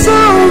bring so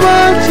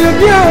much of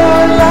your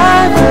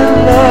life and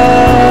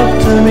love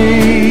to me.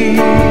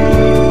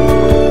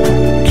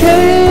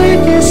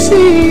 Can't you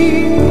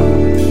see?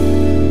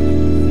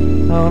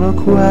 On a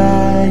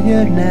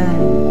quiet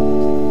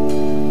night,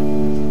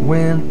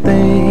 when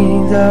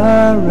things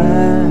are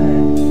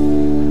right,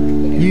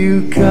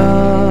 you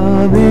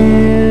come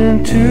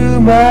into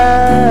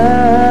my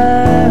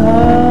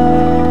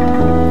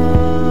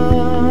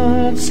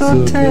heart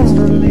so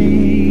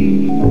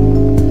tenderly.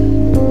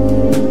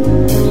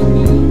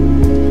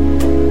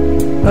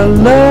 A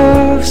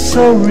love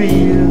so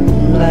real,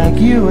 like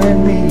you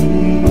and me.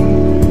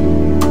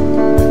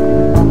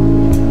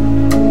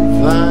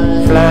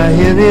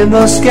 Flying in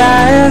the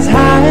sky as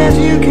high as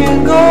you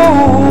can go.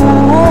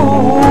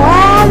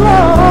 I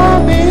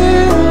love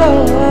being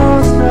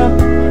lost up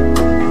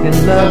in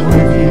love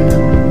with you.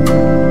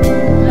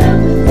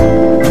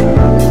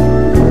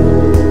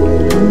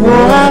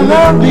 Oh, I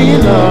love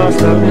being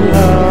lost up in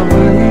love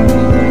with you.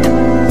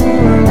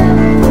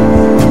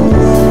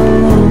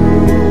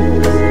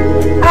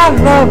 I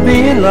love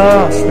being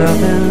lost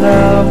up in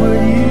love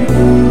with you.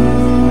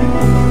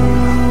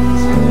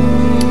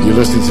 You're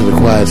listening to The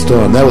Quiet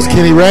Storm. That was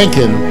Kenny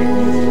Rankin.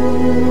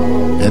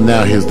 And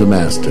now here's the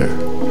master.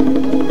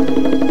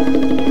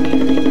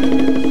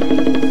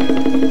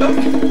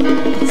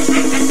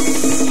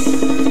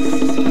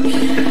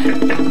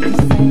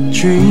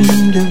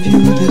 Dreamed of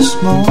you this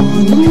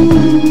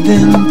morning,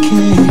 then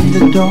came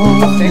the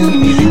dawn,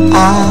 and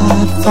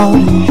I thought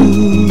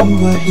you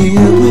were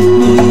here with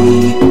me.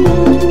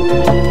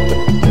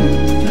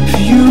 If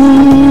you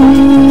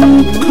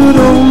could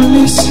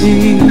only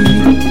see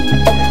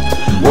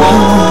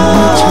how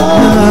much I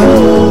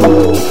love,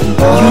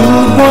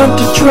 you'd want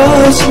to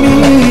trust me.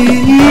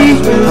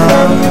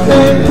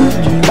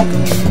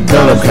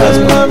 Tell him,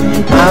 Cosmo.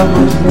 I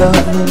was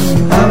loving you,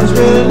 I was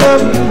really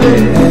loving you,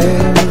 baby.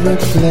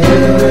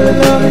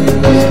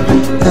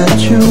 That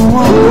you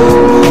want me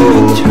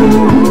to,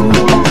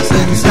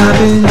 since I've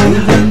been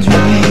living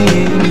dreams.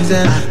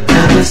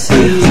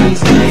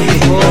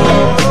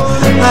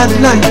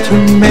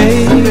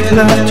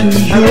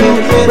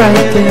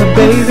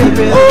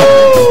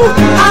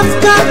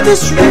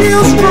 is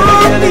real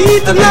strong,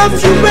 need to love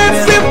you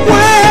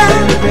everywhere.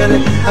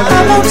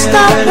 I won't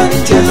stop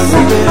until I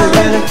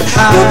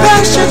find your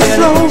passion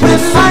flowing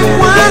like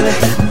wine.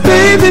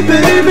 Baby,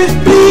 baby,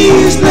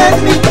 please let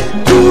me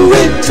do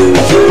it to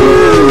you.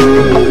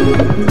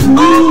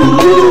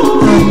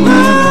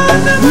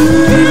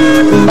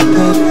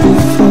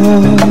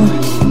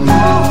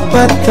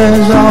 But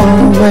there's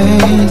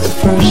always the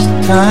first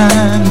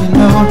time, you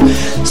know.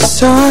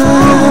 So I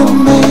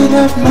made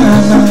up my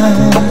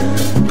mind.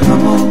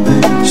 Come on,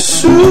 baby.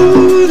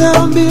 Soon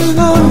I'll be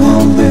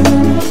alone, baby.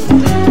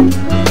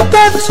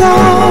 That's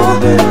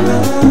all.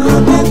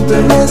 I'm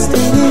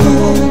interested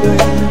in.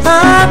 I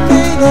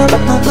made up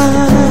my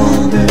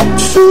mind.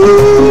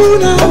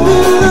 Soon I'll be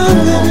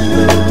alone,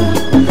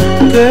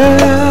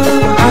 girl.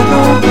 I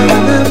know where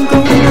I'm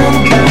going.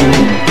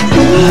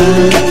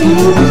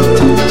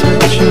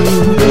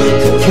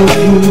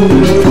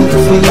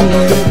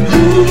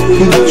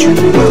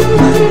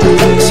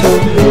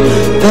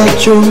 That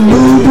your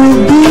mood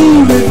will be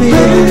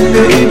revealed,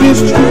 baby.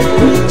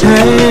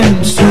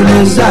 And soon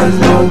as I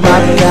know I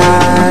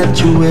got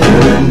you in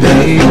the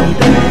name.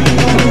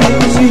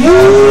 So you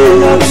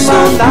love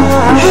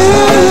somebody,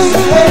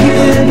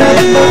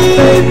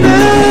 baby.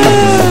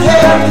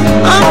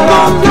 I'm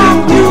gonna knock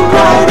you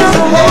right up,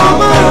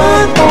 woman.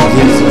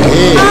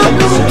 I'm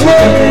gonna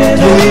take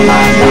you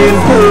my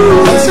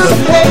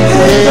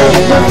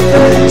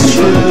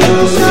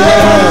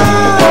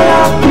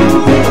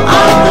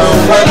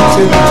what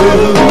to do.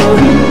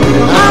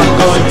 I'm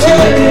going to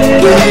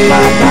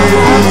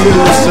give you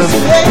some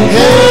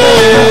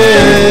hands.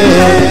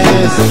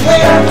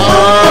 Oh,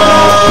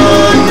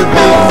 you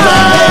big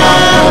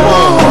fine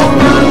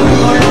woman.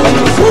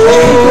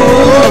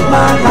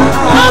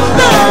 I'm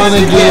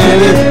gonna get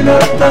it,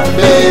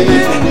 baby,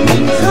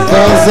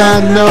 'cause I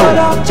know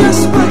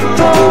just what to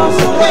do.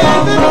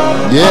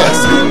 Yes,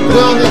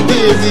 gonna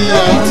give the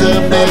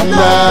ultimate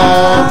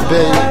love,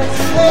 baby.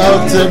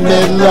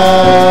 Ultimate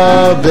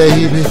love,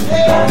 baby.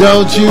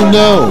 Don't you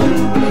know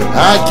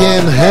I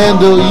can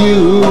handle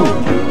you?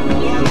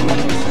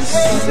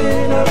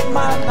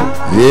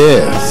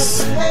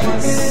 Yes.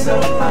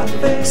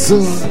 So,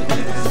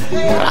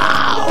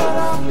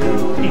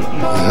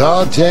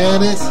 oh,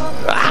 Janet.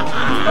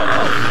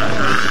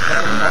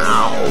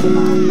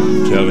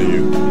 I'm telling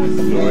you.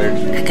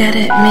 I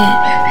gotta admit,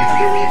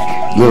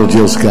 Little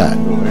Jill Scott,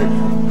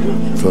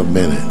 for a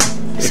minute.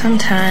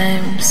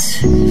 Sometimes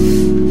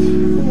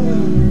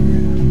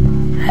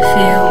I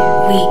feel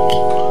weak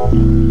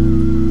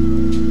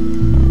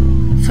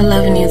for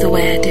loving you the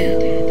way I do.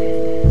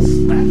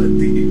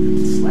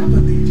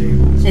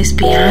 It's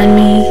beyond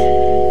me.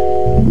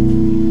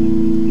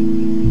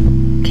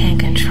 Can't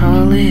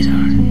control it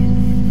or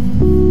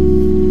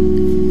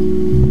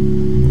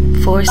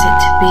force it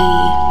to be,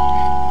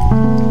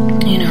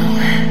 you know,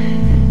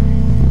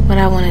 what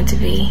I want it to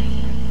be.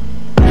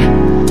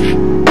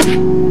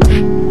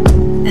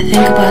 I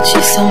think about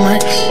you so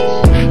much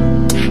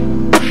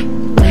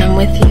when I'm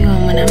with you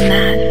and when I'm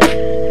not.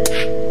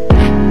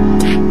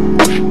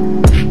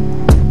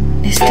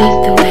 It's deep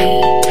the way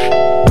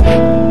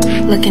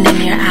looking in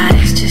your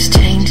eyes just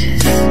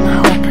changes my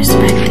whole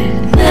perspective.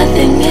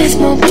 Nothing is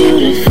more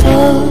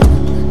beautiful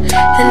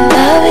than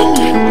loving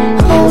you,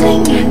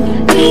 holding you,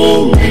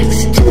 being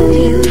next to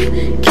you,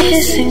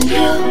 kissing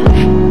your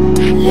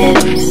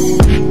lips,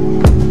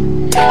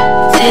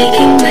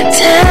 taking my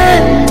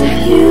time with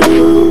you.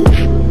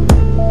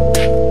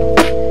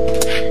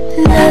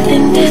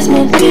 Nothing is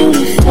more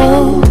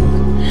beautiful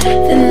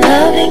than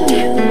loving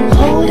you,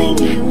 holding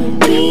you,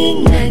 being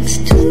next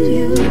to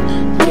you,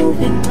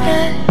 moving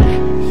my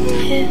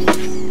hips.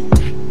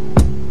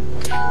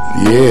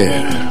 Yeah.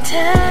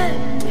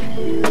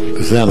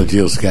 The sound of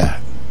Jill Scott.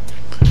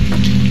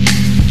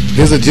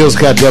 Here's a Jill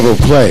Scott double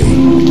play.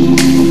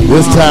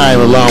 This time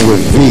along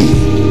with V.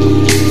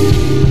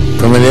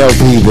 From an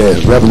LP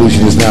that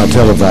Revolution is now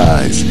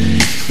televised.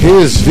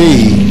 Here's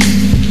V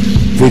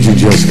featuring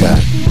Jill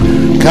Scott.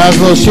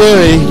 Cosmo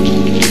Sherry,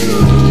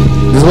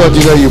 this is what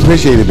you know you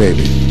appreciate it,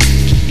 baby.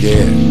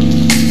 Yeah.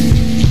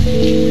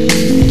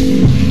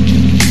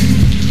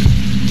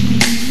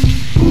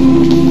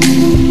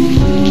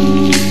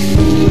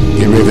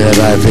 Get ready for that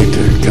I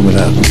Victor coming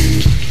up.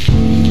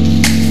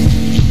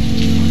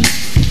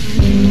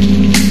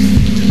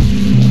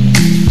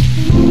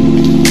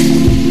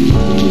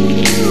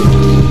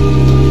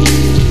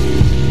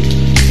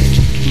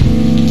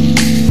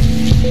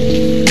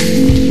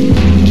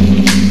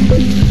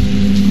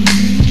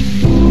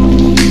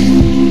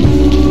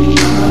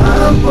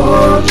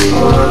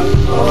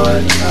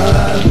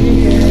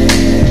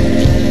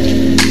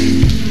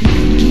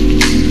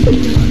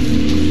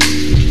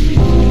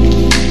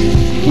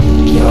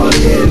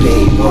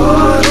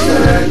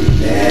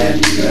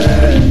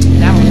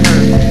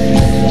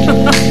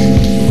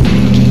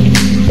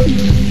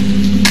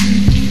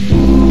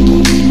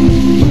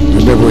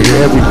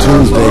 Every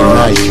Tuesday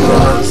night, you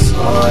guys.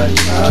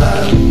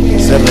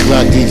 7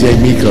 o'clock, DJ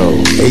Miko.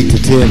 8 to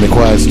 10, The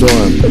Quiet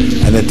Storm.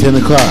 And at 10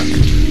 o'clock,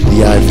 The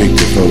I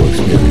Victor Photo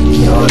Experience.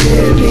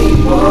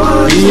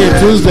 Be here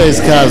Tuesdays,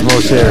 Cosmo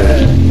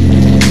Sherry.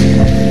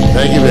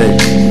 Thank you, baby.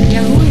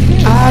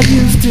 I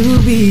used to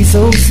be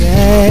so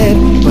sad,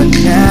 but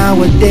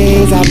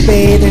nowadays I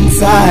bathe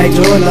inside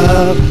your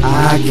love.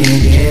 I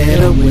can't get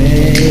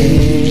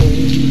away.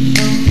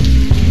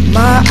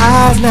 My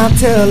eyes now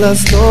tell a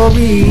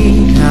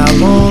story. How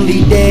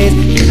lonely days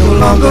can no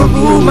longer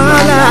rule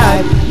my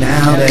life.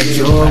 Now that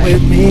you're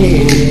with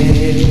me,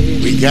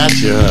 we got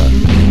you.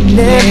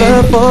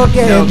 Never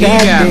forget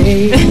that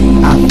day. I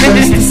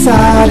first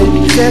decided,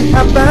 said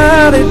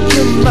about it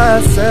to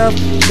myself,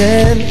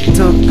 then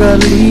took a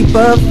leap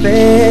of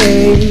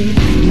faith.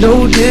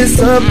 No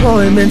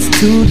disappointments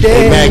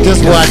today. Hey, man,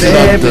 just watch it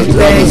up.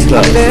 Everything I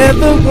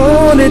ever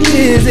wanted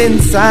is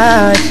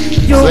inside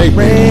your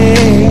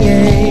brain.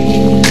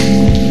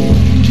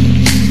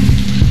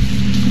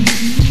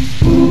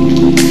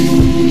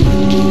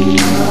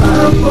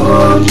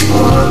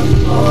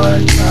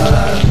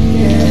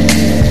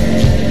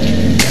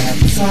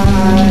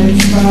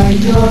 Baptized by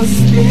your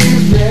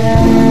spirit,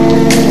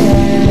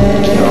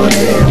 your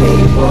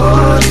living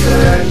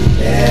water,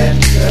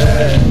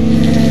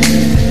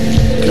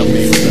 come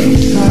be with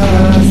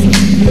us.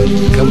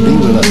 Come be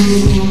with us.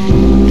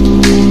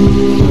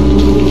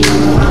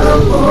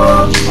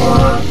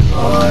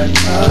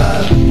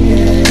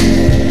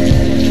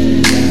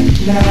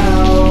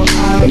 Now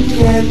I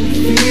can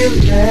feel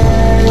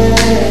that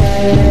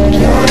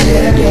your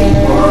living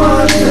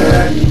water,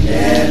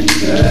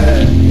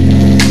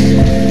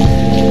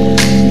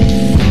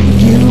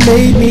 you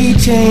made me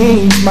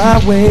change my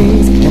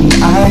ways, and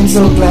I'm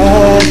so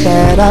glad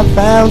that I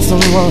found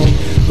someone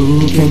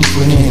who can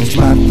quench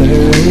my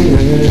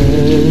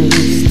thirst.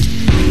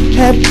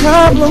 Had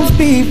problems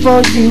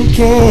before you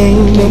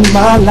came in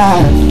my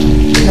life.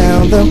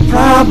 Now the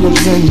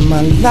problems in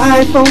my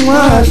life are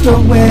washed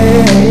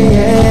away.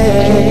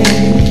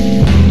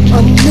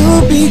 A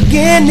new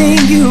beginning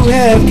you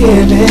have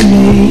given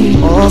me.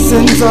 All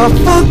sins are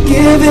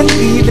forgiven,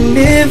 even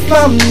if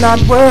I'm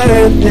not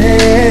worthy.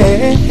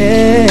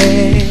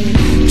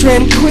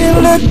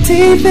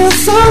 Tranquility feels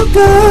so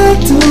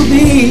good to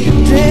be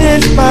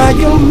drenched by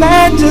your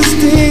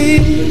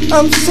majesty.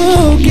 I'm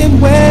soaking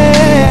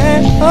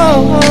wet.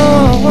 Oh, oh,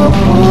 oh,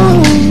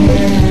 oh.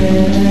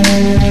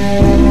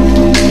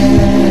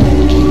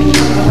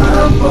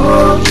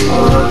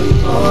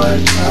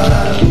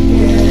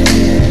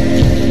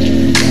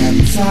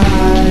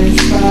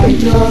 Baptized by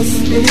your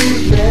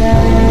spirit,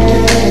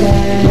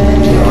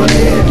 your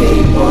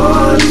living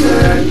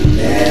water.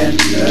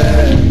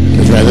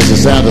 That's right, that's the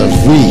sound of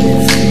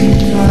Breathe,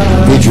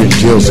 featuring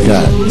Jill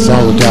Scott.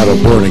 Song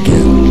entitled Born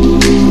Again.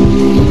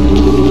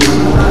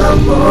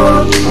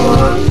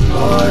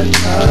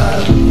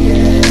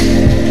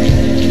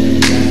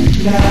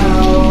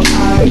 Now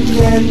I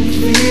can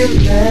feel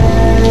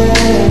that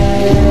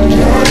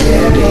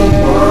living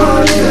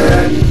water.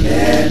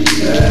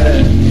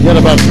 You got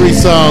about 3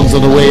 songs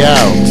on the way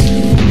out.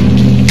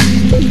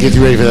 Get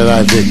you ready for that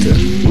I Victor.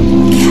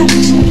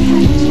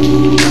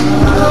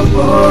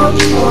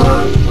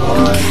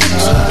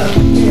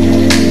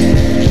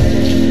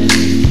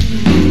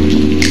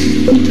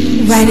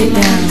 Write it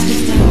down.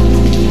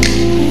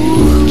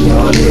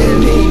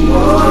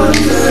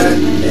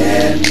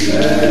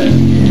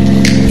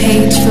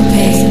 Page for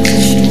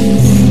page.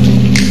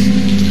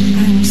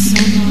 I'm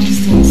so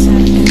lost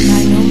inside, and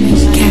by no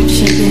means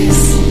capture this.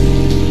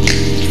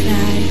 That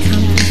I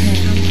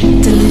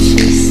comprehend.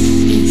 Delicious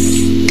is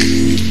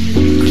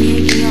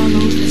creating all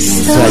over.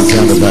 That's right,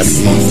 sound about it.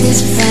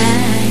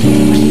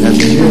 That's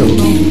Jill.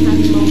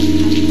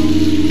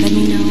 Let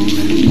me know.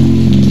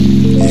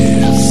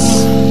 Yes.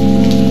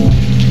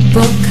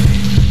 Book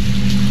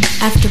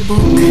after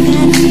book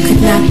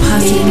could not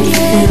possibly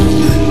fill.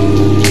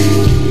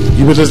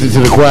 You've been listening to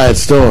The Quiet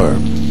Storm,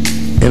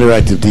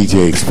 interactive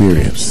DJ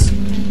experience.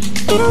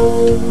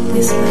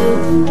 This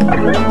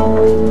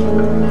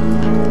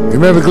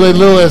Remember Glenn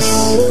Lewis?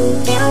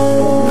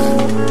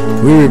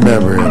 We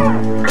remember him.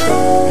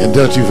 And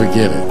don't you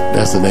forget it.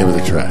 That's the name of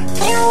the track.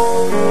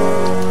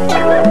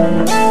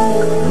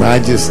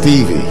 Mind you,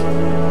 Stevie.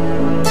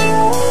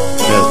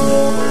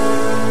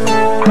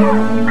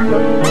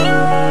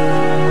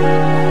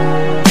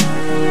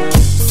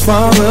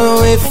 Far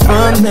away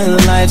from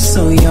the life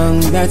so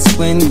young, that's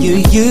when you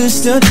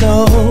used to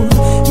know.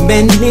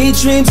 Many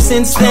dreams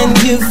since then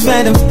you've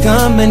had have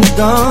come and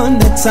gone,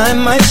 the time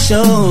might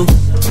show.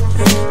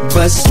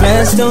 But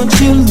stress, don't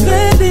you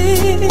let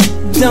it,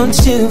 don't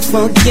you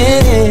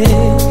forget it.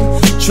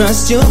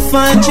 Trust you'll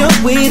find your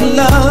way to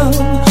love.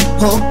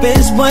 Hope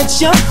is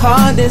what your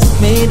heart is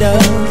made of.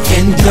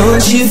 And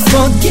don't you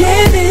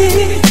forget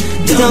it,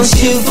 don't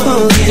you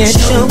forget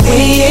your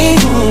way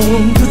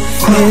home.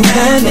 And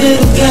that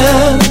little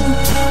girl,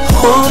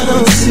 hold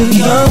on to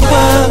your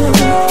world.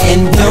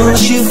 And don't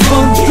you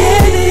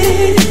forget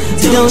it,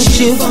 don't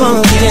you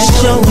forget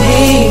your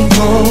way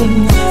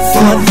home.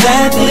 For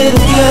that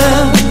little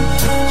girl,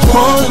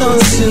 hold on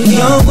to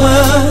your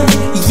world.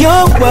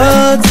 Your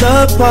world's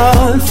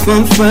apart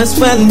from first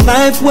when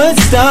life would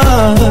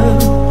start.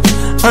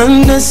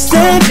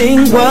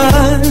 understanding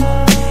what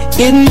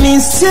it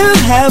means to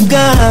have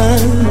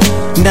got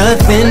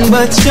nothing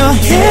but your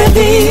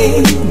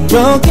heavy,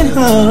 broken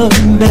heart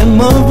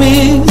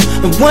memories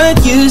of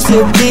what used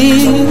to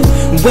be.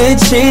 With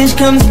change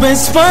comes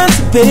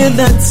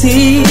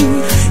responsibility.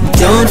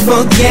 Don't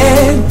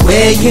forget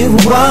where you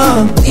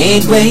are,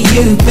 ain't where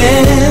you've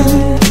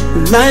been.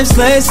 Life's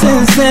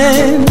lessons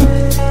then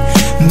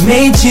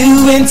made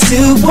you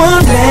into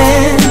one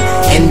man.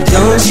 And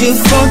don't you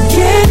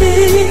forget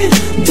it.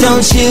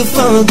 Don't you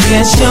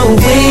forget your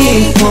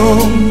way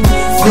home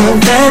from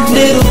that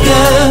little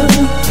girl.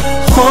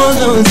 Hold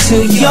on to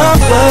your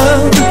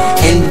love.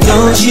 And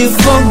don't you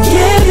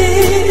forget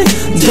it.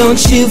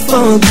 Don't you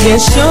forget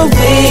your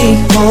way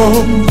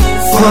home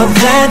for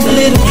that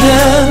little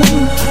girl.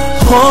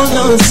 Hold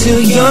on to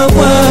your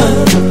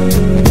word.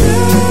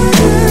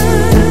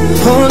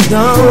 Hold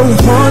on,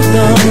 hold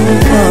on.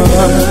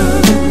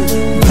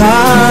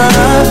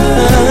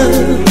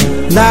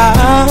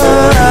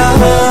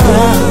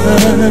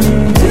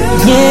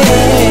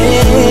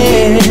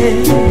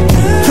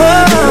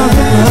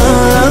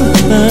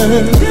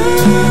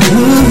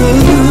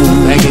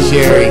 Thank you,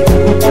 Sherry.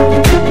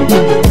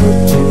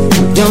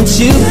 Don't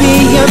you be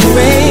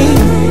afraid,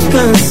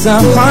 'cause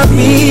our heart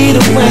beat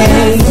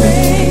away.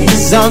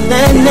 It's all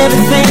that and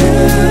everything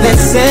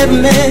that's said,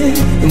 man,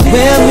 and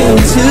well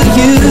into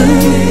you.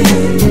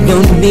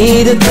 Don't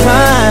need to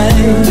cry.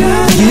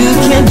 You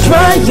can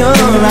dry your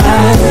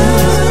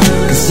eyes,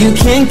 'cause you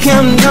can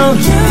count on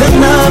the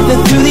love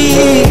that through the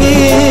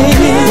years.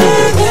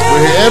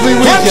 We're here every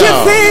week, Got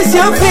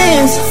your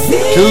face,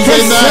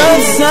 Tuesday night.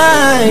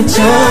 Outside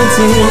your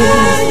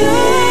tears.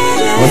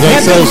 Was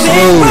that so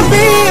smooth? Will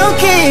be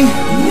okay.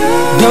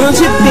 Don't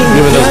you be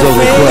giving us those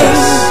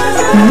requests.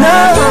 No.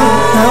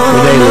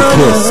 Renee the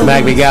Kiss,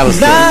 Mac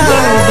McAllister,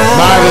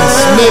 Marvin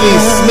Smitty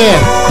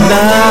Smith,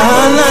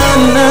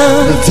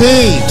 the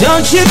team.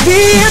 Don't you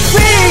be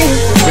afraid.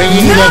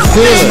 Bringing you that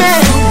feeling.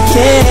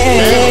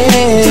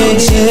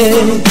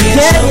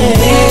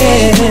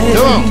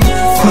 Come on.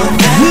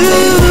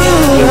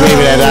 Get ready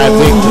for that I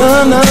think.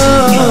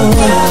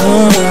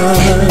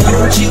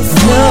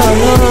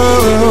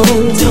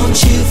 Don't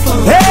you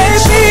forget.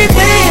 Hey,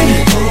 baby,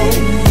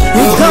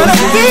 it's gonna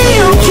be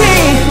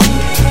okay.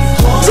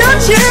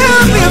 Don't you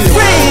be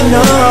afraid,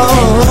 no.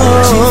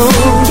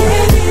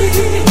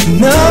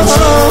 No.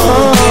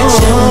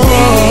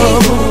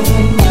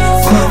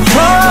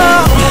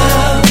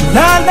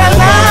 La la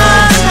la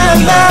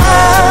la.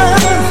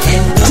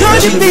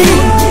 Don't you be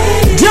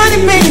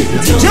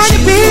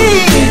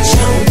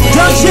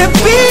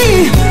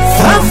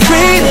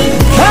afraid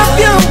of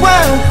your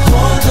world.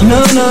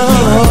 No.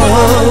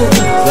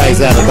 Nice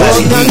out of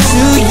body. Hold on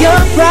to your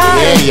pride.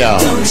 Yeah, y'all.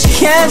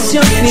 Cast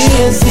your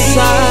fears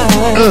aside.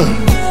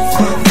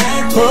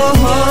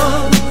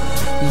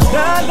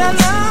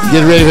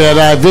 Get ready for that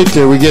I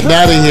Victor. We're getting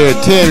out of here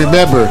at 10.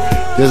 Remember,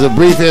 there's a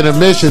brief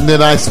intermission,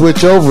 then I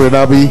switch over and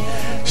I'll be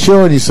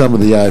showing you some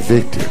of the I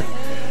Victor.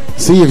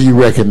 See if you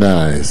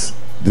recognize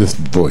this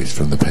voice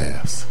from the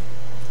past.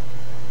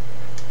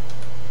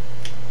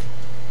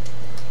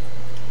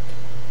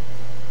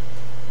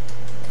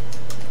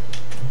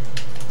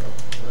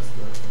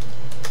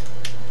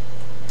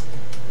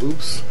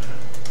 Oops.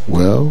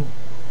 Well,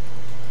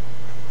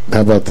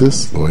 how about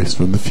this voice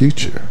from the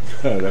future?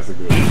 That's a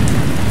good one.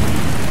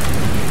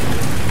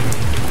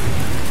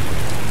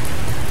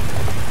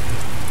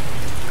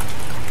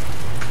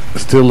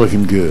 Still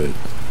looking good.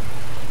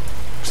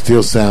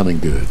 Still sounding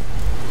good.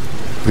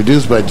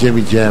 Produced by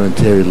Jimmy Jam and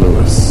Terry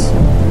Lewis.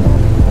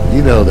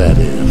 You know that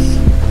is.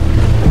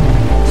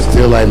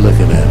 Still like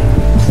looking at it.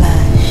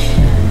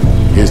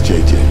 Here's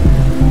JJ.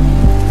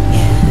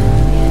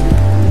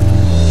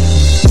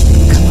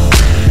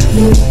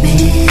 You're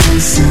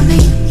missing me,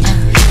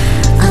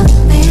 I'm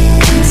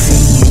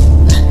missing you.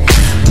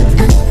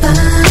 Whenever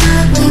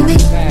we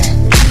meet,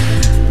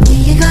 we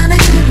are gonna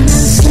get no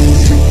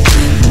sleep.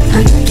 I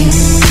get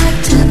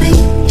to be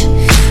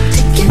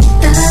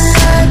together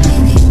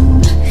with you.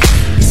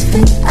 It's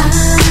been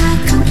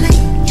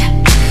complete.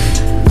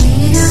 We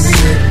are gonna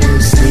get no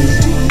sleep.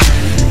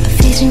 My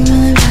face is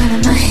rolling around.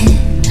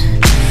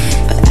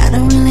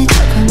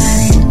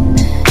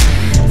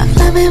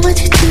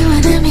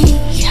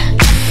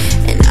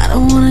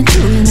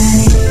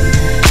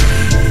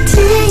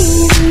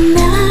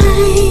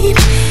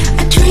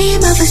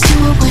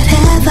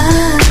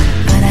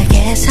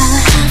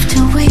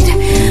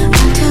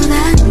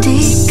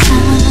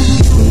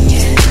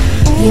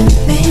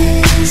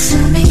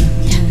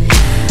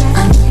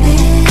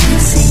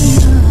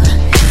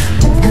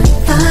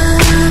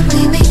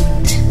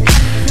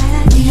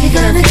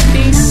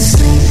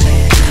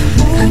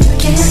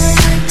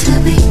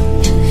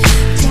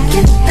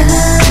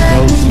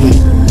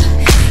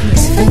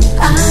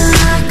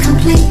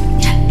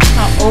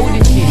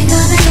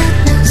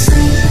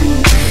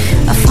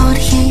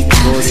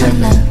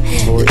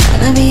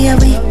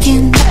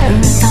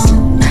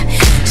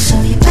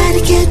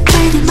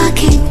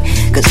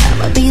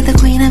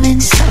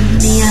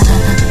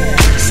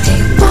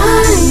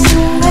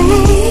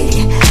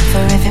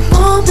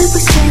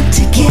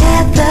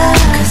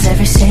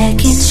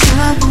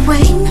 trouble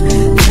waiting,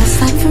 feels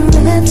like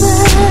forever.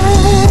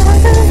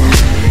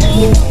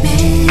 You're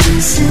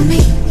missing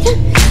me,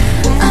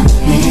 I'm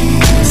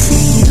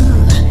missing you.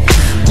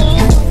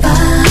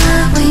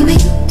 Whenever we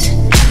meet,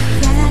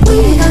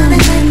 we're gonna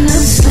get no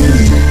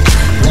sleep.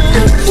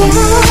 I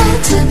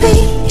get to be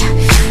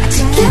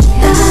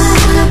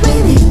together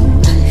with you.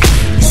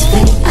 It's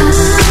fate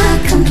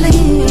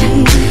complete.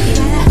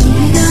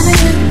 We're gonna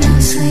get no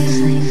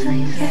sleep.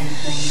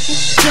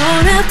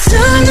 Don't have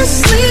time to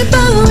sleep,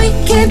 but we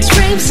can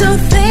dream so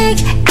thick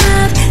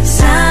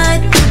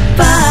outside the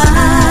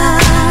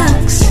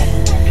box.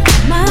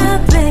 My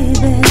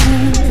baby,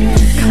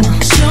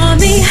 show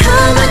me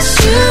how much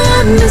you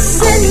are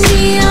missing me.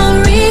 I'll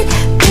read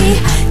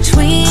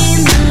between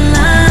the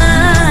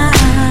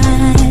lines,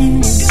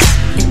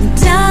 and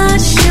I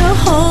shall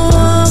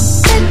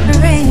hope and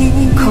pray.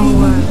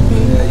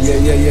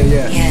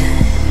 Yeah.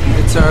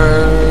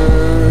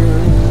 Turn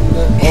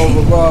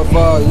overall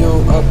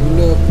volume up a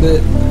little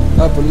bit.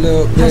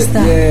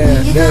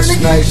 Yeah, that's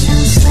nice.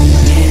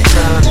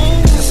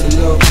 Just a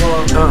little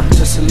more,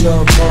 just a little more, just a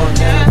little more,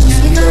 yeah.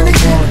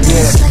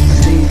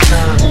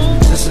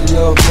 Just a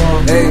little more,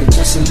 hey,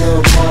 just a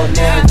little more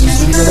now, just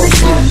a little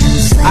more.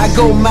 I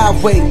go my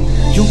way,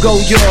 you go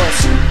yours.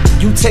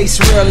 You taste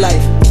real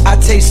life, I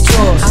taste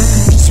yours.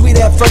 Sweet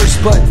at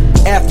first, but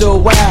after a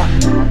while,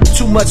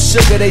 too much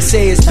sugar, they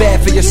say it's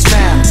bad for your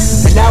smile.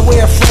 And I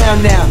wear a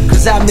frown now,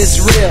 cause I miss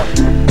real.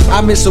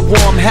 I miss a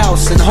warm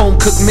house and home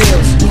cooked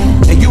meals.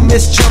 And you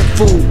miss junk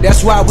food,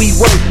 that's why we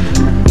work.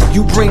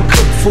 You bring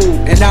cooked food,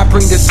 and I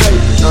bring dessert.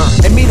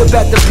 And meet up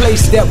at the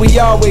place that we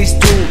always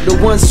do. The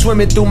one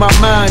swimming through my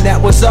mind, that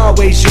was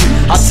always you.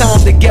 Our time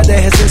together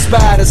has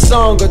inspired a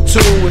song or two,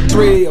 or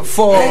three, or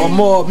four, or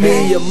more,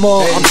 me or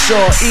more. I'm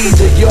sure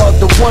either you're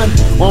the one,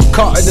 or I'm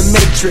caught in the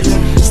matrix.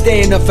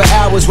 Staying up for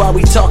hours while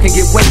we talk and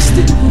get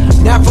wasted.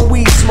 Not from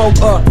weed smoke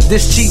up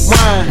this cheap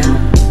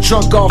wine.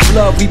 Drunk off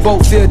love, we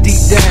both feel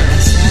deep down.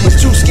 We're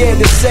too scared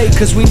to say,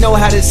 cause we know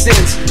how this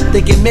ends.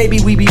 Thinking maybe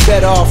we be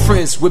better off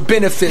friends with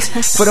benefits.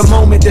 For the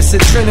moment, this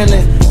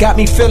adrenaline got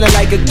me feeling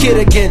like a kid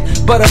again.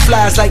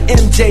 Butterflies like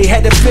MJ,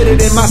 had to fit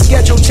it in my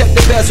schedule. Check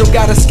the bezel,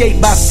 gotta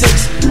skate by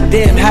 6.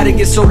 Damn, how'd it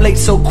get so late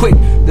so quick?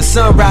 The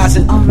sun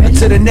rising.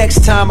 Until the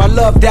next time, I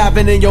love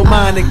diving in your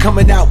mind and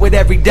coming out with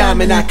every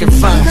diamond I can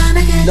find.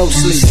 No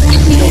sleep,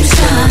 no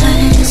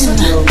sleep. Just a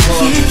little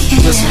more,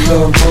 just a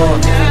little more.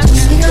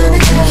 Just a little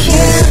more,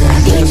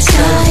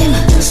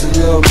 just a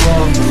little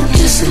more.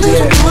 Just a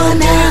little more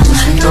now.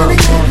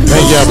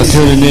 Thank y'all for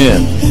tuning in.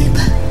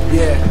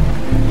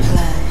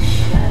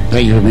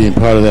 Thank you for being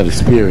part of that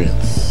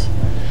experience.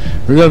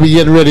 We're going to be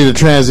getting ready to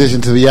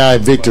transition to the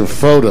iVictor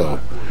photo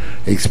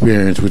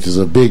experience, which is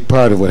a big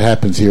part of what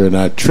happens here in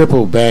our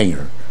triple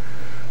banger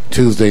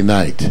Tuesday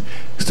night.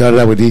 Started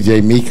out with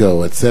DJ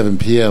Miko at 7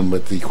 p.m.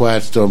 with the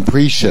Quiet Storm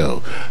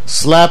pre-show.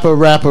 Slapper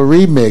Rapper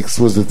Remix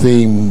was the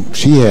theme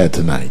she had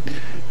tonight.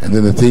 And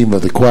then the theme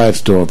of the Quiet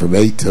Storm from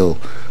 8 till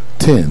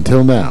 10,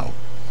 till now,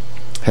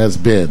 has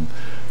been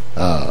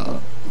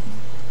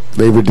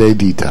Labor Day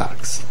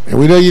Detox. And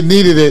we know you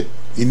needed it.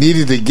 You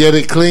needed to get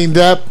it cleaned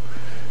up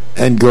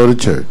and go to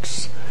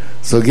church.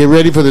 So get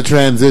ready for the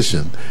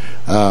transition.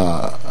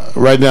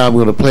 Right now I'm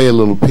going to play a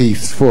little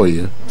piece for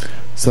you.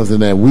 Something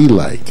that we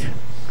like.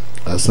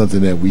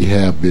 Something that we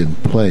have been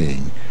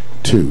playing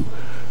too.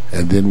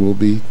 And then we'll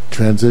be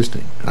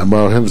transitioning. I'm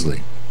Marl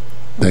Hemsley.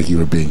 Thank you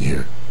for being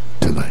here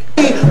tonight.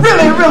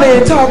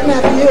 Really talking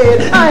at the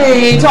head. I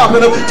ain't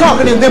talking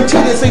in them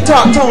tediously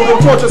talk tones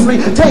and tortuously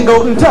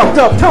tangled and tucked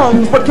up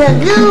tongues. But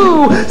can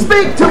you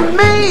speak to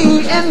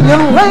me in your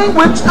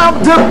language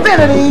of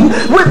divinity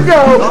with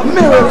your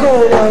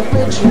miracle of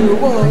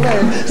ritual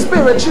and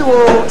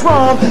spiritual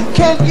drum?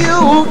 Can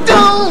you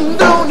do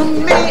to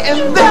me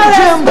and then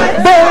Jim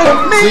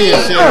me?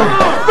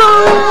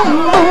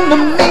 Boom to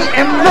me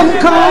and then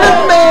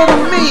Columba to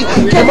me.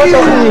 Can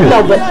you?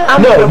 No, but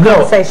I'm in the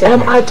conversation.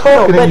 Am I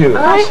talking to you?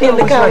 I'm in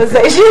the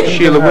conversation.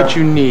 Sheila, what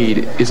you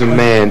need is a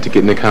man to get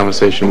in the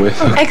conversation with.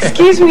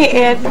 Excuse me,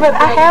 Ed, but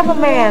I have a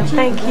man,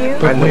 thank you.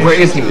 But where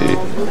is he?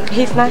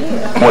 He's not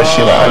here. Well,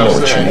 Sheila, I know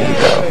what you need,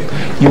 though.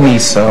 You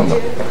need some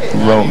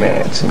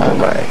romance in your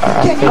life.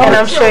 And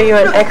I'm sure you're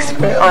an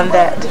expert on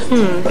that.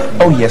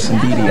 Oh, yes,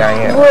 indeed, I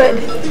am.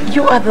 Wood,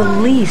 you are the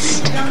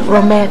least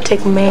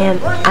romantic man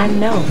I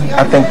know.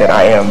 I think that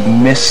I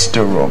am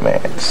Mr.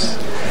 Romance.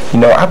 You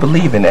know, I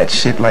believe in that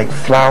shit like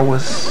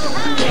flowers,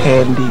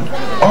 candy,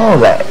 all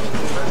that.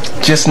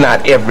 Just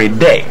not every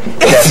day.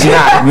 That's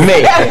not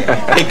me.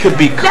 It could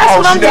be close. That's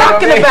what I'm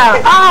talking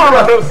about.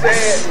 Oh.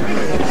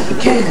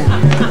 Can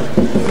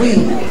we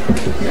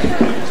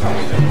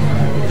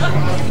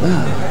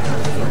love?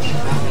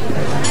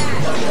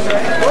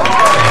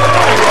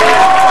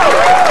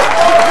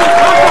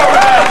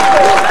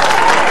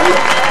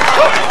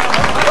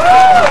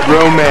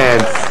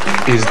 Romance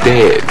is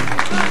dead,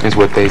 is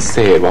what they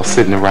said while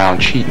sitting around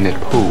cheating at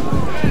pool.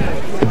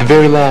 At the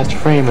very last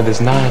frame of this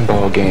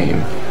 9-ball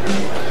game,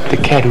 the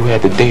cat who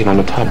had the date on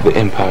the top of the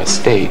Empire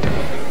State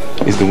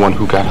is the one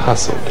who got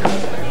hustled.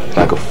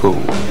 like a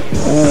fool.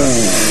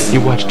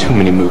 You watch too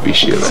many movies,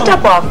 Sheila.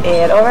 Step off,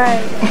 Ed,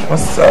 alright?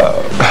 What's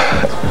up?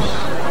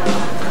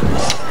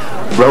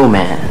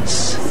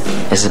 Romance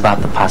is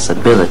about the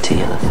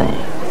possibility of the thing.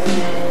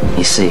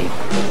 You see,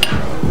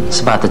 it's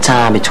about the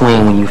time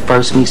between when you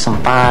first meet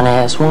some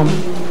fine-ass woman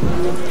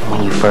and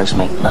when you first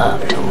make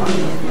love to her.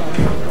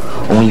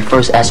 Or when you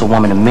first ask a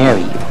woman to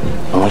marry you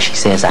and when she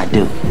says, I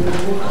do.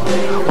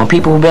 When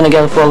people who've been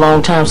together for a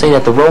long time say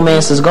that the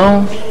romance is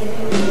gone,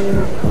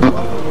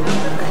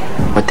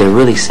 what they're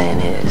really saying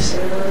is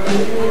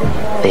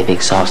they've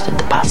exhausted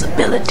the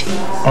possibility.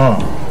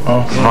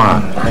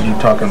 Vaughn, are you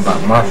talking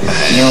about my thing?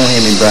 You don't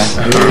hear me, bro.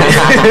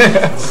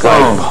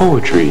 Like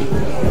poetry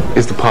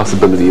is the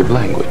possibility of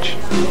language.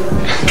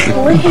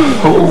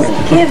 Please,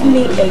 give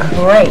me a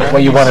break.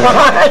 What you want to do?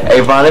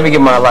 Hey, Vaughn, let me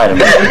get my lighter,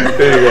 man.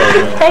 There you go.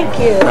 Thank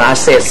you. No, I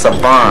said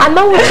Savon. I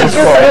know what you're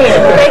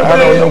saying. Thank I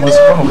don't know what's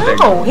wrong with that.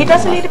 No, he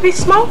doesn't need to be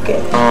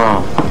smoking.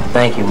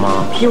 Thank you,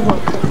 Mom. You're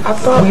welcome. I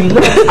thought We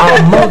left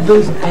our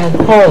mothers at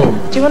home.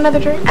 Do you want another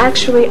drink?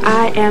 Actually,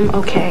 I am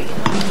okay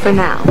for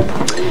now.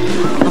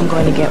 I'm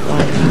going to get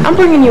one. I'm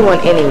bringing you one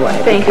anyway.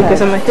 Thank you,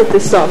 because I'm going to hit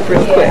this off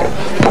real quick.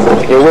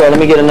 Here, well, let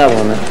me get another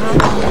one, man.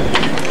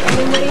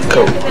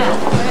 Cool.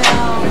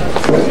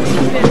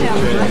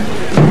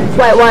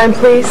 White wine,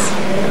 please.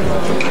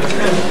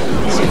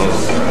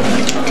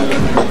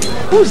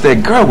 Who's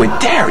that girl with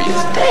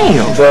Darius?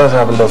 Damn. She does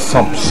have a little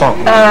something.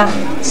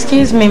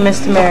 Excuse me,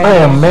 Mr. Mary. I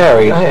am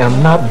married. I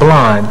am not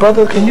blind.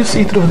 Brother, can you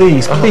see through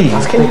these,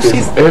 please? Can you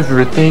see?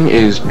 Everything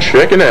is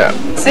checking out.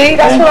 See,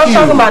 that's what I'm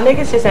talking about.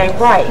 Niggas just ain't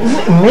right.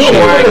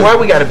 Why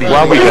we gotta be?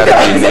 Why we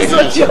gotta be That's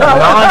what you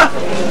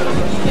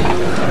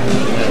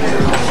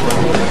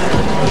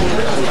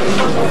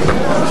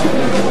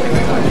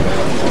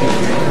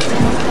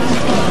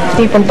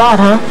Deep in thought,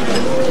 huh?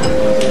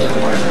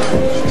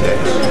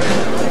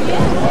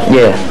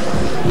 Yeah.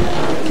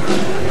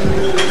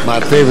 My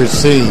favorite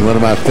scene, one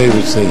of my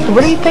favorite scenes.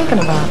 What are you thinking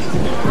about?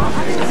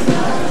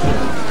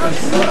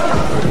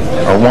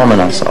 A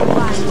woman I saw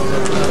once.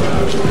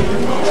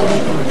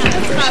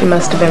 She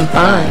must have been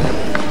fine.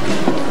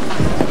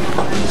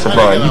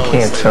 Savon, you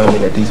can't tell me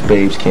that these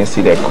babes can't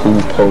see that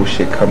cool pole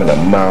shit coming a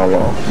mile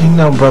off. You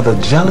know, brother,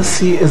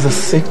 jealousy is a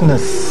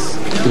sickness.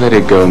 Let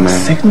it go, man.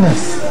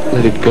 Sickness.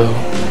 Let it go.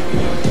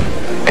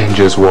 And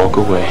just walk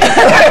away.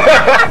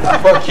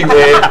 Fuck you,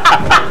 Ed.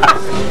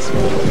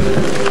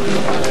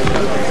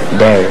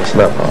 Darius,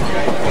 love her.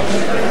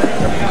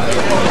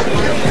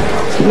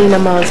 Nina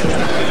Mosley.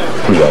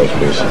 Who's that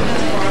person?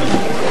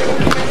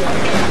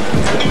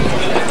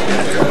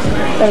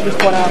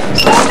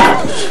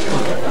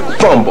 $34.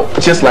 Fumble,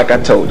 just like I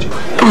told you.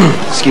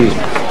 Excuse me.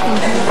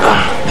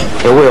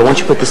 Hey, Will, why don't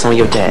you put this on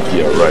your dad?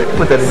 Yeah, right.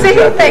 Put that energy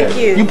out there.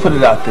 You put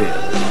it out there.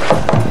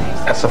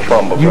 That's a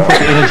fumble, bro. You put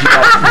the energy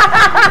out there.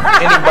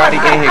 Anybody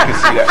in here can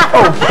see that.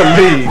 Oh,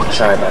 please.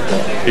 Sorry about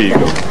that. Here you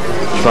go.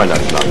 Try not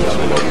to knock this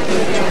one over.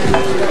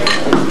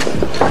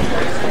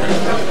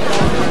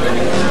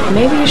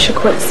 Maybe you should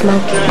quit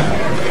smoking.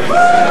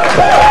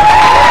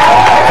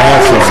 I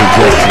have some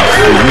suggestions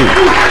for you.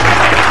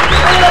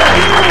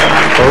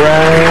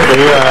 Alright.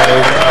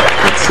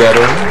 Let's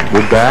settle.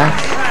 We're back.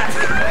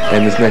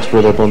 And this next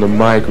brother up on the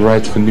mic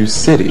writes for New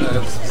City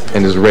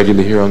and is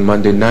regular here on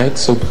Monday night.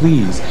 So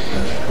please,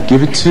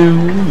 give it to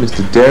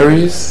Mr.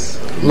 Darius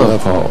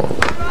Love Hall.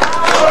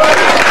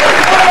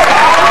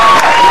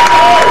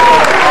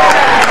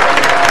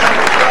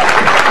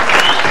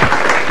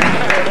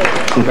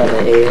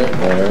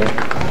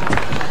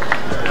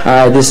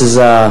 Alright, this is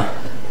a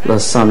little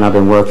something I've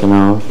been working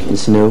on.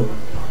 It's new.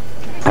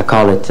 I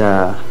call it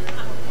a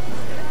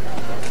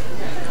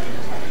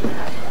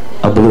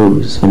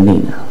blues for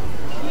Nina.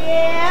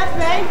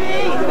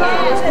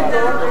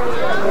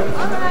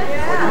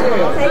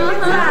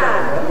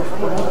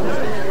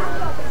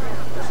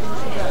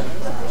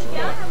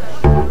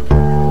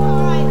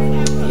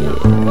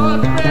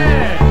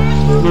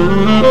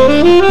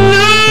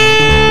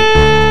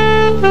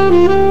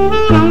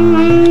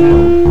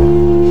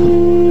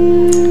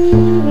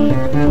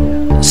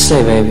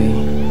 Say, baby,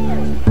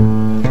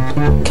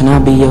 can I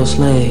be your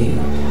slave?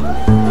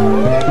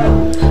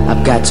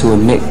 I've got to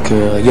admit,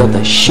 girl, you're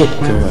the shit,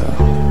 girl,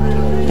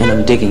 and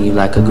I'm digging you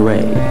like a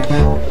grave.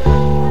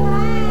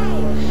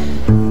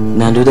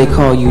 Now, do they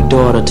call you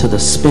daughter to the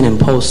spinning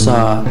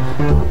pulsar,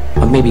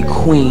 or maybe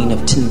queen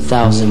of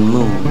 10,000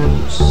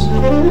 moons?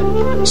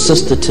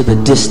 Sister to the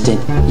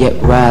distant yet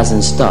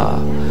rising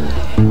star.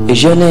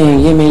 Is your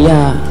name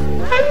Yemiya?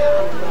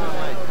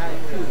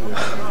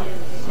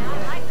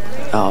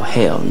 Oh,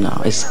 hell no,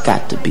 it's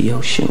got to be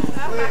Oshun.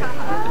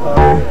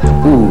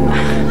 Ooh.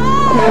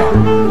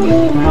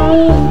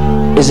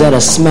 Is that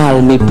a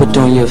smile me put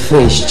on your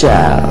face,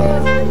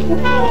 child?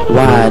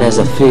 Wide as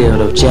a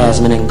field of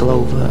jasmine and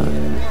clover.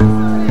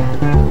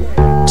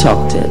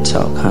 Talk that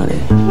talk,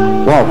 honey.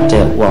 Walk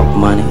that walk,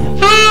 money.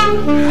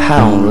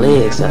 High on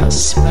legs, I'll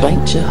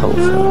spank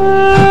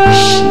Jehovah.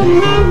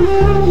 Shit.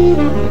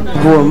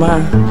 Who am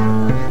I?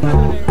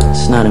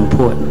 It's not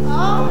important.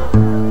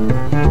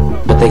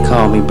 But they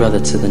call me brother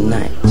to the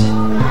night.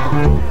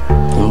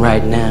 And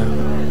right now,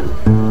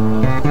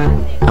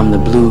 I'm the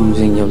blues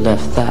in your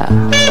left thigh,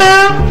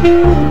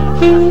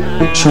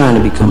 trying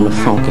to become the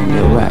funk in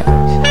your right.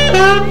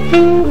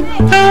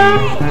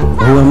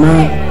 Who am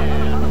I?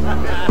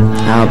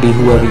 I'll be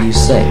whoever you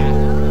say.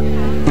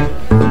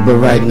 But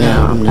right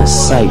now, I'm the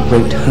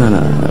sight-raped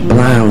hunter,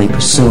 blindly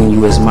pursuing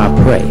you as my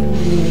prey.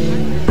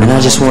 And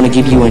I just want to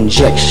give you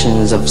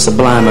injections of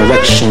sublime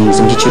erections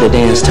and get you to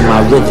dance to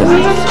my rhythm.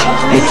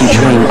 Make you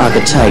dream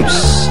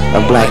archetypes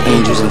of black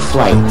angels in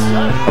flight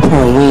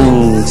upon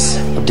wings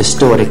of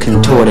distorted,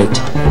 contorted,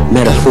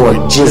 metaphoric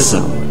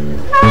jism.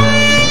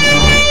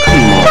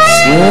 Come on,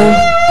 Slim.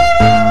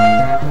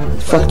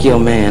 Fuck your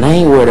man, I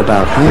ain't worried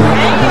about him.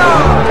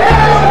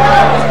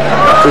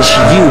 It's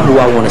you who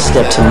I want to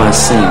step to my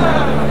scene.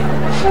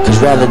 Cause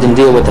rather than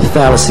deal with the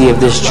fallacy of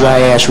this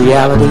dry-ass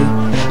reality,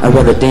 I'd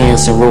rather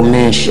dance and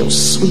romance your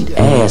sweet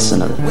ass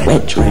in a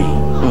wet dream.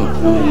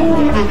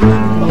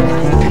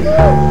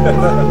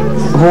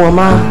 Who am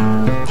I?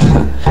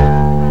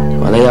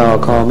 Well, they all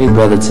call me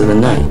brother to the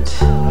night.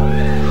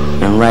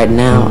 And right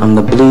now, I'm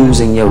the blues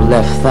in your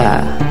left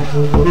thigh,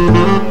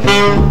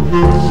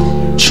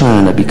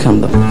 trying to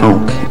become the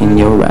funk in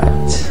your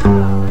right.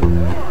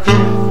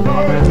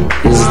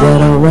 Is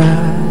that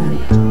alright?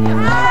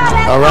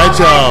 Alright,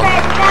 y'all.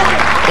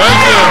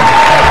 Thank you.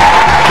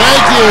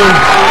 Thank you.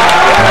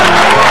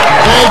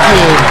 Thank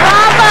you.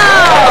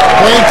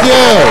 Thank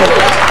you.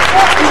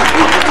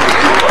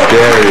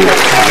 Gary.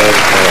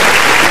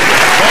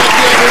 Thank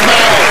you,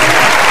 everybody.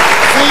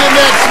 See you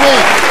next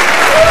week.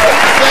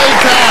 Same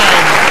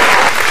time.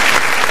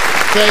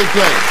 Same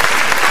place.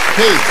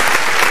 Peace.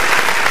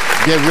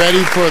 Get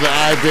ready for the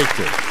I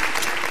Victor.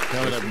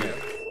 Coming up next.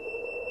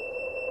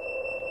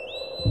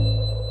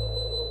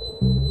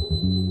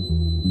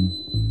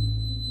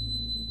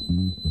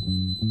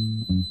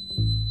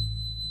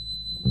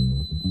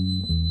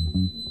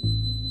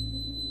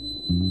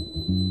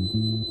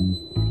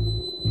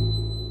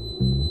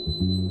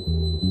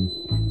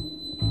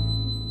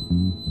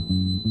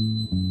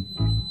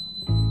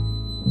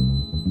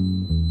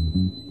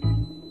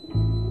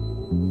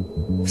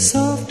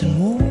 Soft and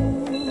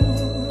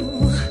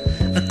warm,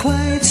 a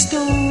quiet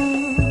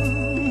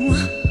storm,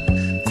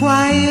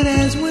 quiet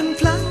as when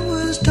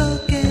flowers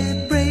talk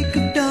at break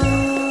of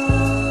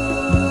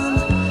dawn,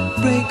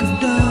 break of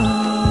dawn.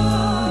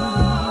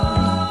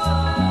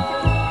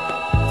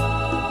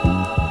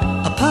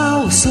 A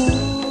power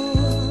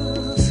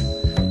source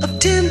of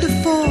tender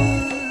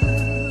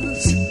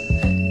force,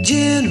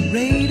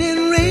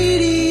 generating,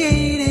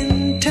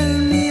 radiating,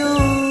 turn me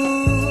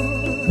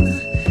on,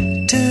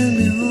 turn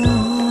me on.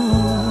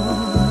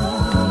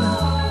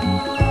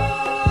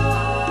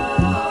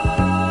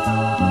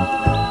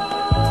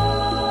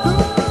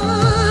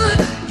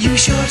 You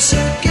short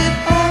circuit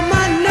all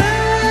my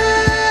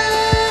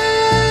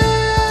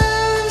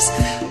nerves,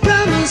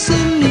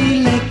 promising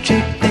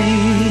electric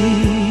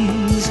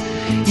things.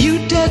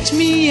 You touch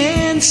me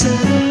and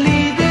suddenly